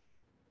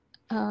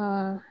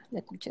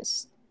 let me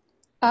just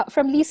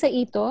from Lisa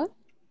Ito,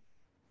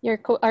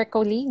 our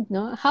colleague,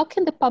 no? How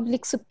can the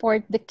public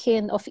support the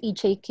kin of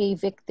EJK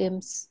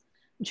victims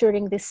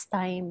during this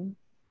time?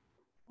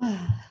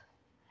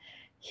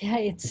 Yeah,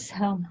 it's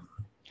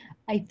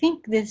I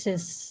think this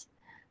is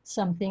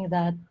something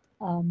that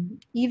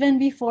even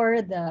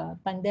before the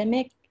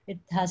pandemic, it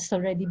has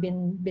already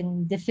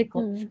been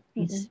difficult for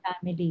these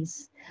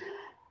families.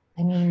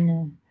 I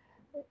mean,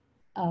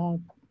 uh,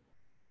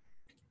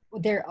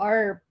 there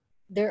are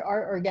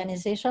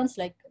organizations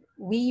like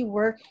we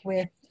work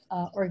with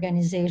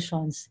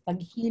organizations,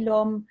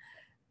 Paghilom,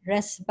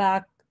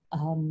 Resback,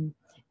 and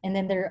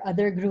then there are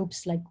other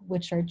groups like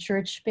which are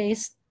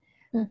church-based,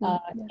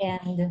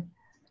 and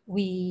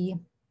we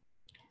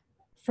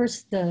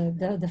first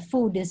the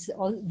food is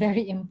all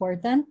very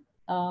important.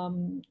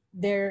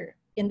 There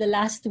in the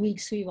last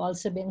weeks we've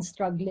also been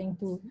struggling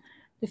to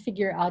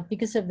figure out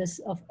because of this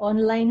of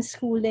online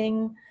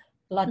schooling.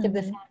 A lot of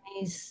the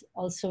families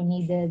also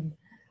needed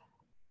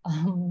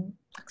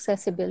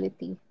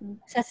Accessibility,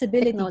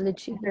 accessibility to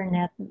technology.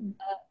 internet.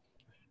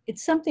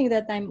 It's something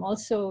that I'm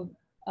also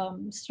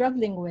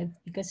struggling with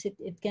because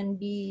it can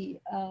be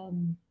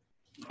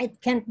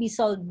it can't be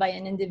solved by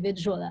an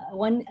individual.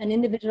 An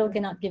individual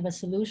cannot give a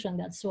solution.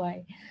 That's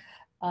why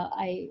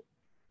I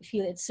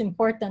feel it's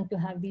important to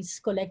have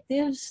these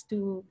collectives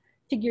to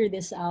figure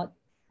this out,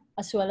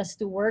 as well as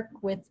to work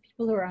with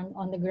people who are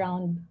on the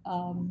ground.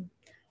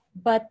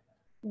 But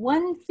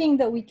one thing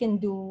that we can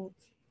do,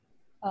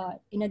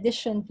 in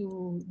addition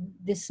to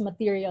this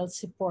material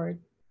support,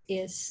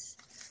 is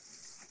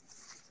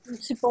to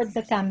support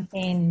the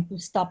campaign to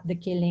stop the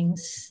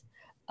killings.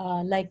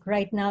 Like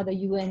right now, the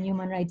UN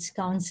Human Rights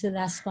Council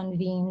has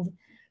convened.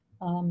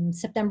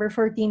 September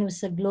 14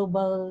 was a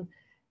global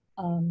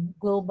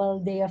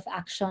day of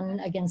action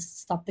against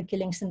stop the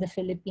killings in the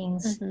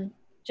Philippines.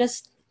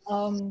 Just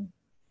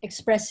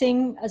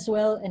expressing as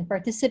well and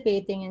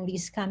participating in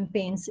these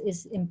campaigns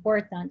is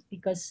important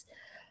because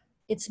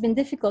it's been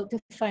difficult to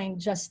find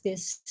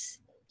justice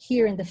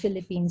here in the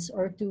Philippines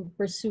or to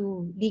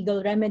pursue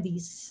legal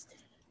remedies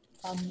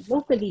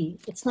locally.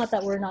 It's not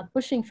that we're not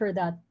pushing for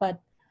that, but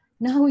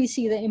now we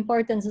see the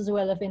importance as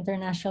well of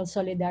international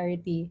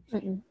solidarity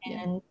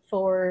and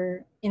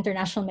for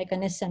international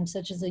mechanisms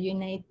such as the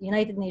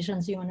United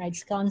Nations Human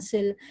Rights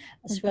Council,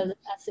 as well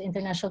as the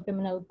International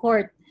Criminal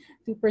Court,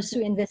 to pursue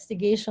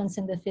investigations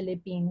in the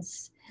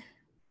Philippines.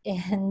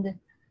 And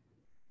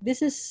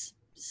this is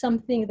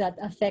something that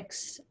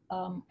affects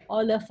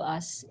all of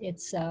us.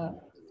 It's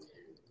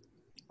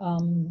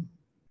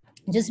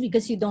just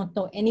because you don't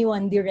know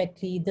anyone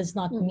directly does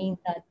not mean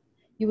that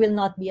you will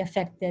not be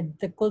affected.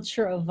 The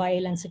culture of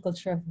violence, the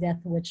culture of death,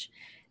 which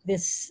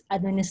this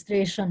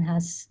administration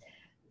has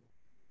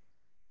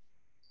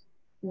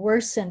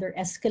worsened or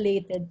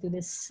escalated to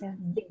this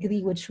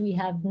degree, which we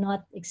have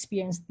not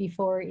experienced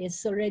before,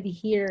 is already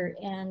here.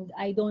 And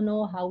I don't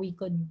know how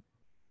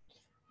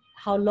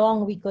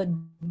long we could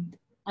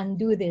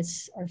undo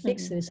this or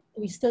fix this.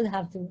 We still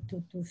have to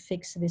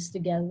fix this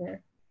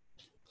together.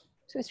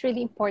 So it's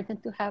really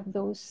important to have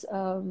those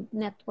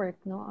network,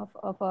 no,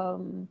 of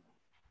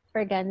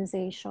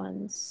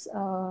organizations.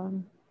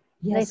 And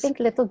I think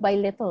little by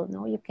little,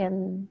 no, you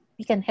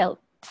can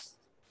help.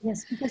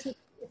 Yes, because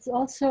it's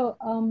also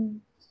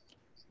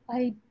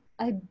I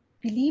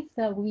believe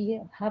that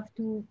we have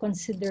to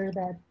consider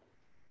that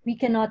we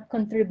cannot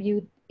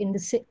contribute in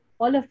the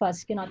all of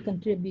us cannot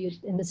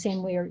contribute in the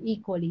same way or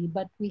equally,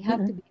 but we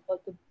have to be able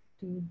to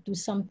do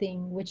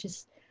something which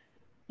is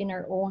in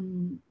our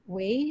own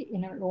way,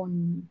 in our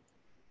own,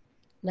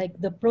 like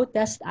the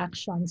protest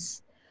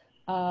actions.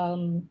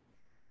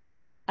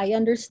 I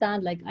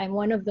understand, like, I'm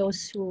one of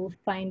those who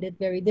find it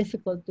very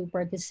difficult to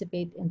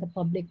participate in the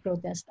public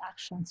protest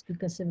actions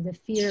because of the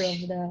fear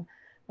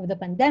of the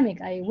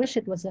pandemic. I wish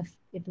it was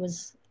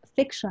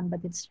fiction, but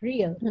it's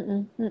real.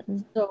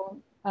 So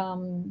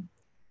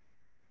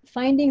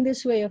finding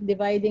this way of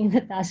dividing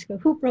the task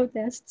of who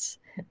protests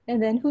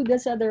and then who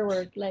does other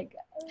work, like,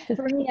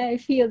 for me, I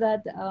feel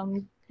that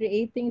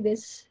creating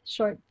this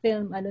short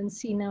film,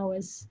 Alonsina,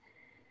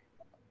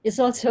 is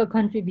also a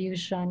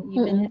contribution,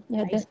 even if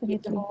Yeah, I stay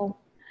at definitely. home.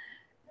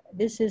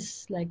 This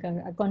is like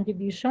a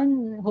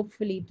contribution,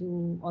 hopefully,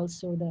 to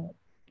also the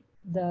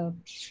the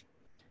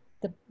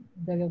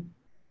the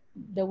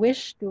the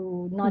wish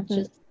to not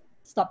just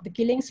stop the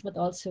killings, but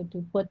also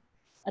to put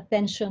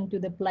attention to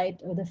the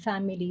plight of the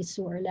families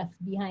who are left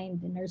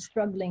behind and are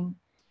struggling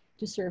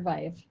to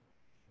survive.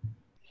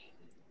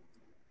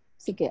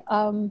 Sige,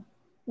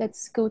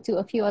 let's go to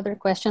a few other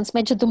questions.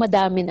 Medyo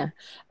dumadami na.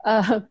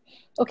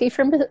 Okay,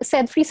 from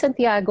Sedfree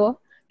Santiago,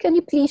 can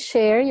you please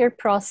share your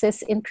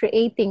process in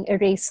creating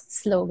erased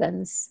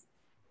slogans?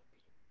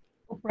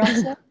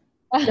 Process?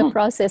 The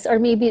process, or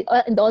maybe,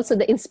 and also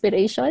the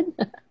inspiration,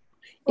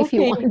 if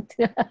you want,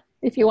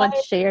 if you want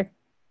to share.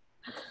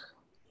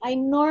 I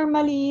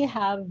normally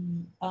have,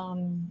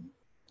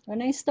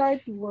 when I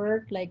start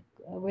work, like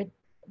with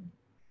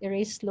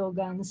erased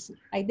slogans,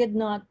 I did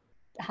not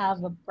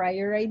have a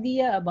prior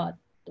idea about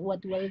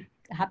what will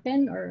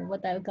happen or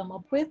what I'll come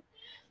up with.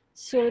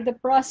 So the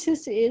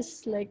process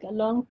is like a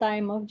long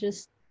time of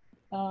just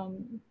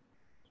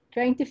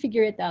trying to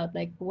figure it out,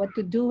 like what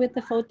to do with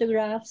the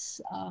photographs.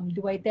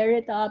 Do I tear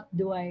it up?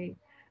 Do I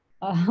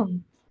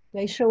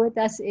show it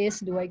as is?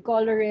 Do I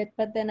color it?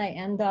 But then I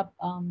end up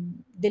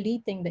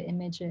deleting the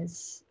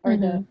images or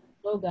the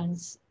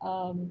slogans.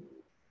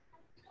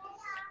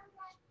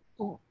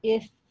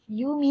 If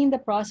you mean the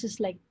process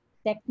like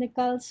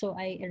technical, so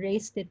I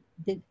erased it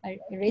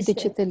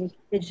Digitally.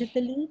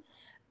 digitally.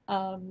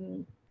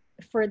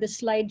 For the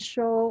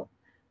slideshow,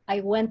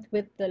 I went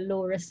with the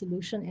low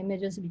resolution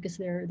images because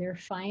they're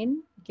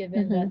fine,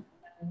 given that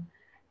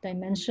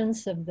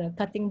dimensions of the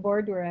cutting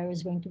board where I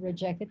was going to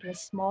project it was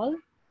small.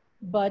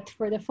 But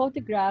for the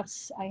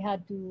photographs, I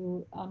had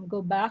to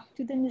go back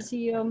to the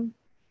museum,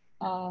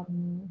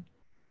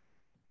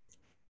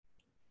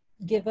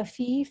 give a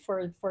fee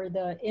for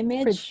the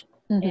image,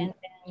 and then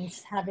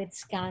have it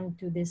scanned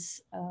to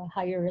this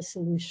higher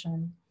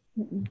resolution.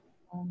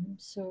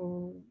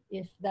 So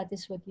if that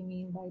is what you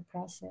mean by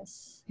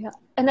process. Yeah,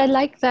 and I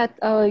like that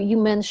you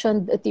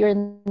mentioned that you're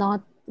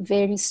not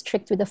very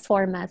strict with the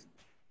format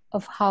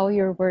of how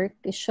your work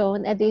is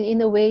shown, and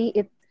in a way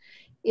it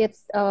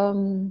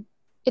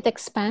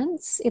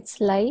expands its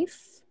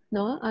life,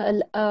 no?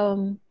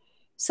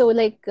 So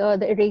like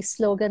the erase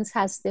slogans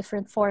has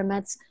different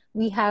formats.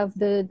 We have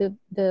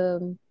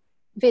the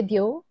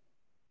video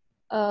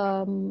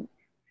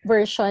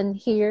version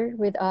here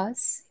with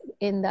us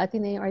in the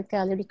Ateneo Art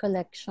Gallery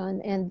collection,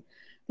 and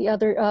the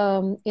other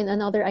in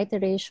another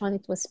iteration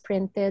it was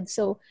printed.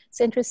 So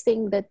it's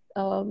interesting that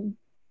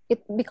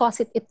it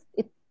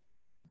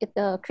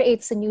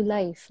creates a new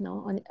life,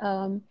 no?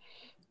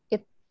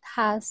 It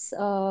has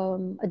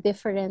a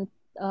different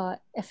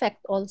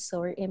effect also,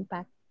 or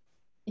impact.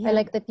 Yeah. I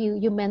like that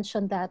you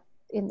mentioned that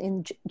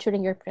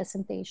during your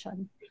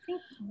presentation. I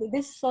think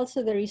this is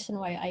also the reason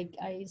why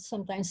I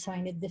sometimes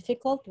find it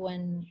difficult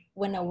when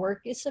a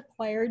work is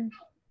acquired,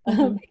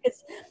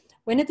 because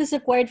when it is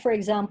acquired, for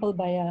example,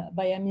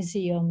 by a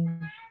museum,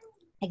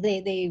 like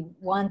they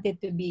want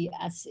it to be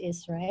as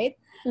is, right?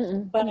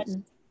 But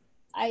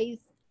I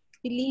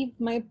believe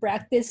my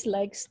practice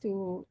likes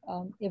to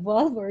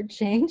evolve or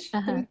change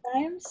through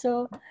time.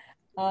 So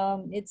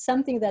it's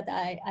something that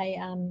I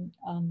am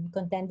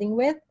contending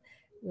with.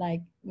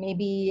 Like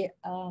maybe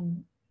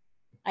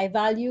I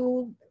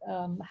value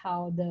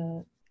how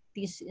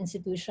these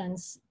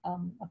institutions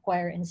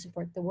acquire and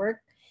support the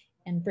work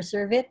and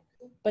preserve it.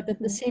 But at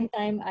the same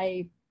time,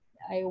 I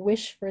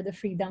wish for the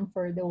freedom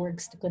for the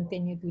works to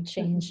continue to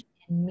change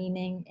in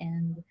meaning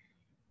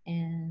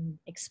and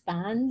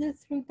expand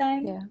through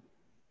time. Yeah.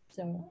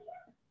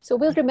 So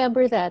we'll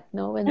remember that,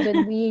 no, when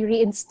we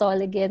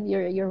reinstall again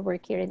your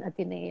work here in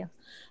Ateneo.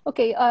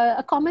 Okay,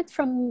 a comment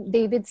from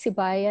David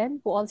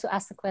Sibayan, who also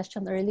asked a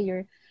question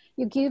earlier.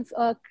 You give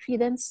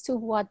credence to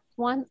what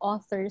one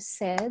author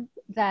said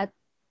that,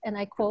 and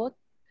I quote,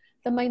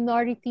 "The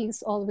minority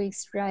is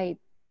always right,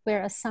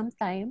 whereas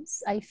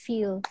sometimes I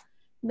feel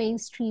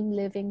mainstream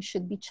living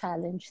should be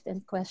challenged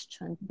and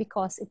questioned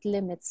because it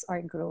limits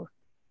our growth."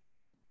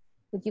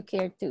 Would you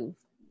care to,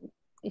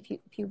 if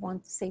you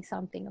want to say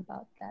something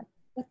about that?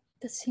 What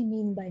does he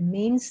mean by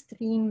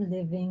mainstream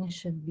living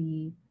should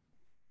be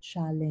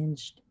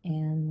challenged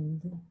and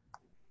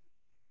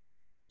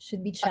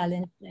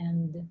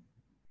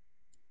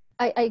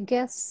I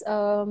guess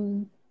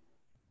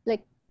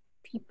like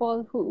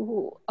people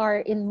who are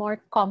in more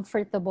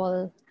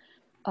comfortable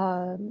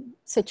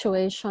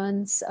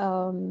situations,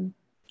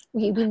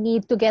 we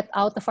need to get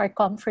out of our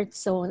comfort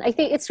zone. I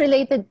think it's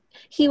related.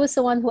 He was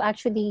the one who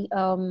actually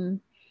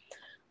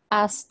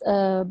asked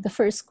the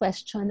first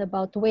question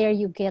about where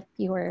you get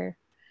your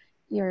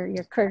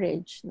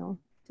courage, no,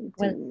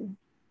 Well,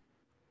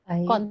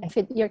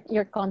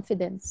 your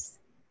confidence.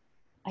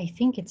 I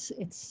think it's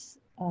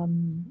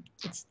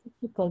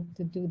difficult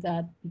to do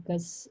that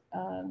because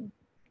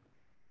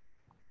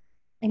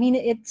I mean,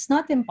 it's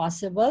not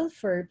impossible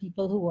for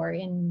people who are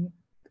in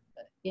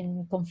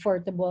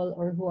comfortable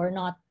or who are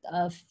not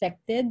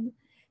affected,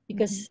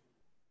 because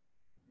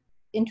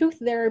in truth,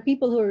 there are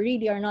people who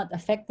really are not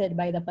affected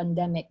by the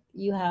pandemic.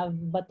 You have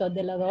Bato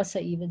de la Rosa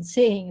even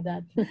saying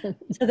that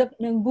sarap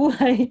ng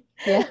buhay.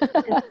 Yeah.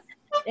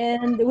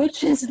 And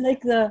which is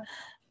like the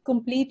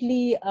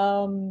completely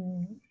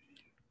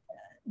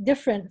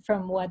different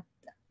from what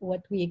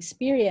we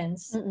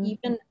experience.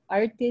 Even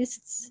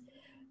artists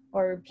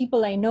or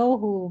people I know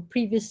who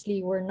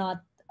previously were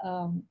not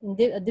in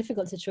a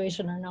difficult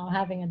situation are now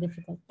having a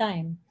difficult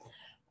time.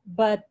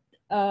 But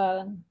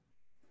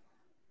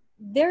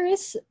there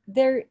is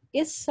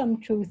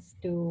some truth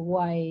to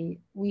why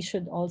we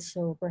should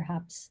also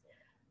perhaps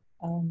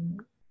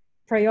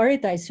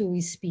prioritize who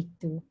we speak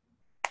to.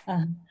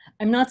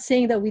 I'm not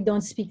saying that we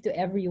don't speak to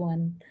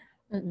everyone,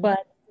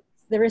 but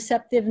the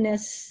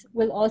receptiveness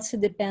will also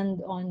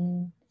depend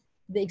on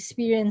the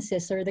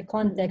experiences or the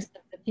context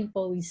of the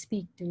people we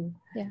speak to.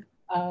 Yeah.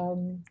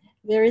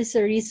 There is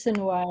a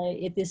reason why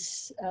it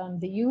is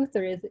the youth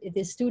or it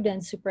is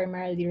students who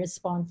primarily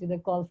respond to the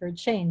call for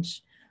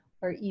change,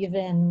 or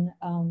even,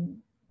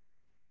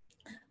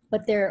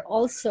 but there are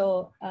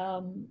also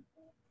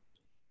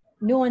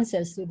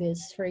nuances to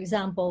this. For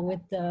example,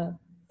 with the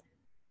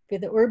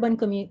urban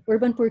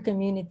poor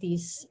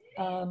communities,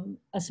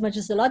 as much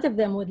as a lot of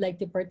them would like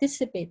to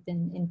participate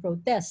in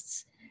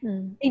protests,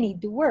 they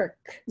need to work.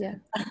 Yeah.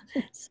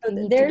 So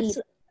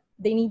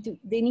they need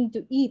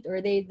to eat,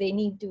 or they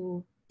need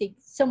to take,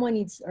 someone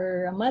needs,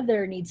 or a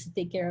mother needs to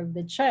take care of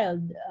the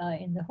child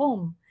in the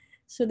home.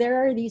 So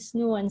there are these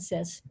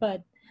nuances,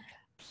 but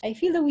I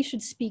feel that we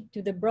should speak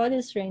to the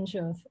broadest range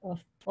of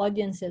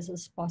audiences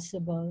as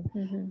possible,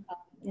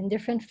 in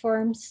different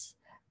forms.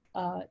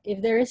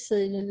 If there is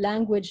a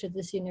language that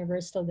is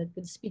universal that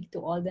could speak to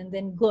all,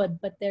 then good.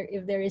 But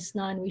if there is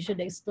none, we should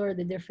explore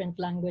the different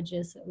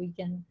languages that we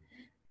can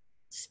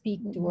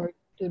speak to or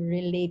to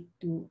relate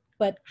to.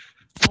 But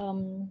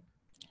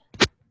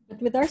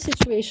with our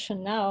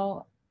situation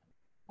now,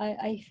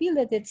 I feel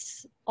that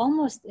it's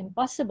almost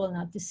impossible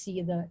not to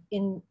see the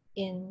in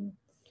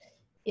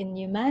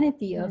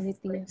humanity of,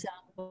 for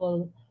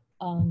example,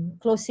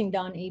 closing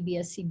down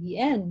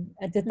ABS-CBN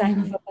at the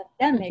time of a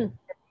pandemic,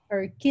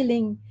 or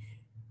killing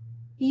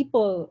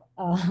people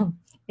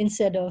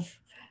instead of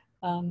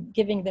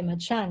giving them a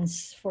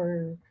chance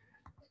to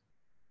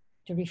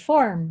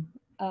reform.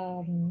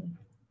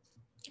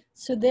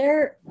 So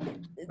there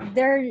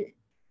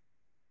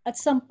at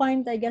some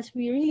point, I guess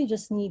we really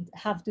just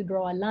have to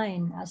draw a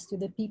line as to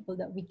the people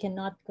that we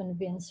cannot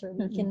convince or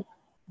we cannot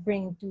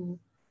bring to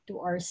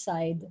our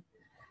side.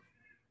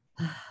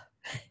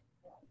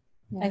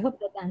 I hope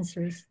that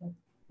answers that.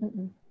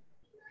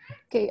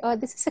 Okay,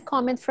 this is a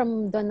comment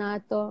from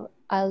Donato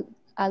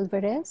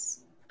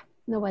Alvarez.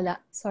 Nawala,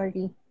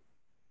 sorry.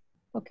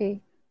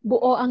 Okay.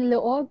 Buo ang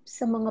loob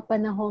sa mga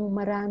panahong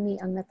marami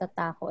ang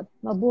natatakot.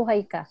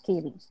 Mabuhay ka,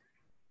 Kiri.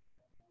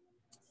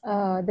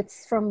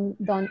 That's from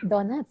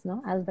Donat,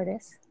 no?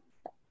 Alvarez.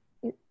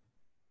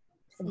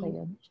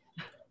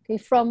 Okay,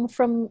 from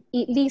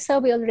Lisa,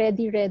 we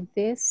already read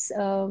this.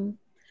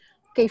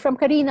 Okay, from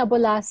Karina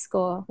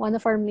Bolasco, one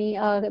of our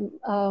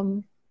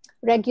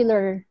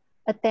regular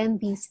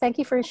attendees. Thank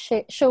you for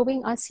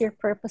showing us your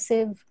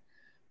purposive,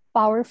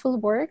 powerful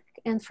work,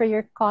 and for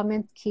your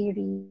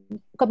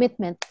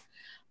commitment.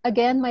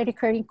 Again, my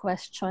recurring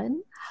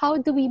question: how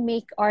do we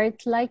make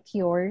art like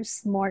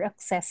yours more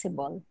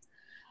accessible?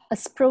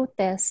 As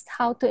protest,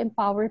 how to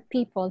empower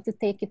people to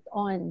take it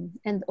on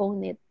and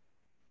own it?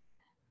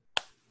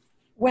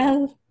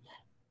 Well,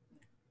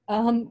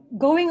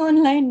 going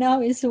online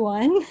now is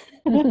one.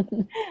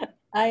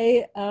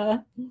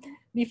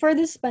 Before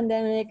this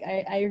pandemic,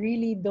 I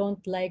really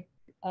don't like,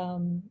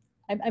 I'm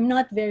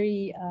not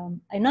very,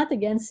 I'm not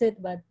against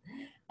it, but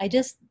I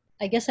guess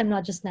I'm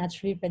not just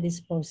naturally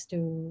predisposed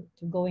to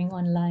going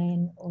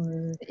online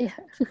or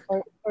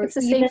it's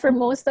the same for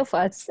most of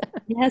us.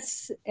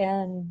 Yes,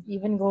 and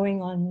even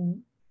going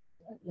on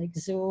like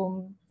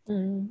Zoom,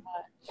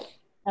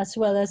 as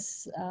well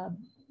as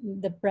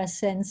the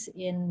presence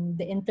in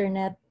the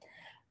internet.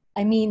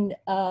 I mean,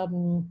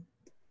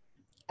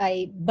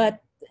 but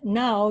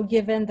now,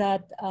 given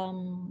that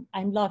I'm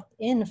locked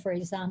in, for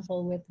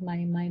example, with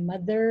my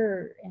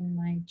mother and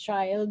my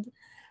child,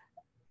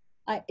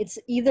 it's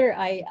either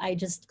I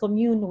just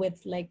commune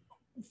with like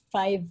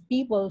 5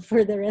 people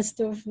for the rest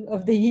of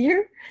the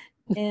year,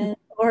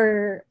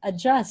 or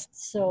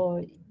adjust.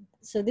 So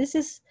this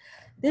is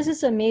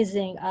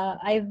amazing.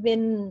 I've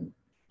been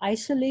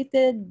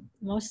isolated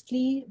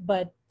mostly,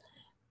 but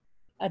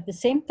at the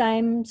same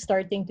time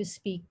starting to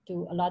speak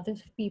to a lot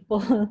of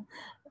people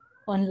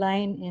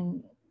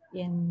online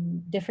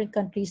in different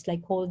countries,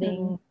 like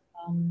holding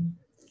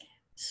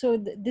So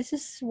this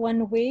is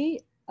one way,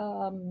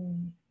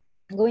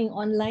 going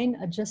online,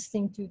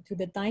 adjusting to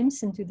the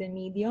times and to the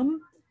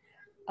medium,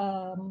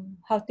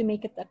 how to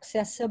make it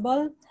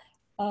accessible.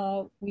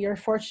 We are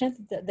fortunate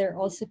that there are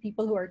also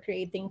people who are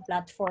creating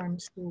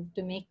platforms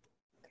to make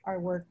our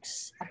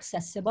works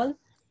accessible.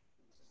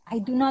 I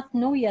do not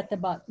know yet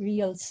about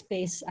real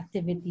space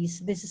activities.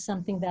 This is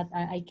something that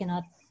I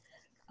cannot,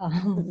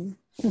 do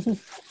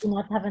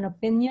not have an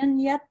opinion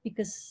yet,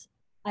 because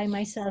I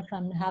myself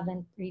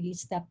haven't really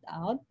stepped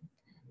out.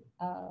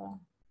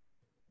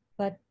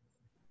 But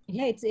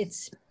yeah,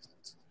 it's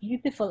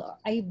beautiful.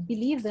 I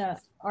believe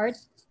that art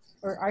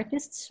or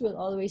artists will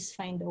always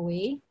find a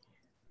way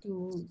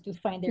to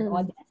find their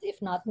audience.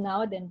 If not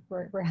now, then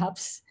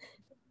perhaps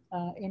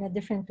in a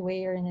different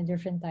way or in a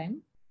different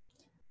time.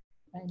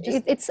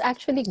 It's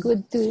actually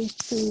good to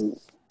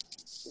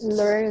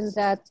learn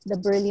that the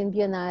Berlin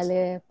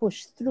Biennale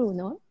pushed through,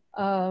 no?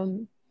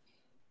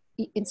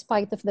 In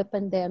spite of the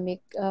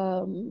pandemic,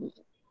 and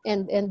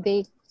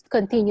they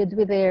continued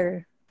with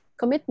their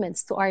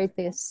commitments to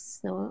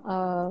artists,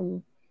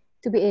 no?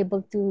 To be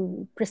able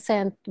to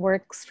present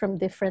works from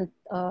different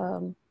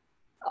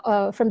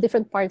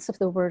parts of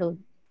the world,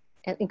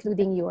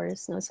 including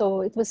yours. No?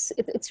 So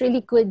it's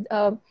really good.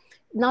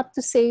 Not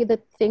to say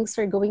that things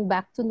are going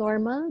back to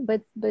normal,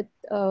 but the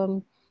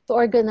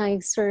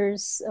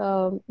organizers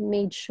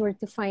made sure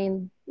to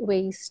find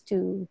ways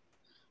to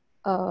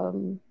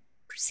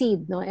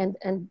proceed. No,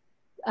 and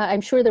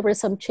I'm sure there were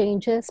some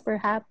changes,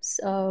 perhaps,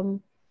 in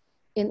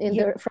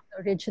from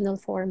the original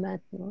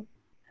format. No?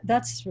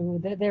 That's true.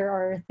 There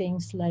are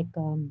things like,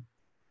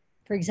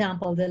 for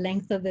example, the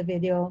length of the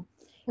video.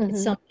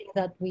 It's something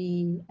that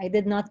I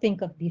did not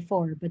think of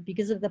before, but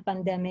because of the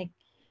pandemic,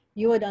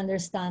 you would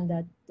understand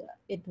that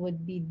it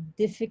would be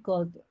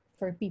difficult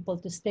for people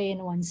to stay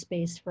in one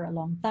space for a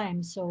long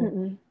time. So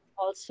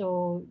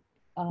also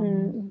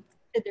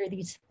consider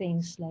these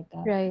things like,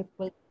 right.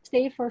 we'll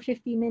stay for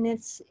 50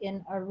 minutes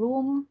in a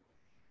room.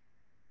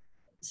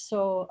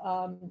 So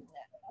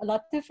a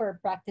lot of our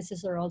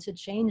practices are also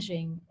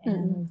changing,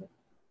 and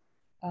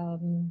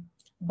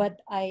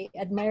but I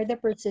admire the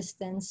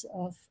persistence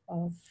of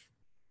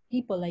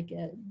people like,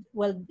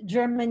 well,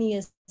 Germany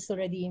is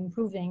already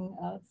improving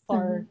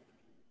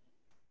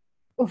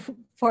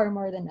far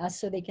more than us,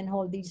 so they can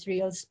hold these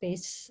real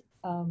space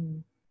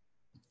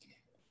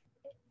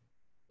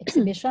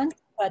exhibitions.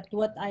 But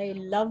what I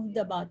loved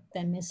about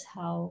them is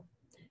how,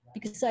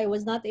 because we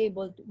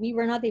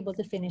were not able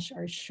to finish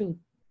our shoot,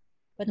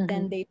 but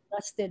then they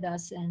trusted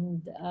us,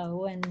 and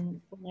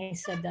when I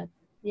said that,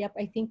 yep,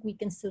 I think we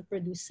can still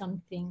produce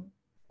something,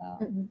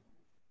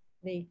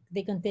 they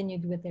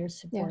continued with their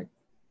support. Yeah.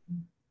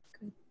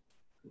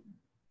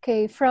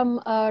 Okay, from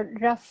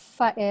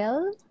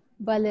Rafael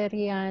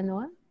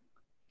Valeriano.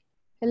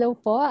 Hello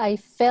po. I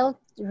felt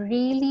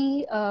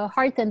really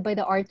heartened by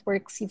the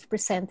artworks you've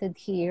presented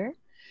here.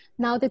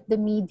 Now that the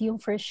medium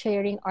for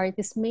sharing art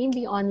is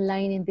mainly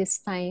online in these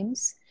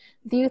times,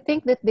 do you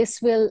think that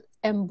this will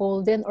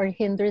embolden or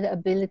hinder the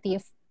ability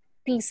of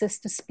pieces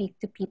to speak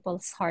to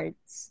people's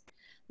hearts,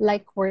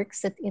 like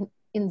works that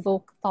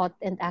invoke thought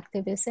and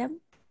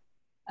activism?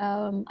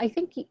 I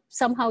think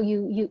somehow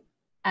you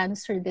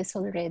answered this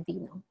already,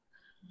 no?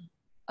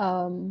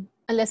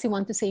 Unless you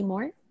want to say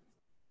more?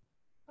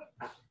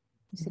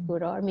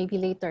 Siguro, or maybe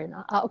later.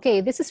 No?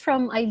 Okay, this is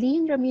from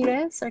Eileen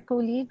Ramirez, our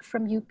colleague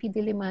from UP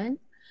Diliman.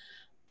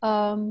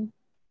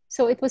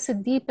 So it was a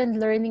deep and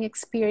learning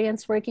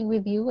experience working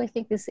with you. I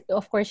think this,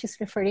 of course, she's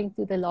referring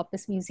to the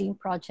Lopez Museum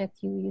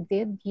project you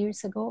did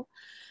years ago.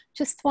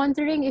 Just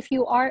wondering if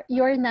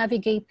you're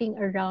navigating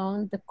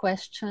around the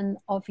question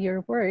of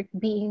your work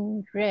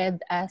being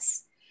read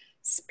as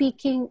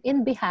speaking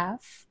in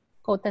behalf,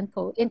 quote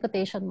unquote, in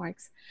quotation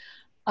marks,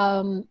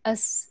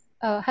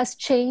 has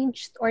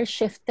changed or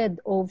shifted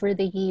over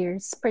the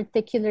years,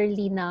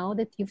 particularly now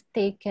that you've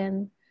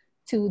taken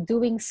to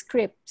doing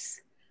scripts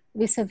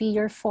vis-a-vis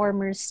your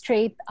former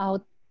straight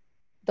out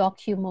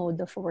docu mode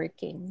of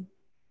working?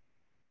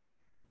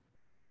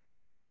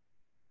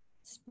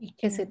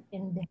 Speaking is it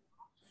in the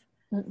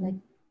like,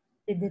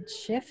 did it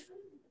shift?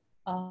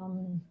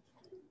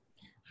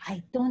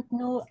 I don't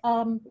know.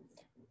 I'm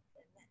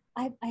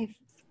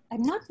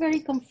not very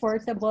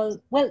comfortable.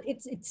 Well,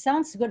 it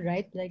sounds good,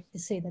 right? Like to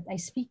say that I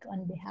speak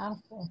on behalf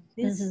of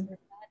this or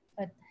that,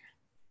 but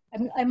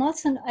I'm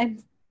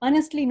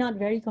honestly not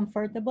very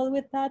comfortable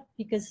with that,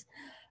 because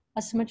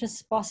as much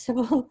as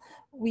possible,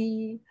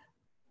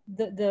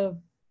 the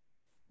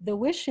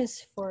wish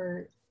is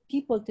for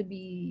people to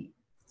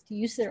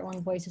use their own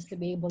voices, to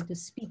be able to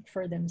speak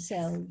for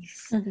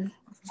themselves.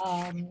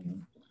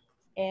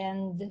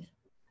 And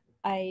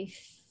I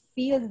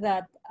feel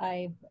that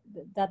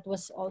that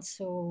was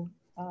also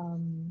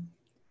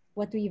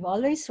what we've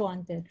always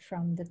wanted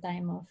from the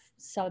time of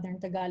Southern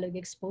Tagalog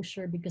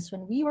exposure, because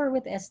when we were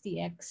with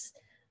STX,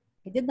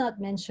 I did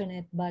not mention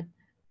it, but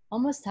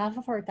almost half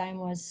of our time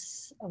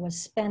was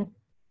spent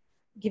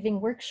giving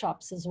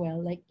workshops as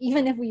well. Like,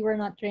 even if we were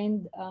not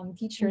trained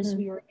teachers,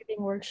 we were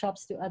giving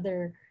workshops to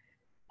other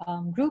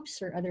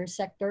groups or other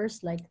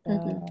sectors like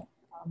the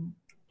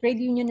trade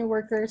union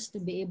workers to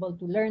be able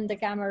to learn the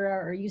camera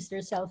or use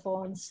their cell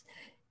phones,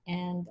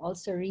 and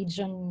also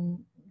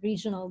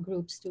regional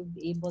groups to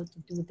be able to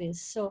do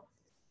this. So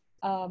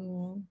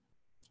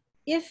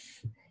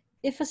if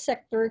a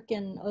sector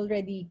can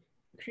already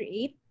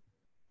create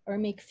or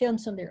make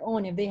films on their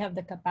own, if they have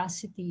the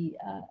capacity,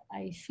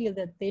 I feel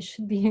that they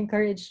should be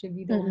encouraged to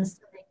be the ones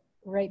to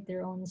write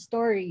their own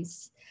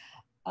stories.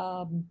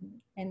 And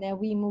then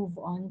we move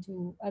on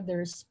to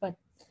others. But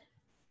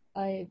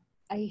I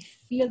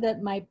feel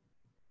that my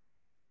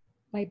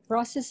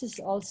process is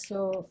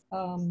also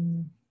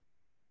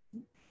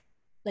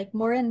like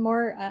more and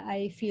more.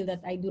 I feel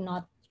that I do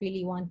not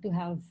really want to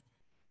have.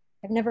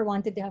 I've never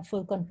wanted to have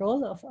full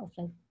control of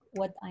like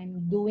what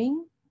I'm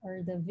doing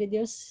or the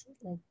videos,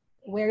 like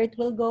where it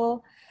will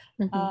go.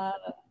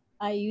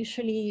 I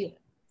usually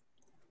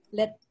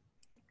let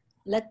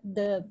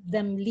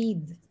them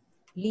lead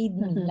me,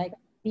 like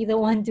be the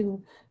one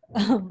to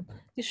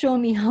show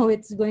me how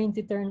it's going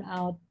to turn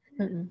out.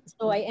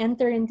 So I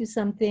enter into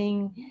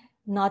something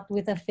not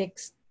with a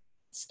fixed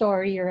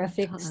story or a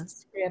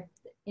fixed script.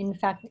 In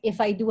fact,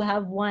 if I do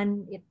have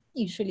one, it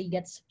usually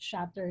gets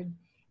shattered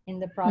in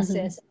the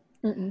process.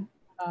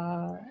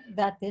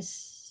 That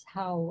is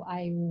how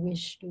I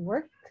wish to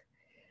work.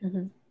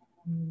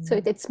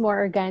 So it's more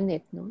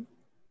organic, no?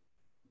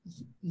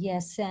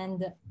 Yes,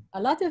 and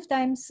a lot of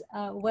times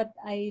what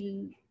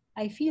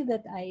I feel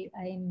that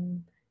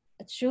I'm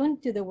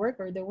attuned to the work,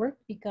 or the work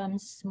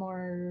becomes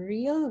more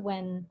real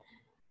when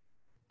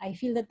I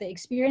feel that the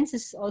experience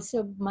is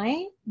also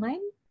mine.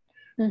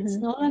 It's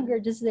no longer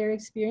just their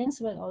experience,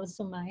 but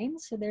also mine.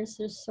 So there's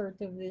a sort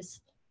of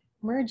this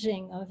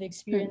merging of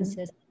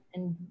experiences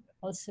and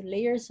also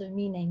layers of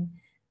meaning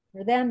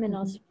for them and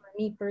also for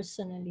me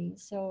personally.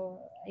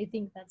 So I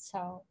think that's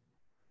how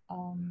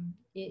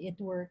it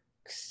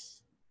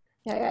works.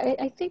 Yeah,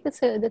 I think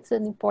that's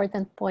an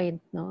important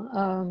point, no?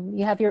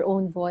 You have your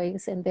own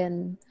voice, and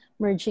then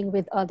merging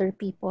with other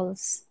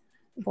people's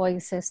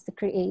voices to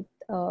create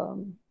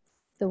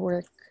the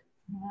work.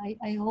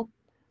 I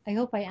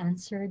hope I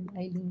answered,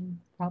 Eileen.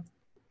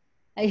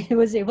 I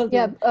was able to.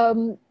 Yeah,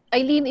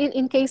 Eileen,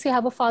 in case you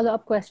have a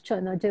follow-up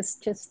question,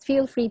 just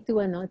feel free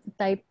to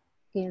type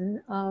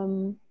in.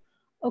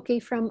 Okay,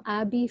 from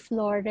Abby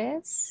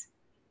Flores.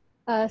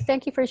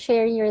 Thank you for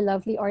sharing your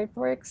lovely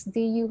artworks. Do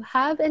you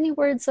have any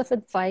words of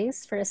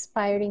advice for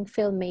aspiring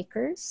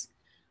filmmakers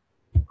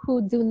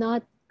who do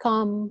not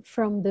come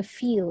from the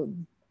field,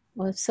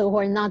 so who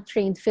are not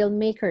trained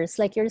filmmakers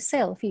like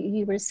yourself?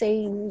 You were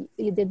saying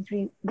you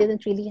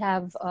didn't really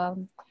have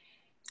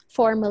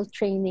formal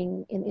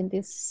training in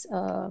this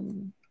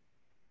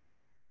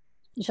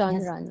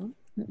genre, yes.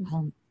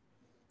 No?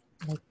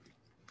 Like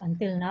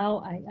until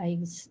now, I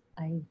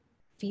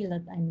feel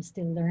that I'm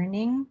still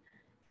learning,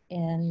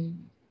 and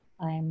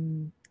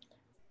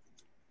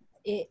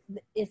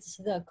it's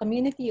the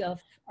community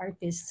of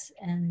artists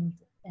and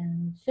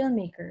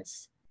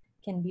filmmakers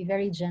can be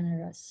very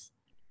generous.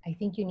 I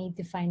think you need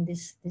to find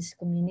this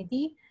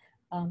community.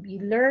 You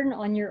learn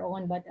on your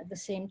own, but at the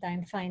same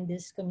time find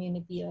this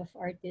community of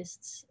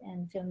artists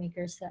and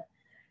filmmakers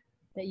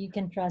that you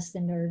can trust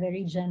and are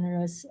very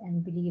generous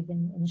and believe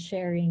in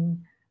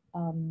sharing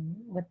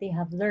what they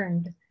have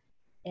learned.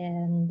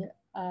 And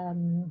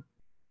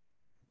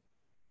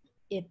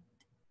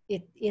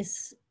it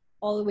is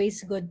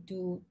always good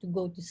to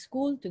go to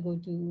school, to go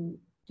to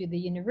the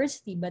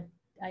university, but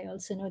I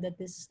also know that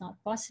this is not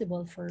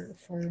possible for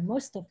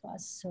most of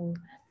us. So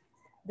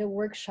the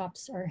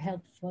workshops are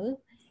helpful,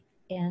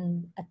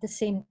 and at the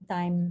same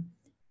time,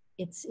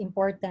 it's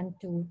important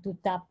to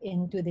tap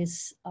into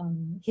this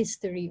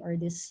history or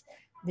this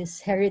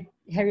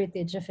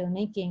heritage of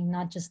filmmaking,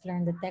 not just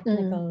learn the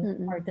technical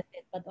part of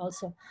it, but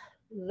also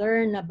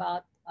learn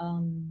about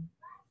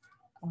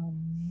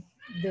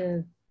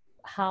the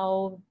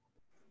how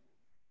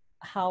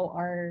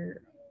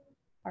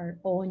our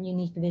own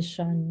unique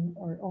vision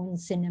or own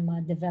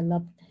cinema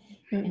developed,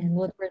 and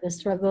what were the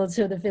struggles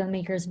of the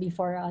filmmakers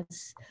before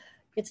us.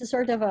 It's a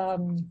sort of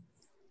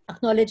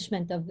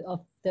acknowledgement of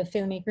the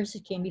filmmakers who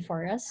came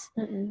before us,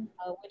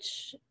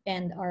 which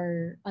and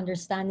our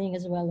understanding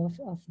as well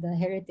of the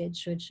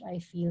heritage, which I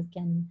feel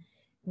can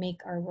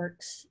make our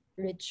works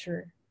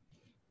richer.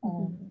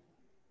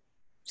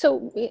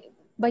 So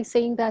by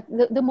saying that,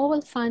 the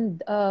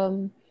Mowelfund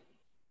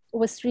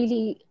was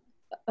really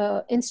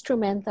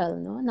instrumental,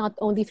 no? Not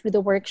only through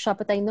the workshop,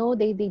 but I know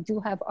they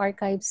do have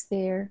archives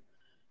there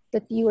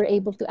that you were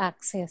able to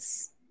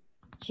access.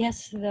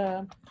 Yes,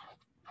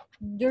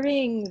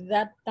 during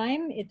that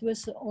time, it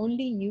was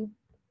only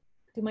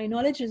to my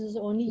knowledge, it was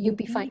only UP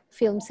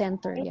Film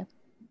Center, yeah.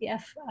 The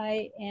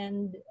FI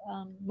and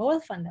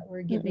Mowelfund that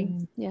were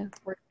giving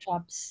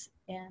workshops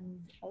and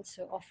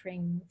also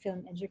offering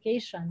film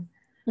education.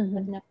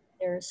 But now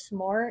there's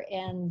more,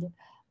 and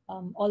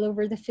all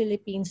over the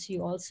Philippines,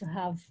 you also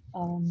have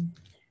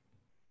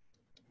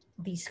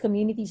these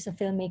communities of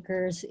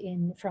filmmakers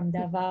from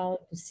Davao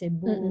to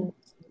Cebu,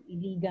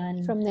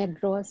 Iligan, from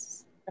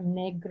Negros, from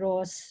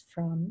Negros,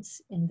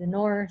 in the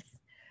north.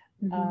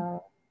 Mm-hmm.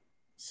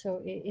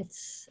 So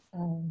it's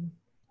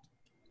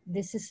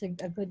this is a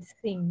good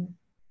thing.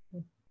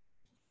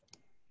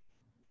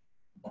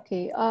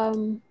 Okay.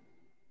 Well,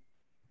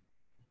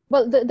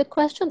 the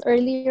question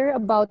earlier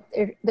about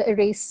the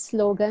erase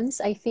slogans,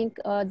 I think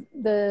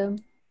the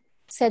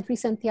Cedric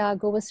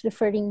Santiago was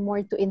referring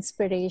more to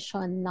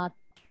inspiration, not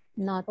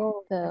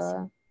Oh, yes.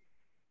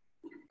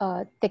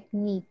 the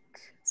technique.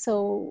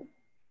 So,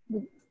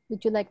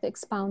 would you like to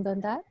expound on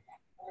that?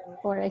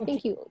 Or I Okay.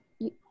 think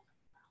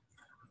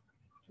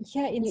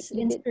Yeah, it's you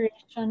did.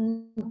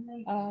 inspiration.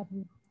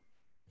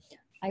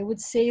 I would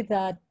say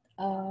that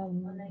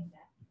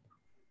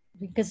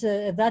because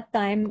at that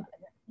time,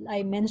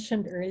 I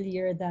mentioned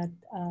earlier that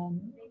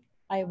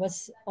I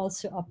was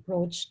also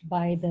approached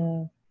by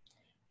the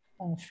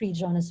Free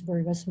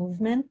Johannesburgos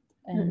movement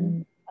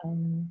Mm-mm.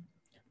 and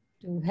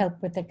to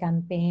help with a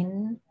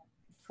campaign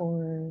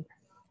for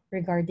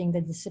regarding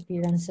the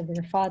disappearance of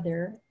their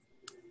father,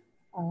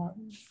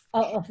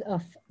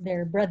 of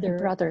their The brother,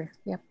 brother.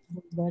 Yep.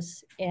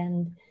 was,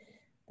 and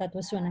that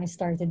was when I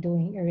started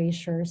doing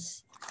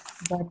erasures.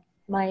 But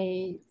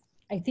I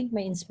think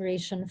my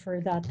inspiration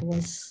for that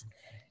was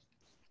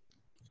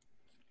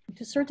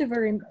to sort of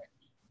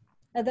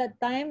at that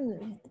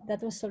time,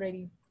 that was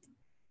already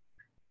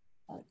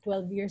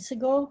 12 years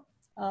ago.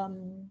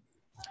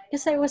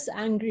 Because I was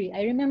angry.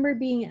 I remember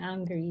being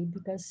angry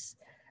because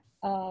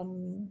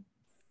um,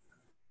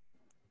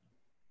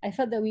 I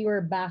felt that we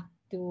were back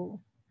to,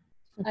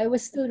 I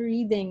was still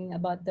reading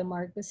about the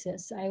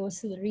Marcoses. I was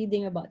still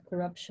reading about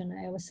corruption.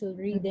 I was still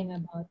reading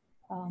about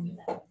um,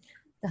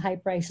 the high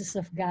prices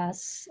of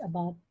gas,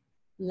 about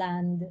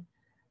land,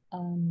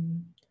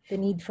 um, the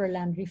need for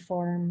land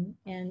reform.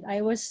 And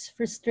I was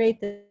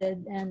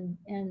frustrated and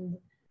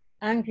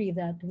angry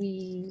that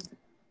we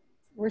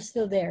were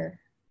still there.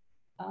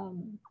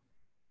 Um,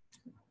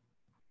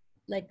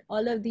 like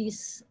all of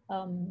these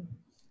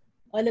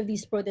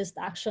protest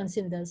actions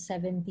in the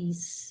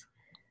 70s,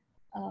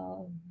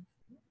 uh,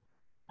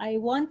 I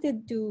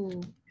wanted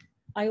to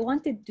I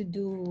wanted to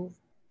do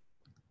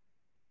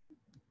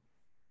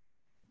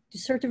to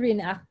sort of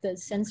reenact the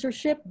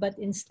censorship, but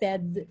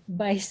instead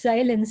by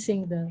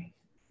silencing the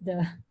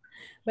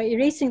by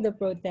erasing the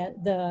protest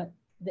the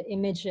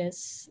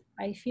images,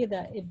 I feel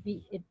that it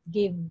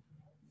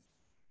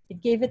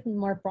gave it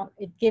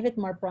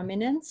more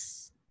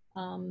prominence.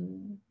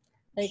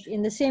 Like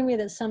in the same way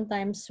that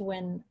sometimes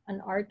when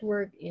an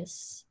artwork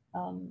is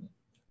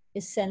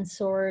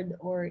censored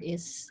or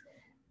is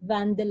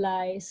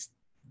vandalized,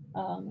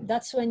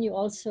 that's when you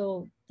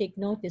also take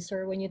notice,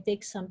 or when you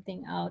take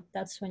something out,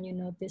 that's when you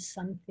notice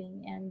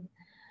something. And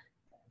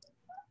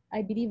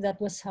I believe that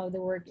was how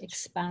the work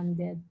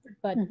expanded.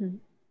 Mm-hmm.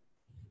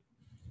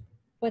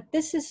 But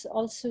this is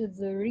also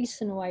the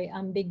reason why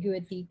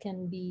ambiguity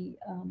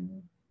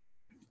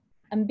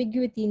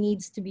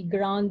needs to be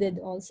grounded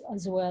also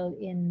as well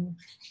in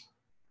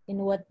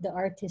what the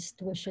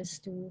artist wishes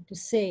to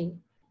say.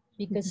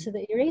 Because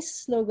the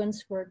Erase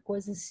Slogans work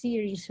was a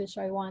series which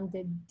I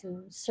wanted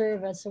to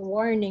serve as a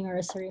warning or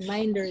as a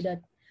reminder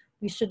that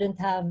we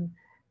shouldn't have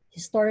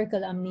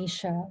historical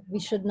amnesia. We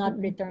should not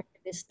Mm-mm. return to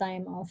this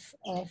time of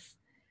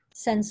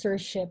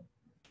censorship.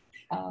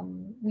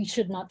 We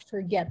should not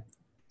forget.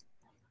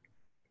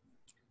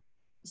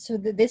 So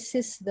this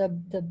is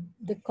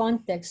the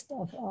context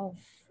of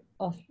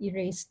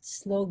erased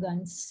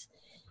slogans.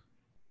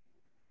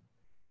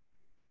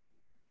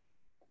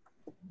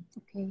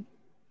 Okay.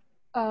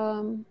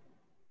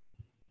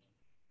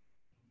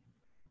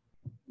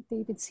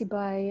 David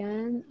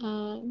Sibayan.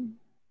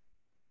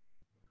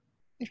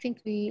 I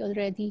think we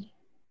already.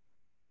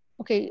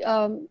 Okay.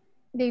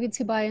 David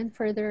Sibayan,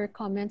 further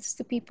comments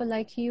to people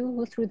like you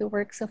who, through the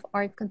works of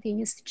art,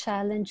 continues to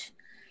challenge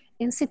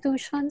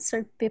institutions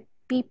or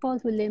people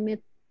who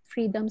limit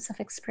freedoms of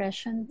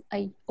expression.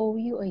 I owe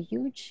you a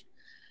huge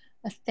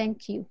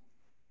thank you.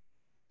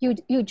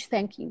 Huge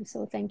thank you.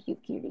 So thank you,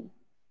 Kiri.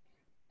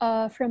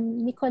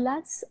 From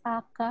Nicolas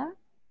Aka,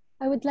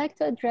 I would like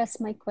to address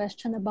my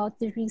question about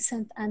the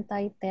recent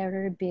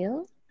anti-terror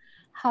bill.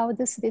 How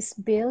does this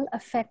bill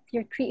affect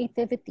your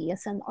creativity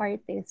as an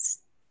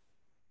artist?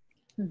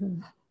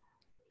 Mm-hmm.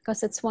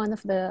 Because it's one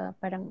of the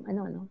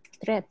parang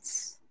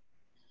threats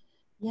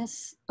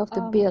Yes, of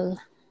the bill.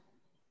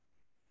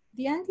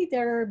 the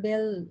anti-terror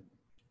bill,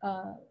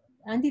 uh,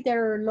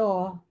 anti-terror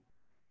law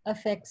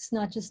affects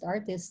not just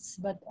artists,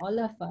 but all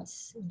of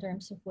us in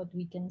terms of what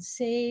we can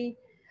say.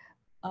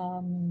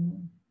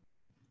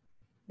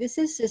 This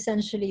is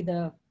essentially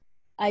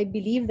I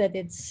believe that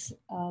it's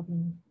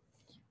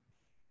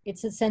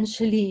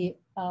essentially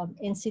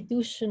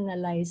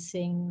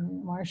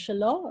institutionalizing martial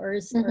law, or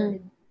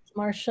Mm-hmm.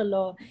 martial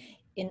law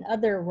in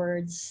other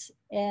words.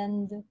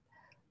 And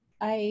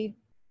I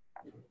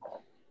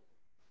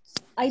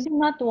do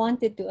not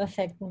want it to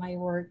affect my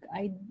work.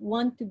 I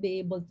want to be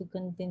able to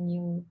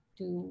continue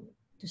to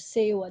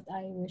say what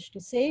I wish to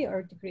say,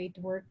 or to create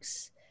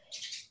works.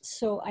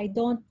 So I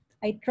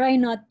try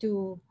not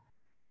to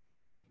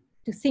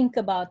think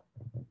about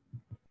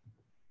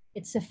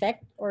its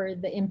effect or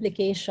the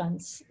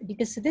implications,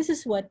 because this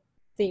is what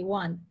they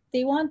want.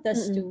 They want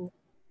us to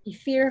be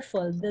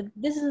fearful.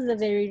 This is the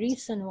very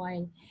reason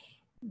why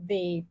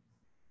they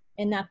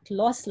enact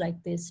laws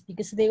like this,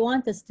 because they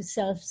want us to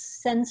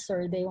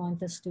self-censor. They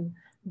want us to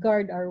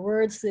guard our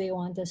words. They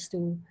want us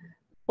to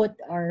put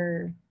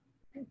our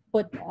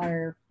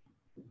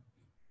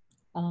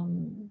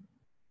um,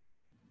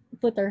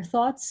 put our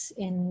thoughts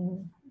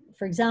in.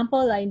 For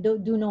example, I do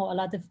know a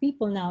lot of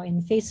people now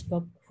in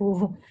Facebook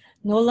who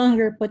no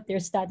longer put their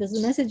status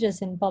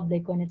messages in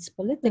public when it's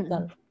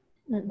political.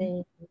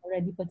 They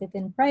already put it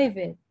in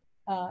private.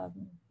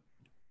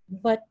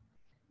 But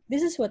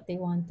this is what they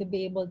want, to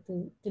be able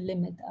to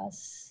limit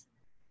us.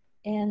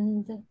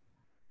 And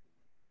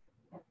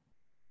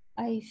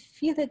I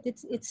feel that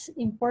it's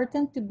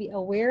important to be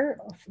aware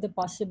of the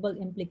possible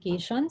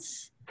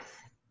implications,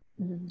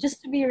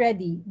 just to be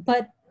ready,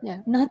 but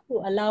not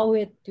to allow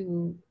it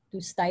to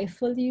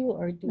stifle you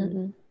or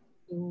to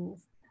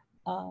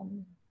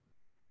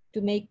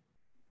make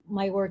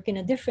my work in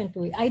a different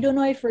way. I don't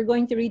know if we're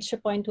going to reach a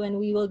point when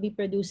we will be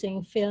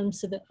producing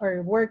films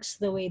or works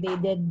the way they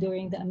did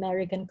during the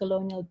American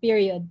colonial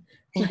period,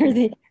 where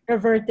they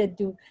reverted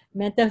to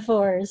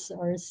metaphors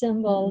or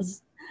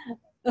symbols.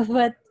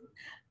 But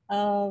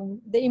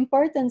the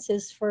importance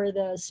is for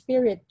the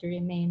spirit to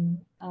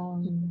remain.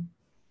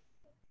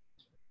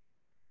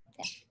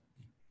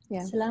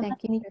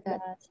 Thank you for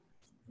that.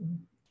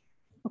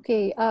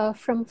 Okay,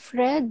 from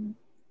Fred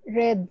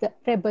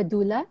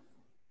Rebadula.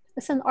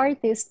 As an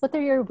artist, what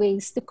are your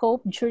ways to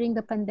cope during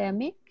the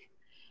pandemic?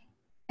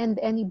 And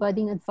any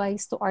budding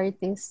advice to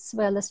artists, as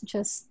well as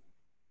just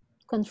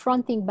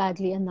confronting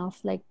badly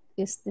enough like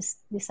this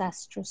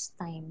disastrous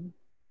time?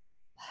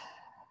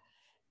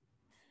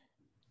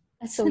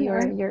 So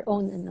your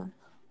own.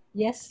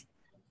 Yes.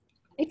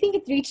 I think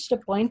it reached a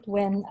point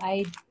when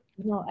I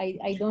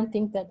don't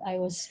think that I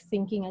was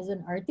thinking as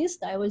an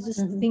artist. I was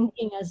just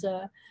thinking as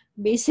a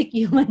basic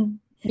human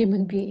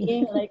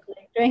being, like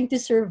trying to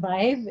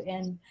survive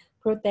and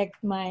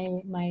protect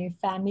my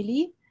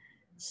family.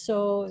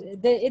 So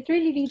it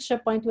really reached a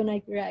point when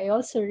I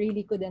also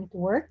really couldn't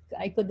work.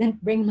 I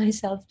couldn't bring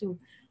myself to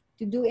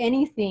do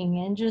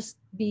anything and just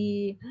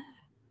be.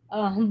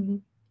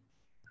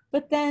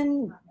 But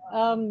then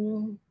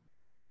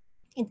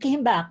it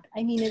came back.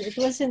 I mean, it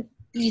wasn't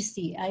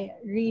easy. I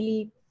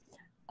really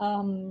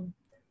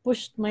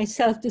pushed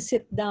myself to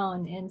sit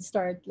down and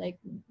start like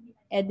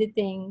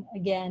editing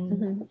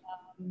again,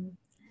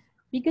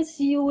 because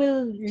you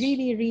will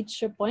really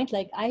reach a point.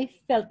 Like I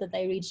felt that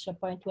I reached a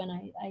point when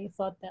I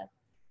thought that,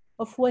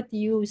 of what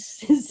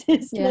use is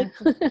this? Like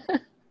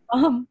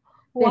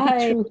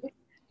why?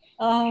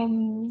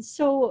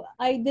 So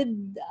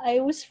I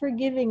was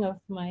forgiving of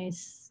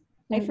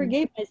I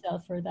forgave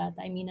myself for that.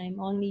 I mean, I'm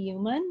only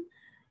human,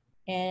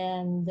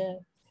 and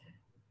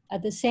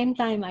at the same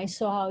time, I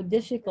saw how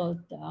difficult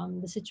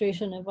the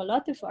situation of a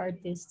lot of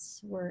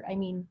artists were. I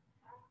mean,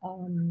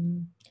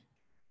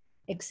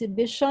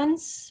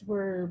 exhibitions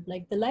were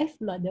like the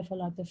lifeblood of a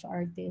lot of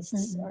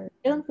artists, or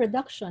film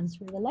productions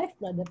were the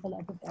lifeblood of a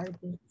lot of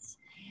artists.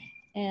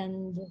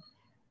 And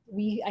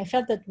I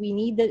felt that we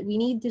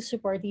need to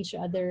support each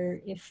other.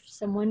 If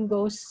someone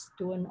goes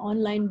to an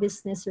online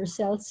business or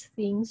sells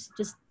things,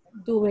 just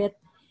do it.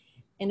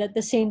 And at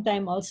the same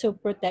time, also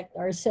protect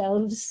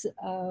ourselves.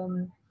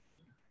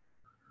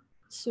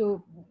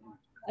 So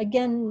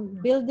again,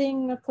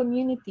 building a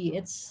community,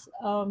 it's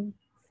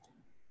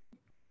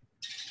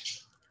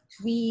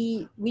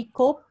we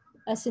cope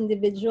as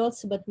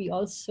individuals, but we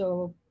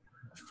also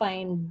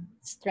find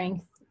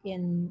strength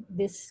in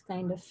this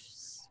kind of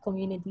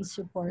community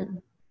support.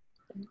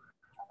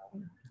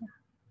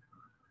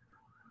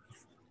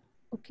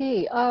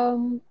 Okay,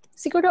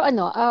 siguro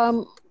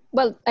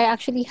well, I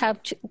actually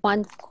have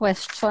one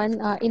question.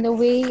 In a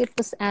way, it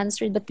was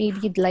answered, but maybe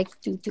you'd like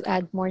to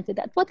add more to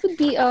that. What would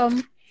be a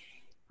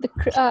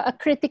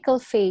critical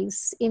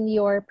phase in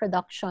your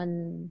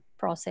production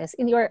process,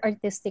 in your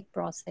artistic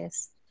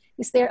process?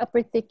 Is there a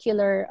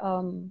particular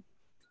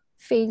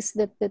phase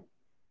that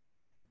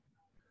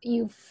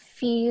you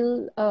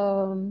feel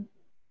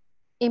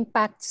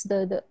impacts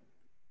the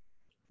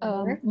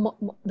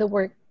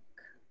work?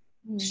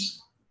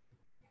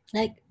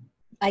 Like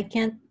I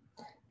can't.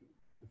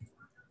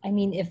 I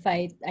mean, if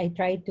I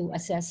try to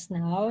assess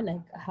now,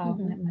 like how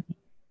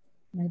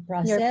my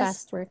process, your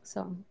past work,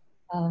 so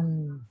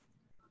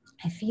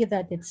I feel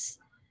that it's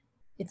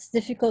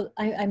difficult.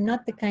 I'm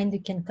not the kind who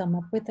can come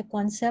up with a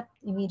concept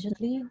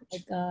immediately.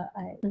 Like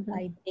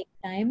I take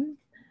time.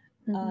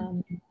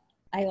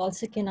 I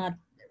also cannot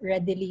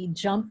readily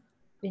jump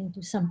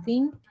into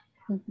something.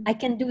 I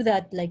can do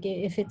that, like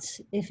if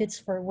it's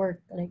for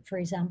work. Like for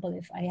example,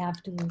 if I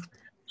have to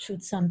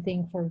shoot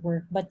something for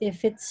work. But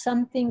if it's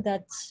something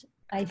that's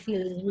I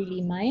feel is really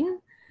mine,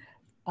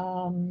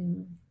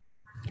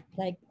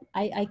 like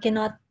I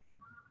cannot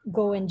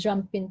go and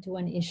jump into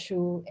an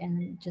issue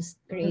and just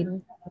create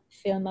a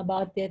film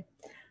about it.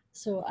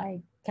 So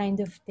I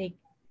kind of take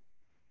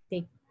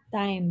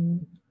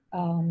time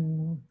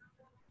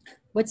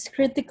what's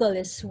critical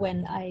is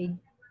when I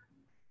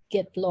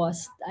get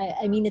lost.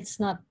 I mean, it's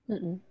not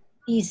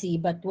easy,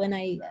 but when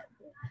I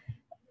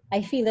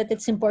feel that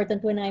it's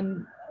important when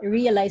I'm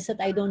realize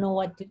that I don't know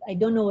what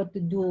to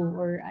do,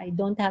 or I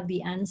don't have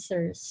the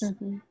answers,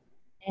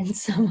 and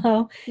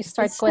somehow You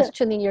start it's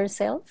questioning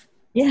yourself.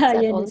 yeah, Is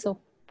that yeah. also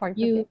part of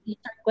You it?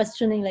 start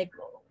questioning, like,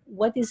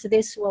 what is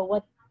this? Well,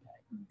 what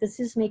does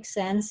this make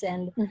sense?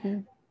 And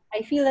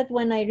I feel that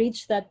when I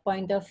reach that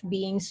point of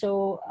being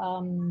so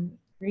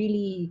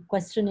really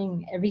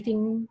questioning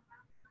everything,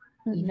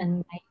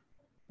 even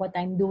what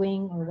I'm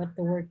doing or what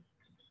the work,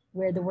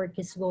 where the work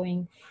is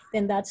going,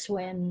 then that's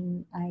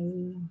when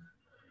I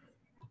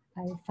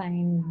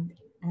find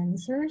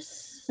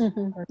answers,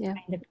 or Yeah.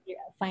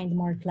 find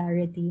more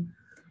clarity.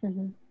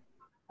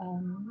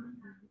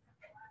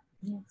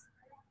 Yes.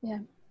 Yeah.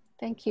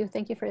 Thank you.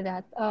 Thank you for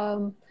that.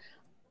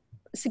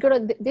 Siguro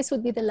this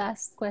would be the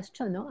last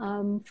question,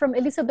 no? From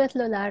Elizabeth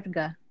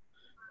Lolarga.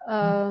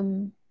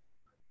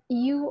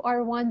 You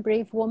are one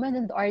brave woman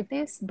and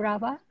artist,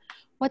 brava.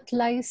 What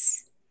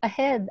lies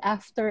ahead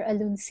after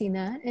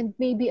Aluncina and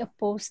maybe a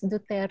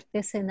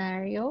post-Duterte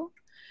scenario?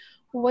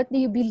 What do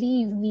you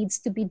believe needs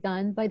to be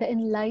done by the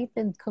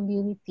enlightened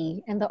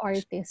community and the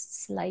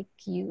artists like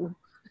you?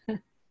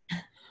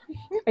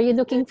 Are you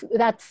looking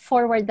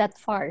forward that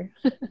far?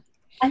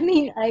 I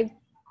mean, I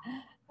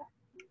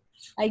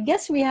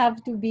guess we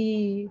have to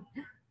be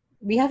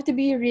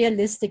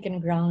realistic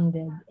and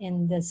grounded,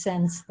 in the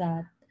sense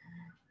that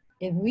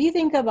if we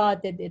think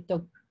about it, it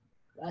took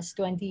us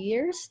 20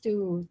 years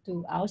to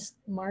oust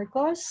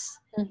Marcos.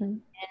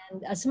 And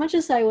as much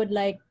as I would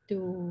like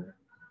to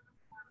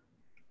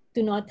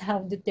not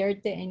have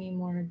Duterte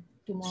anymore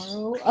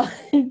tomorrow,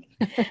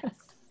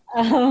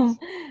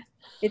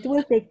 it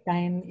will take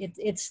time.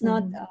 It's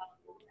not,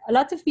 a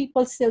lot of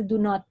people still do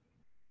not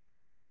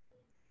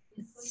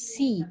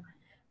see,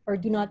 or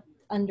do not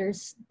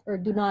or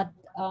do not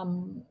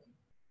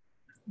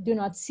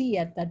see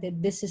it, that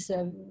this is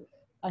an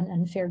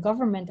unfair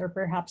government, or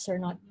perhaps are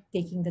not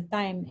taking the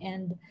time.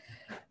 And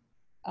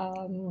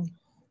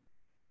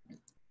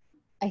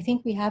I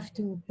think we have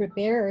to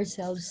prepare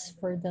ourselves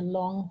for the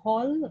long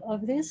haul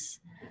of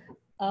this.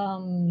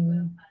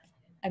 I'm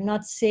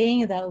not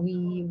saying that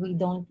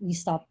we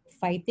stop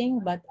fighting,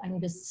 but I'm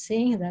just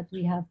saying that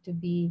we have to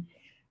be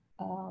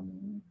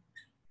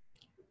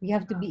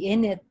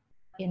in it.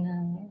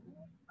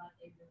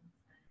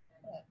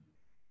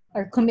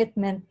 Our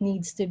commitment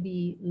needs to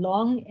be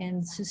long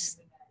and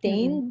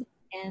sustained,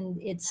 and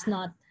it's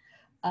not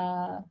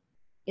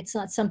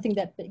something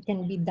that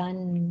can be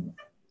done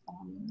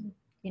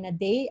in a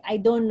day. I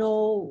don't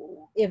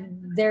know if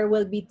there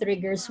will be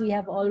triggers. We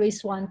have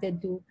always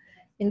wanted to.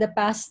 In the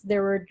past,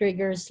 there were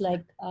triggers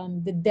like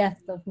the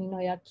death of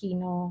Ninoy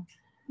Aquino,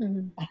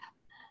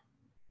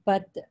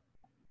 but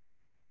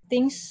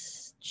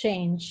things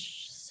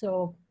change.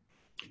 So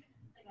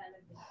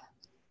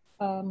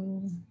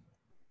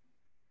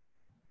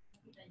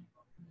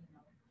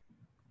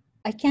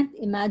I can't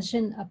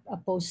imagine a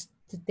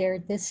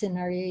post-Duterte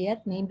scenario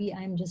yet. Maybe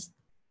I'm just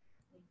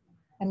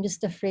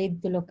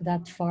afraid to look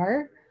that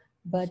far,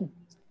 but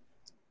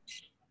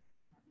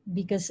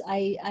because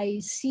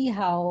I see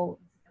how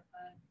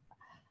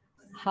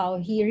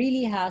he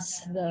really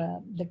has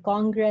the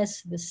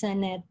Congress, the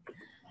Senate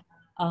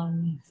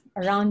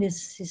around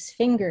his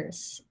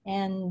fingers,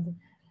 and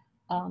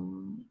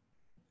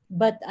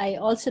but I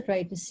also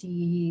try to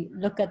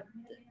look at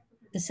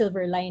the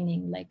silver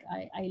lining. Like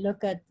I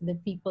look at the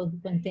people who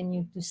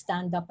continue to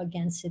stand up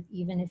against it,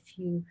 even if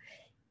you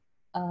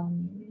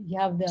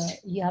have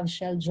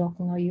Shell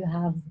Jokno, you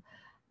have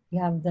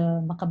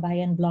the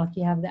Makabayan Bloc,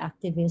 you have the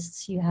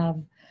activists, you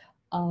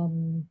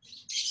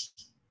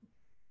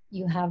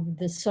have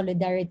the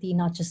solidarity,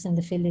 not just in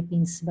the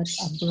Philippines but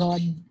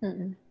abroad.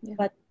 Yeah.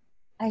 But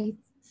I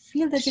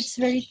feel that it's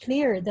very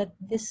clear that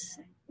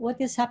what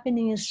is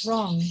happening is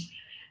wrong.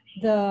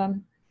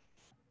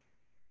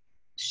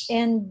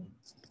 And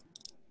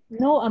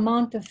no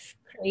amount of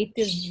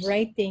creative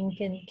writing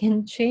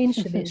can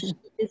change this.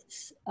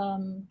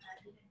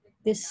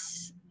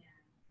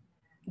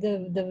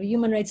 The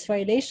human rights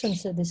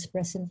violations of this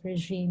present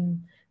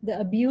regime, the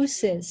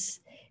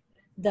abuses,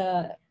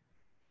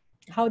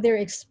 how they're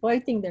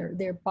exploiting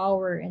their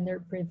power and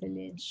their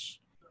privilege.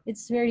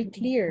 It's very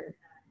clear.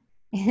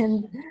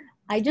 And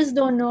I just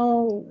don't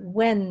know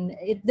when.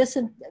 It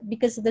doesn't,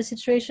 because the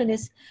situation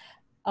is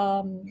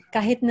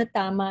kahit na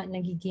tama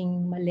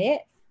nagiging mali,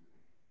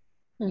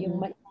 yung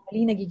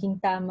mali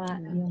nagiging tama,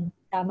 yung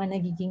tama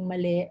nagiging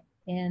mali,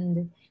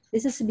 and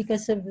this is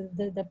because of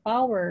the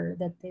power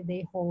that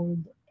they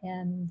hold.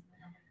 And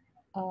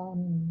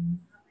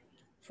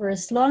for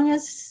as long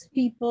as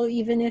people,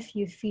 even if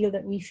we feel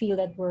that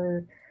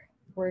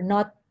we're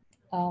not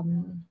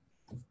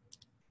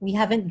we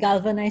haven't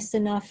galvanized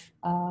enough,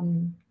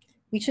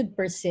 we should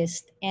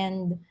persist.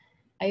 And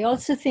I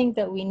also think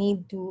that we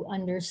need to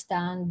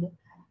understand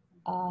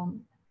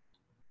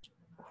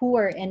who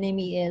our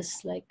enemy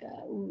is. Like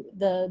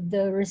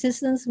the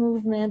resistance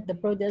movement, the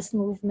protest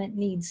movement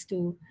needs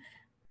to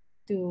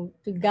to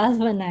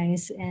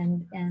galvanize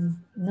and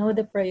know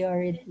the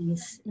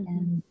priorities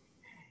and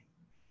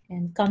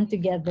come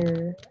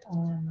together.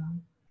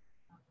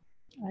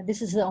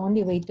 This is the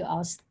only way to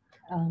oust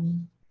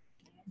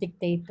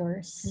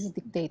dictators.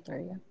 Dictator,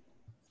 yeah.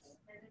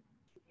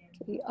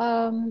 Okay.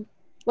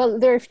 Well,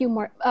 there are a few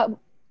more.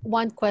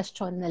 One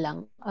question na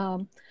lang.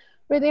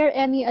 Were there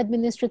any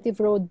administrative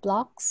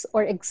roadblocks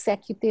or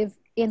executive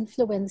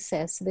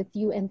influences that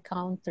you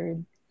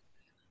encountered,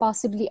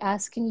 possibly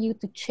asking you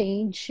to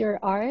change your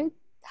art?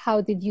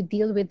 How did you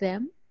deal with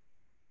them?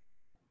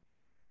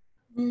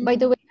 By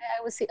the way,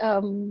 I was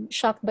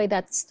shocked by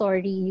that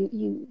story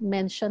you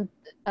mentioned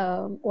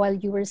while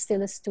you were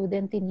still a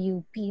student in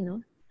UP,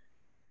 no?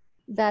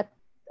 That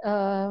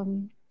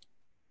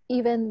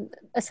even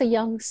as a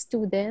young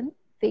student,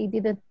 they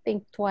didn't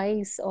think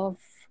twice of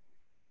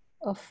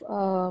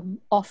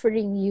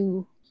offering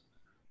you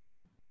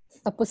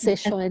a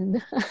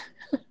position.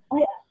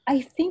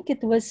 I think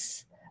it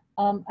was,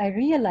 I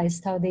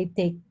realized how they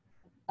take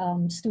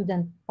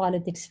student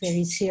politics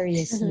very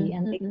seriously,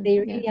 and they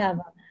really have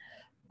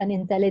an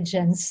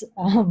intelligence.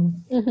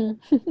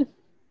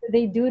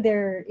 They do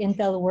their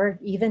intel work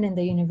even in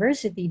the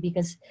university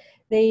because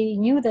they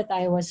knew that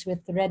I was with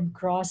Red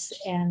Cross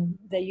and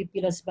the UP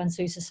Los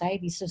Baños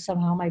Society. So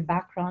somehow my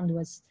background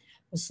was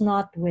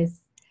not with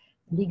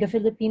League of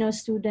Filipino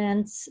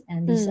Students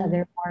and these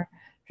other more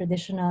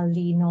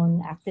traditionally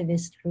known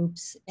activist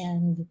groups.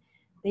 And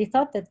they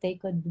thought that they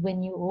could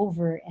win you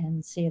over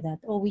and say that,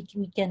 oh, we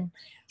can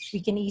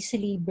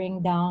easily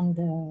bring down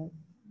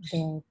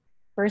the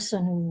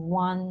person who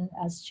won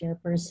as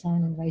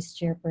chairperson and vice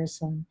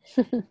chairperson.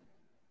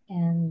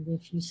 And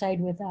if you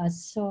side with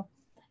us. So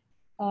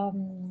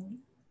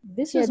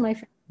this was my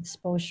first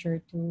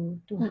exposure to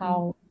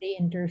how they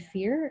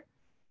interfere.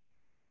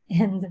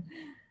 And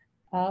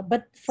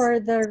but for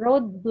the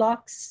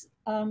roadblocks,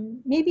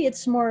 maybe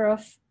it's more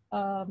of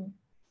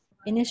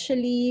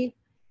initially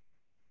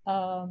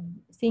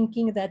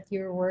thinking that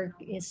your work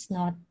is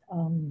not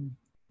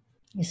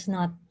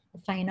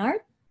fine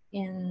art.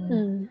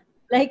 In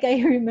like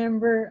I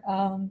remember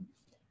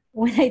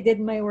when I did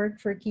my work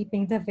for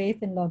Keeping the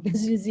Faith in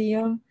Lopez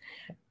Museum,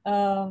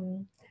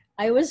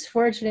 I was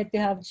fortunate to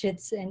have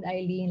Chits and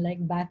Eileen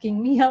like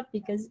backing me up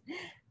because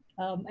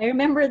I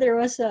remember there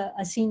was a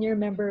senior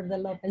member of the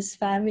Lopez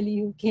family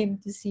who came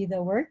to see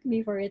the work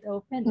before it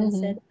opened and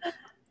said,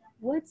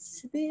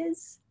 "What's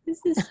this?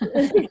 This is."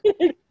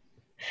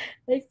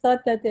 I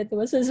thought that it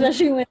was,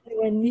 especially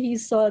when he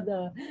saw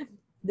the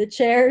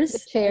chairs.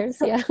 The chairs,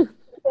 yeah.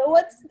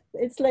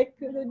 It's like,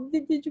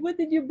 what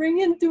did you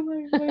bring into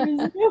my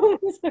museum?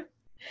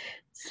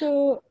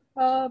 So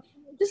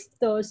just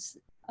those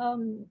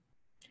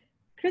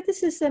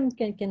criticism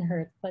can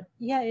hurt, but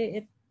yeah,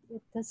 it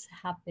does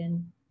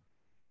happen.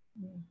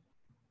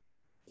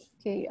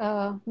 Okay,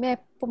 may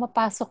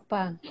pumapasok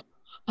pa.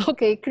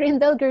 Okay,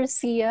 Crindle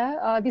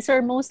Garcia, these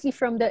are mostly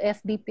from the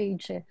FB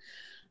page.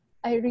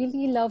 I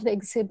really love the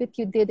exhibit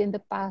you did in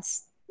the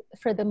past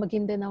for the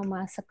Maguindanao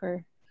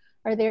Massacre.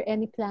 Are there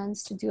any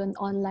plans to do an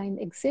online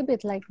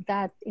exhibit like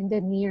that in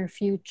the near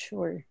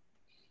future?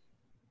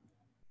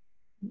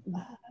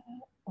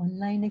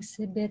 Online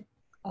exhibit?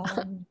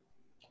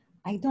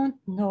 I don't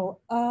know.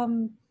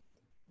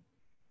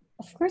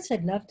 Of course,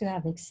 I'd love to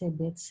have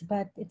exhibits,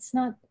 but it's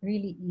not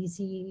really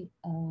easy.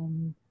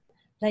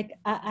 Like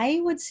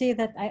I would say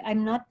that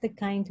I'm not the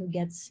kind who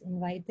gets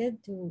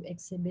invited to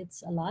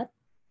exhibits a lot,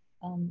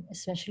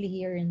 especially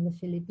here in the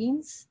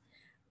Philippines.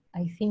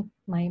 I think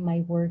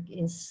my work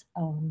is,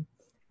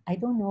 I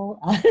don't know.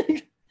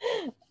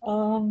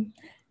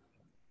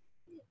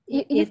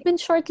 You've been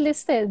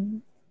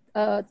shortlisted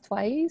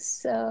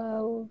twice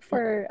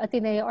for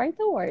Ateneo Art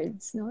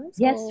Awards, no? So,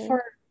 yes,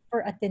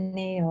 for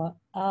Ateneo.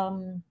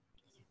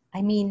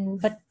 I mean,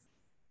 but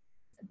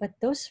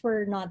those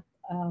were not.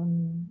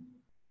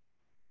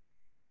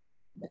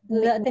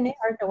 The Ateneo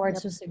Art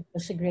Awards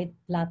was a great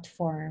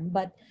platform,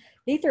 but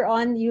later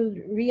on you'll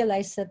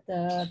realize that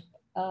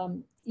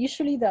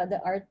usually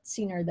the art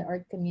scene or the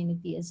art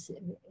community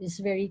is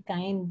very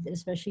kind,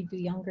 especially to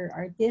younger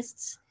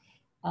artists.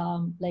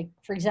 Like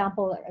for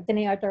example,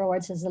 Ateneo Art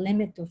Awards has a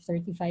limit of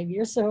 35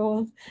 years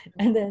old,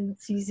 and then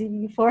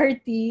CCP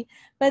 40.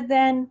 But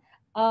then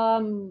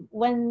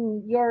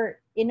when you're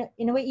in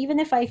a way, even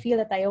if I feel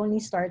that I only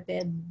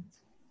started,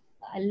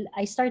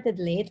 I started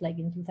late, like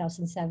in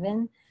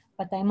 2007,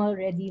 but I'm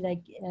already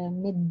like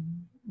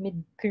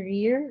mid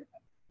career.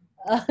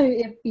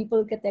 If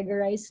people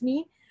categorize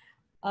me,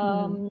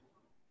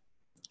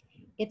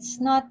 it's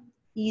not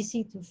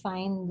easy to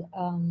find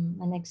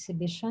an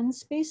exhibition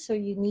space, so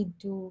you need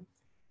to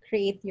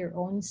create your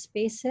own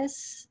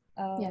spaces.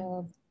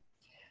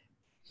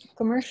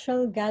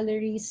 Commercial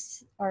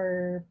galleries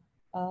are.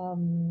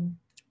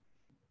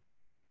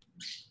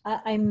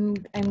 I'm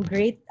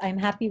great. I'm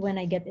happy when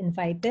I get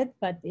invited,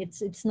 but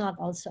it's not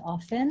also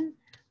often.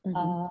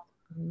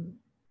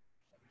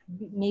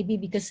 Maybe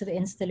because the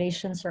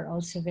installations are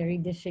also very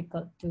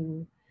difficult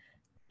to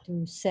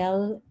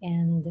sell,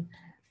 and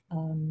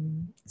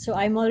So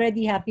I'm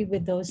already happy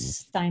with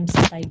those times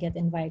that I get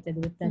invited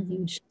with that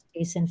huge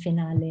space and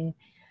finale,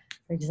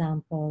 for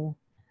example.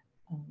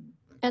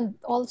 And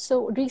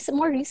also,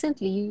 more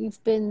recently, you've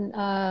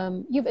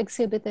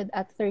exhibited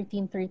at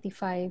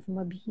 1335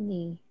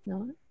 Mabini,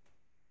 no?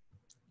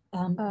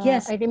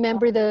 Yes. I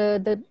remember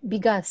the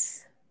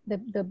bigas, the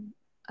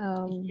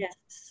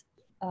yes.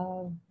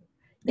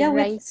 the Yeah,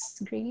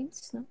 rice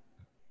grains, no?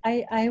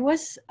 I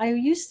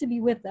used to be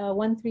with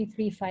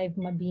 1335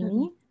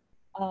 Mabini.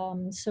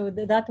 So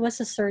that was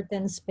a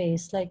certain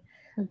space. Like,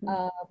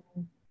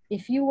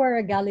 if you were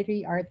a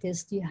gallery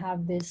artist, you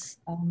have this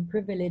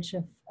privilege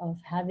of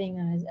having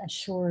a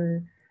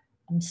sure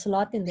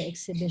slot in the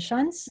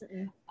exhibitions.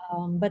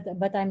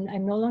 But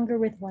I'm no longer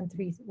with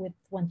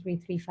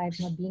 1335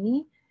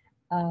 Mabini.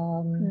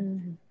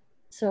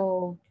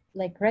 So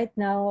like right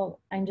now,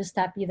 I'm just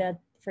happy that,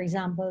 for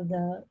example,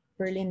 the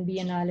Berlin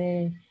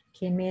Biennale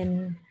came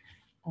in.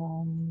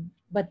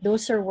 But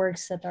those are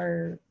works that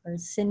are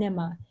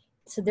cinema.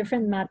 It's a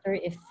different matter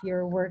if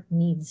your work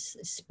needs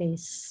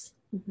space,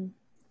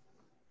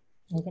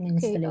 like an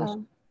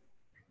installation.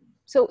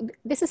 So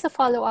this is a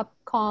follow-up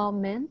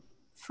comment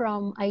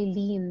from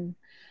Eileen.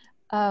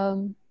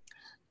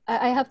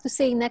 I have to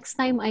say, next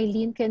time,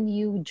 Eileen, can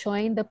you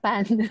join the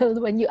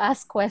panel when you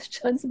ask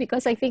questions?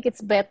 Because I think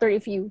it's better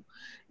if you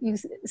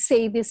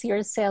say this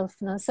yourself.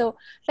 No? So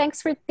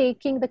thanks for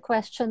taking the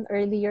question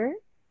earlier.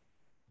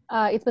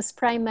 It was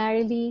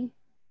primarily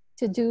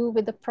to do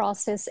with the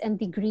process and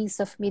degrees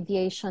of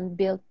mediation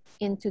built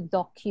into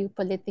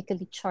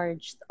politically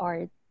charged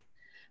art.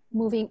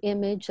 Moving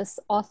image as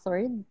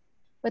authored,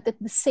 but at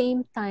the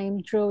same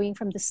time drawing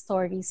from the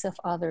stories of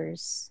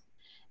others.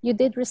 You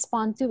did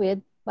respond to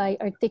it by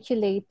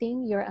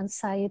articulating your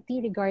anxiety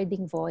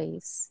regarding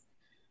voice.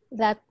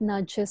 That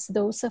nudges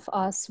those of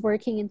us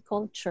working in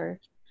culture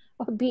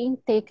of being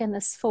taken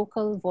as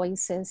focal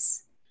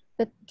voices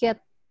that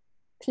get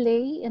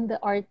play in the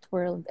art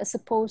world as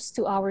opposed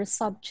to our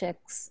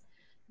subjects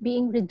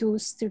being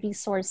reduced to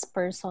resource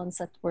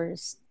persons at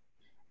worst,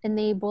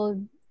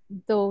 enabled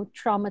though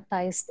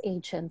traumatized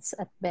agents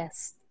at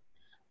best.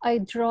 I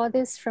draw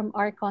this from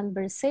our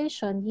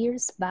conversation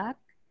years back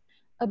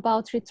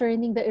about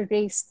returning the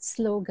erased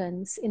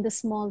slogans in the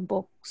small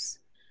books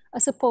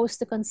as opposed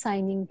to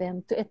consigning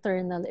them to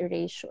eternal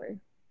erasure.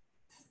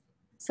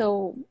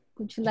 So,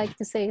 would you like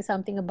to say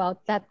something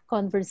about that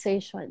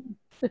conversation?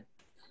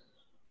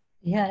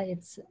 Yeah,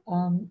 it's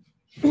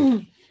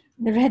the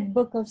Red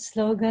Book of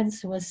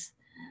Slogans was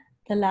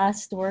the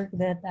last work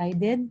that I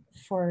did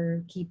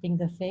for keeping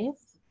the faith.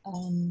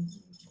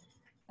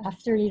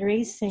 After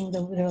erasing the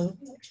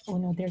oh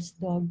no, there's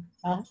dog.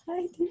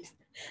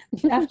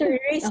 After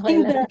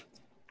erasing Okay,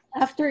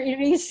 after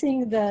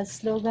erasing the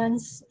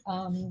slogans,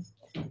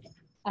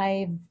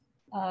 I've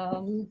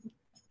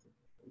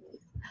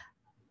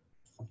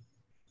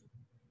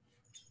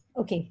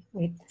okay,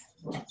 wait.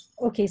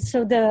 Okay,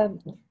 so the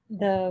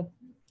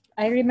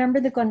I remember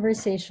the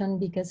conversation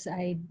because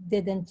I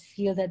didn't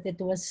feel that it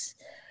was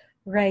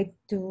right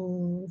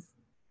to,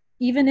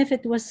 even if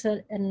it was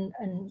an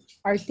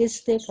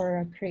artistic or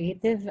a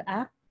creative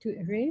act to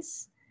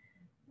erase,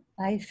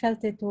 I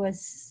felt it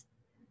was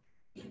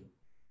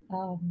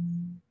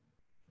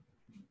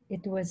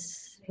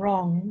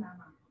wrong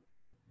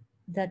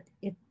that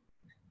it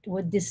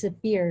would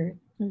disappear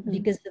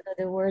because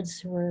the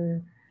words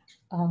were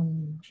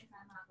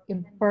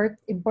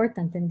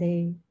important and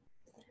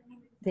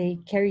they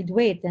carried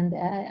weight, and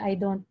I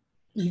don't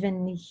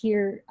even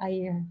hear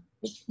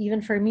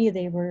even for me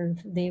they were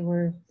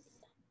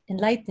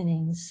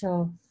enlightening.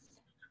 So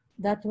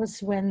that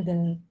was when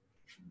the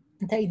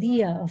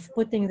idea of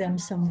putting them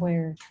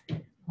somewhere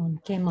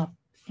came up,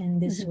 and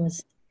this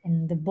was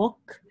in the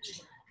book.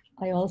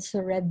 I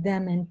also read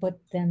them and put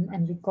them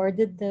and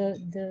recorded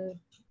the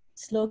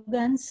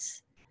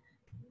slogans,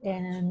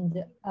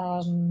 and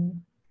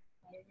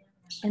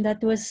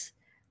that was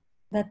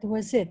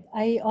it.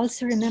 I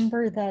also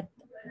remember that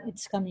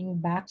it's coming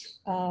back.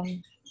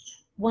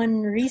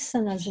 One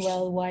reason as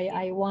well why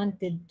I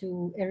wanted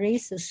to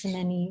erase as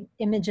many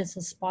images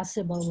as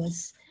possible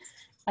was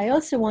I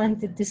also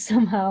wanted to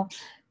somehow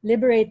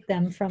liberate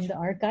them from the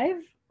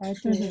archive, or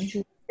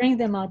to bring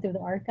them out of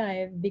the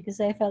archive, because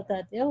I felt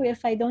that, oh,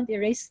 if I don't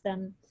erase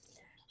them,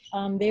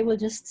 they will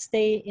just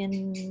stay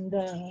in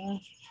the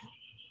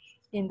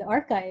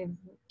archive,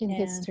 in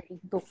history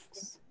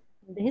books.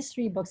 The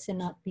history books, and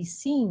not be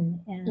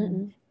seen.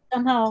 And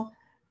somehow,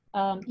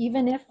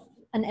 even if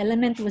an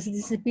element was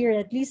disappeared,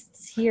 at least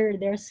here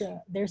there's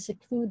a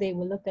clue. They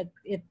will look at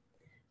it.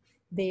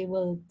 They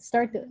will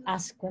start to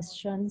ask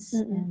questions,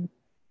 and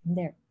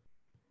there.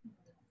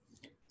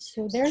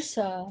 So there's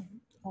a.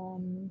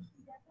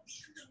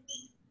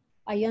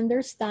 I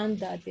understand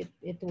that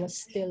it was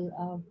still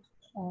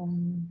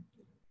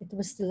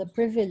a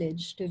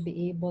privilege to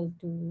be able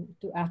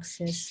to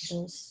access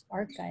those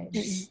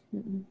archives,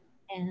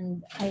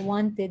 and I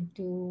wanted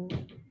to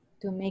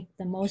make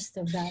the most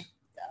of that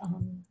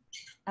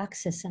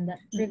access and that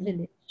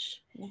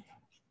privilege,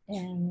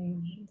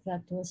 and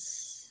that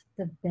was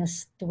the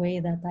best way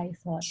that I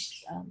thought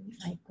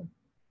I could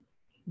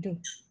do.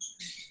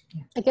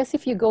 Yeah. I guess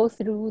if you go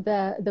through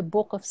the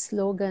book of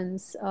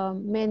slogans,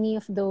 many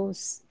of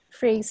those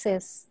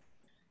phrases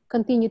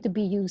continue to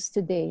be used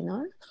today,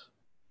 no?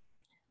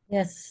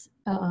 Yes,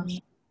 na,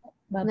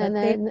 but na,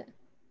 na,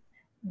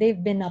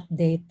 they've been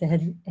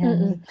updated,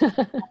 and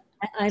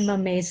I'm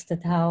amazed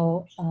at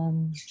how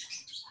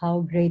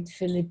great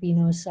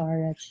Filipinos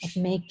are at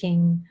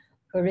making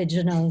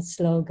original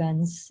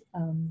slogans.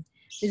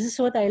 This is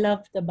what I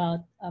loved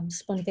about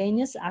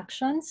spontaneous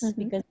actions,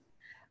 because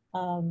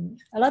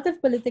a lot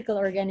of political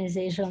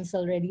organizations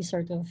already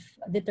sort of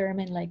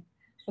determine, like,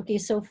 okay,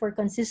 so for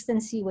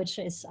consistency, which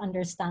is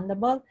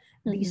understandable,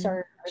 these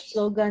are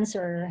slogans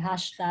or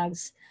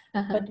hashtags.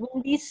 But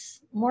when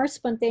these more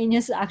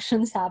spontaneous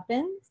actions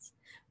happen,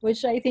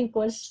 which I think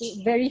was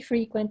very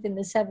frequent in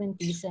the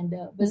 70s and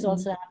was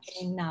also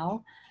happening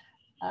now,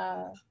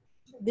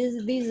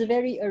 these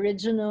very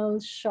original,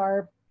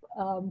 sharp,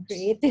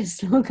 creative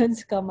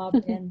slogans come up,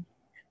 and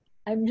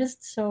I'm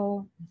just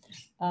so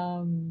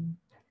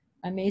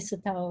amazed at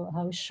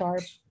how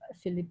sharp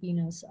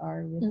Filipinos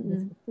are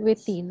with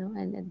witty, no?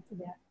 And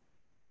yeah.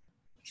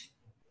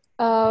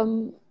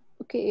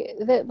 Okay,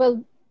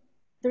 well,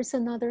 there's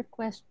another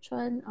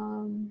question.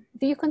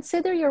 Do you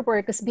consider your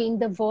work as being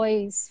the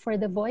voice for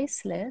the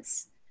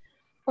voiceless,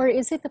 or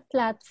is it a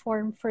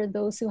platform for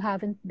those who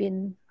haven't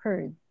been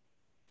heard?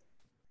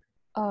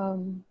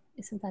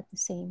 Isn't that the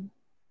same?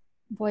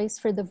 Voice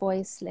for the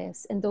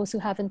voiceless and those who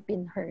haven't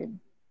been heard.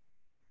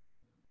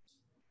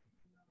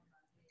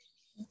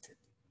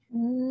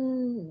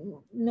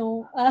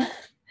 No,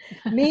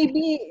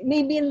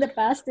 maybe in the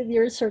past, if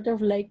you're sort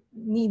of like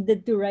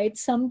needed to write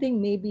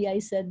something, maybe I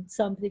said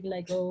something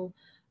like, "Oh,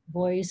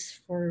 voice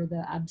for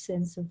the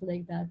absence of,"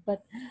 like that.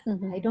 But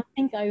I don't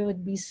think I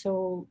would be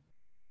so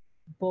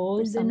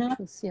bold enough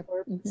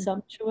or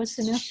presumptuous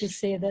enough to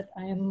say that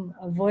I am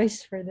a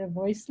voice for the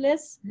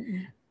voiceless.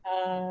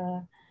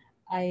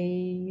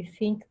 I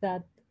think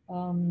that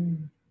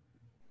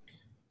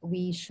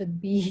we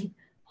should be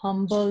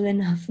humble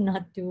enough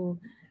not to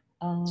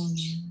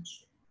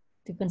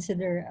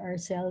consider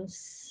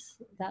ourselves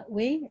that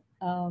way.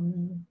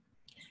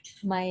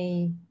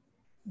 My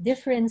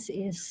difference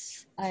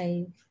is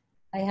I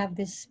have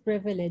this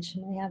privilege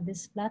and I have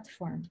this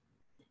platform,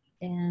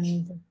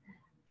 and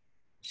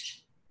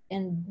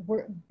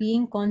we're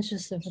being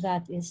conscious of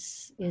that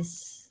is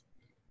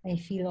I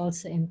feel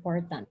also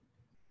important.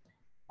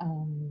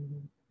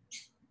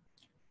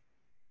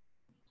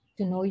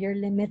 To know your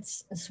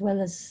limits as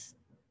well as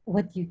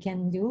what you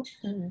can do.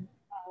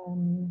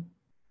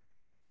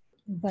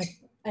 But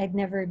I'd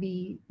never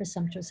be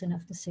presumptuous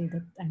enough to say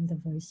that I'm the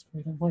voice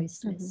for the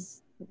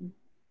voiceless.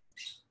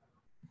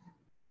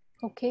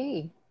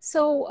 Okay,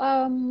 so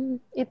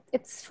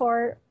it's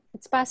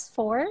past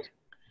 4.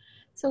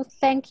 So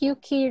thank you,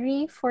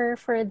 Kiri, for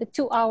the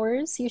 2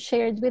 hours you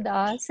shared with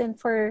us and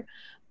for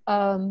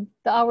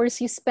the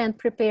hours you spent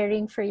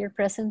preparing for your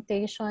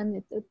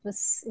presentation. It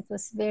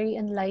was very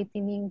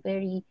enlightening,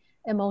 very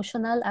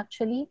emotional,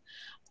 actually,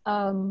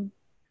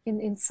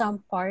 in some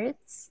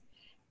parts.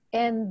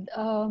 And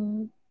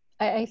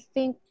I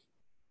think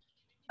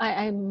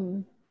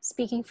I'm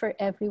speaking for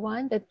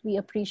everyone that we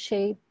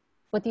appreciate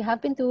what you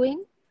have been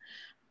doing,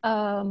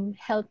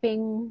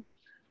 helping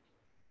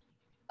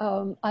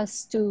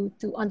us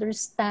to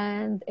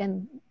understand,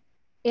 and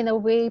in a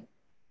way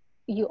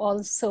you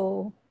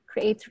also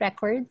create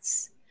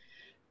records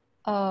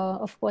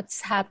of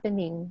what's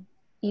happening,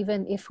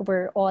 even if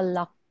we're all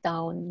locked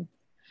down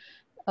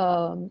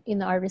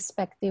in our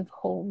respective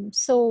homes.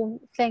 So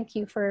thank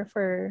you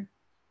for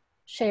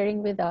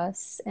sharing with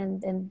us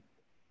and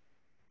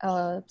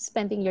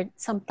spending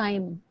some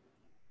time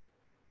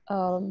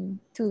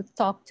to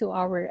talk to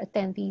our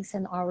attendees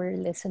and our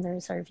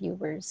listeners, our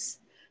viewers.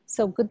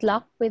 So good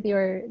luck with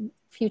your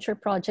future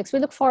projects. We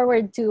look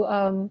forward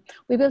to,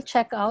 we will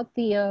check out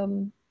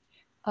the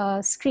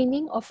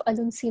screening of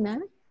Aluncina.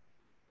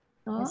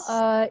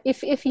 Yes.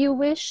 If you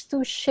wish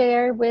to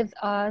share with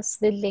us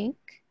the link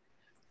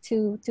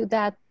to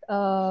that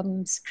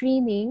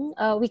screening,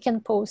 we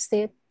can post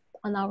it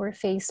on our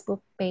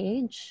Facebook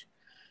page.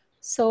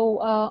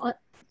 So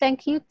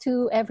thank you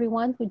to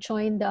everyone who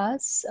joined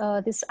us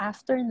this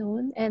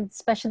afternoon, and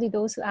especially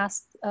those who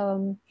asked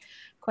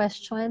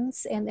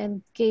questions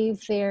and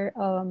gave their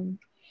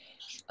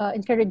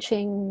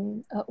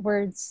encouraging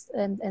words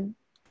and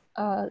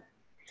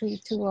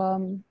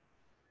to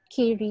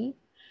Kiri.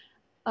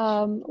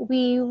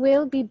 We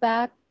will be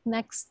back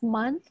next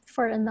month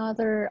for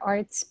another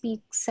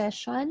ArtSpeak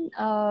session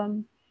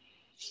on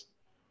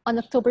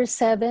October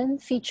 7,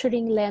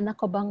 featuring Lena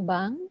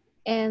Cobangbang.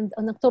 And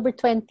on October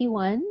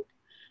 21,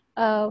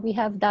 we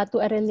have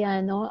Datu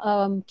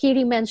Arellano.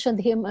 Kiri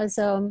mentioned him as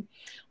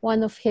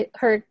one of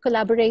her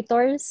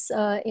collaborators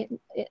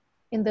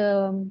in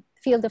the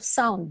field of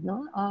sound.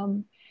 No?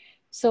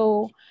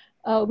 So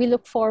we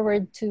look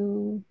forward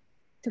to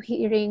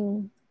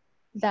hearing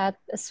that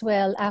as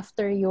well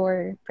after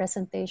your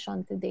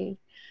presentation today.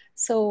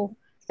 So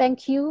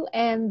thank you,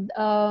 and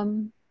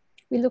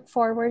We look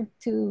forward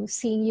to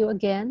seeing you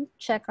again.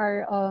 Check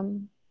our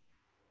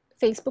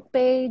Facebook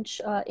page,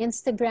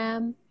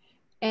 Instagram,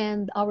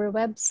 and our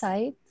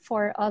website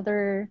for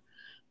other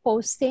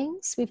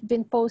postings. We've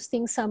been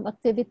posting some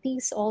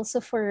activities also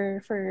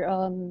for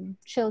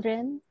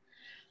children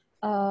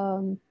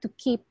to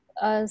keep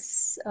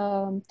us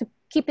to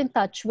keep in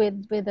touch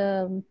with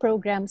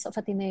programs of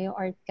Ateneo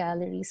Art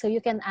Gallery. So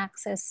you can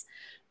access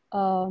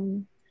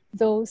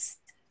those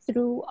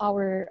through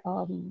our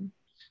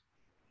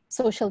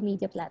social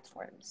media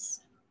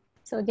platforms.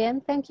 So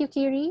again, thank you,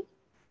 Kiri,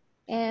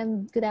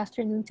 and good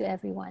afternoon to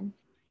everyone.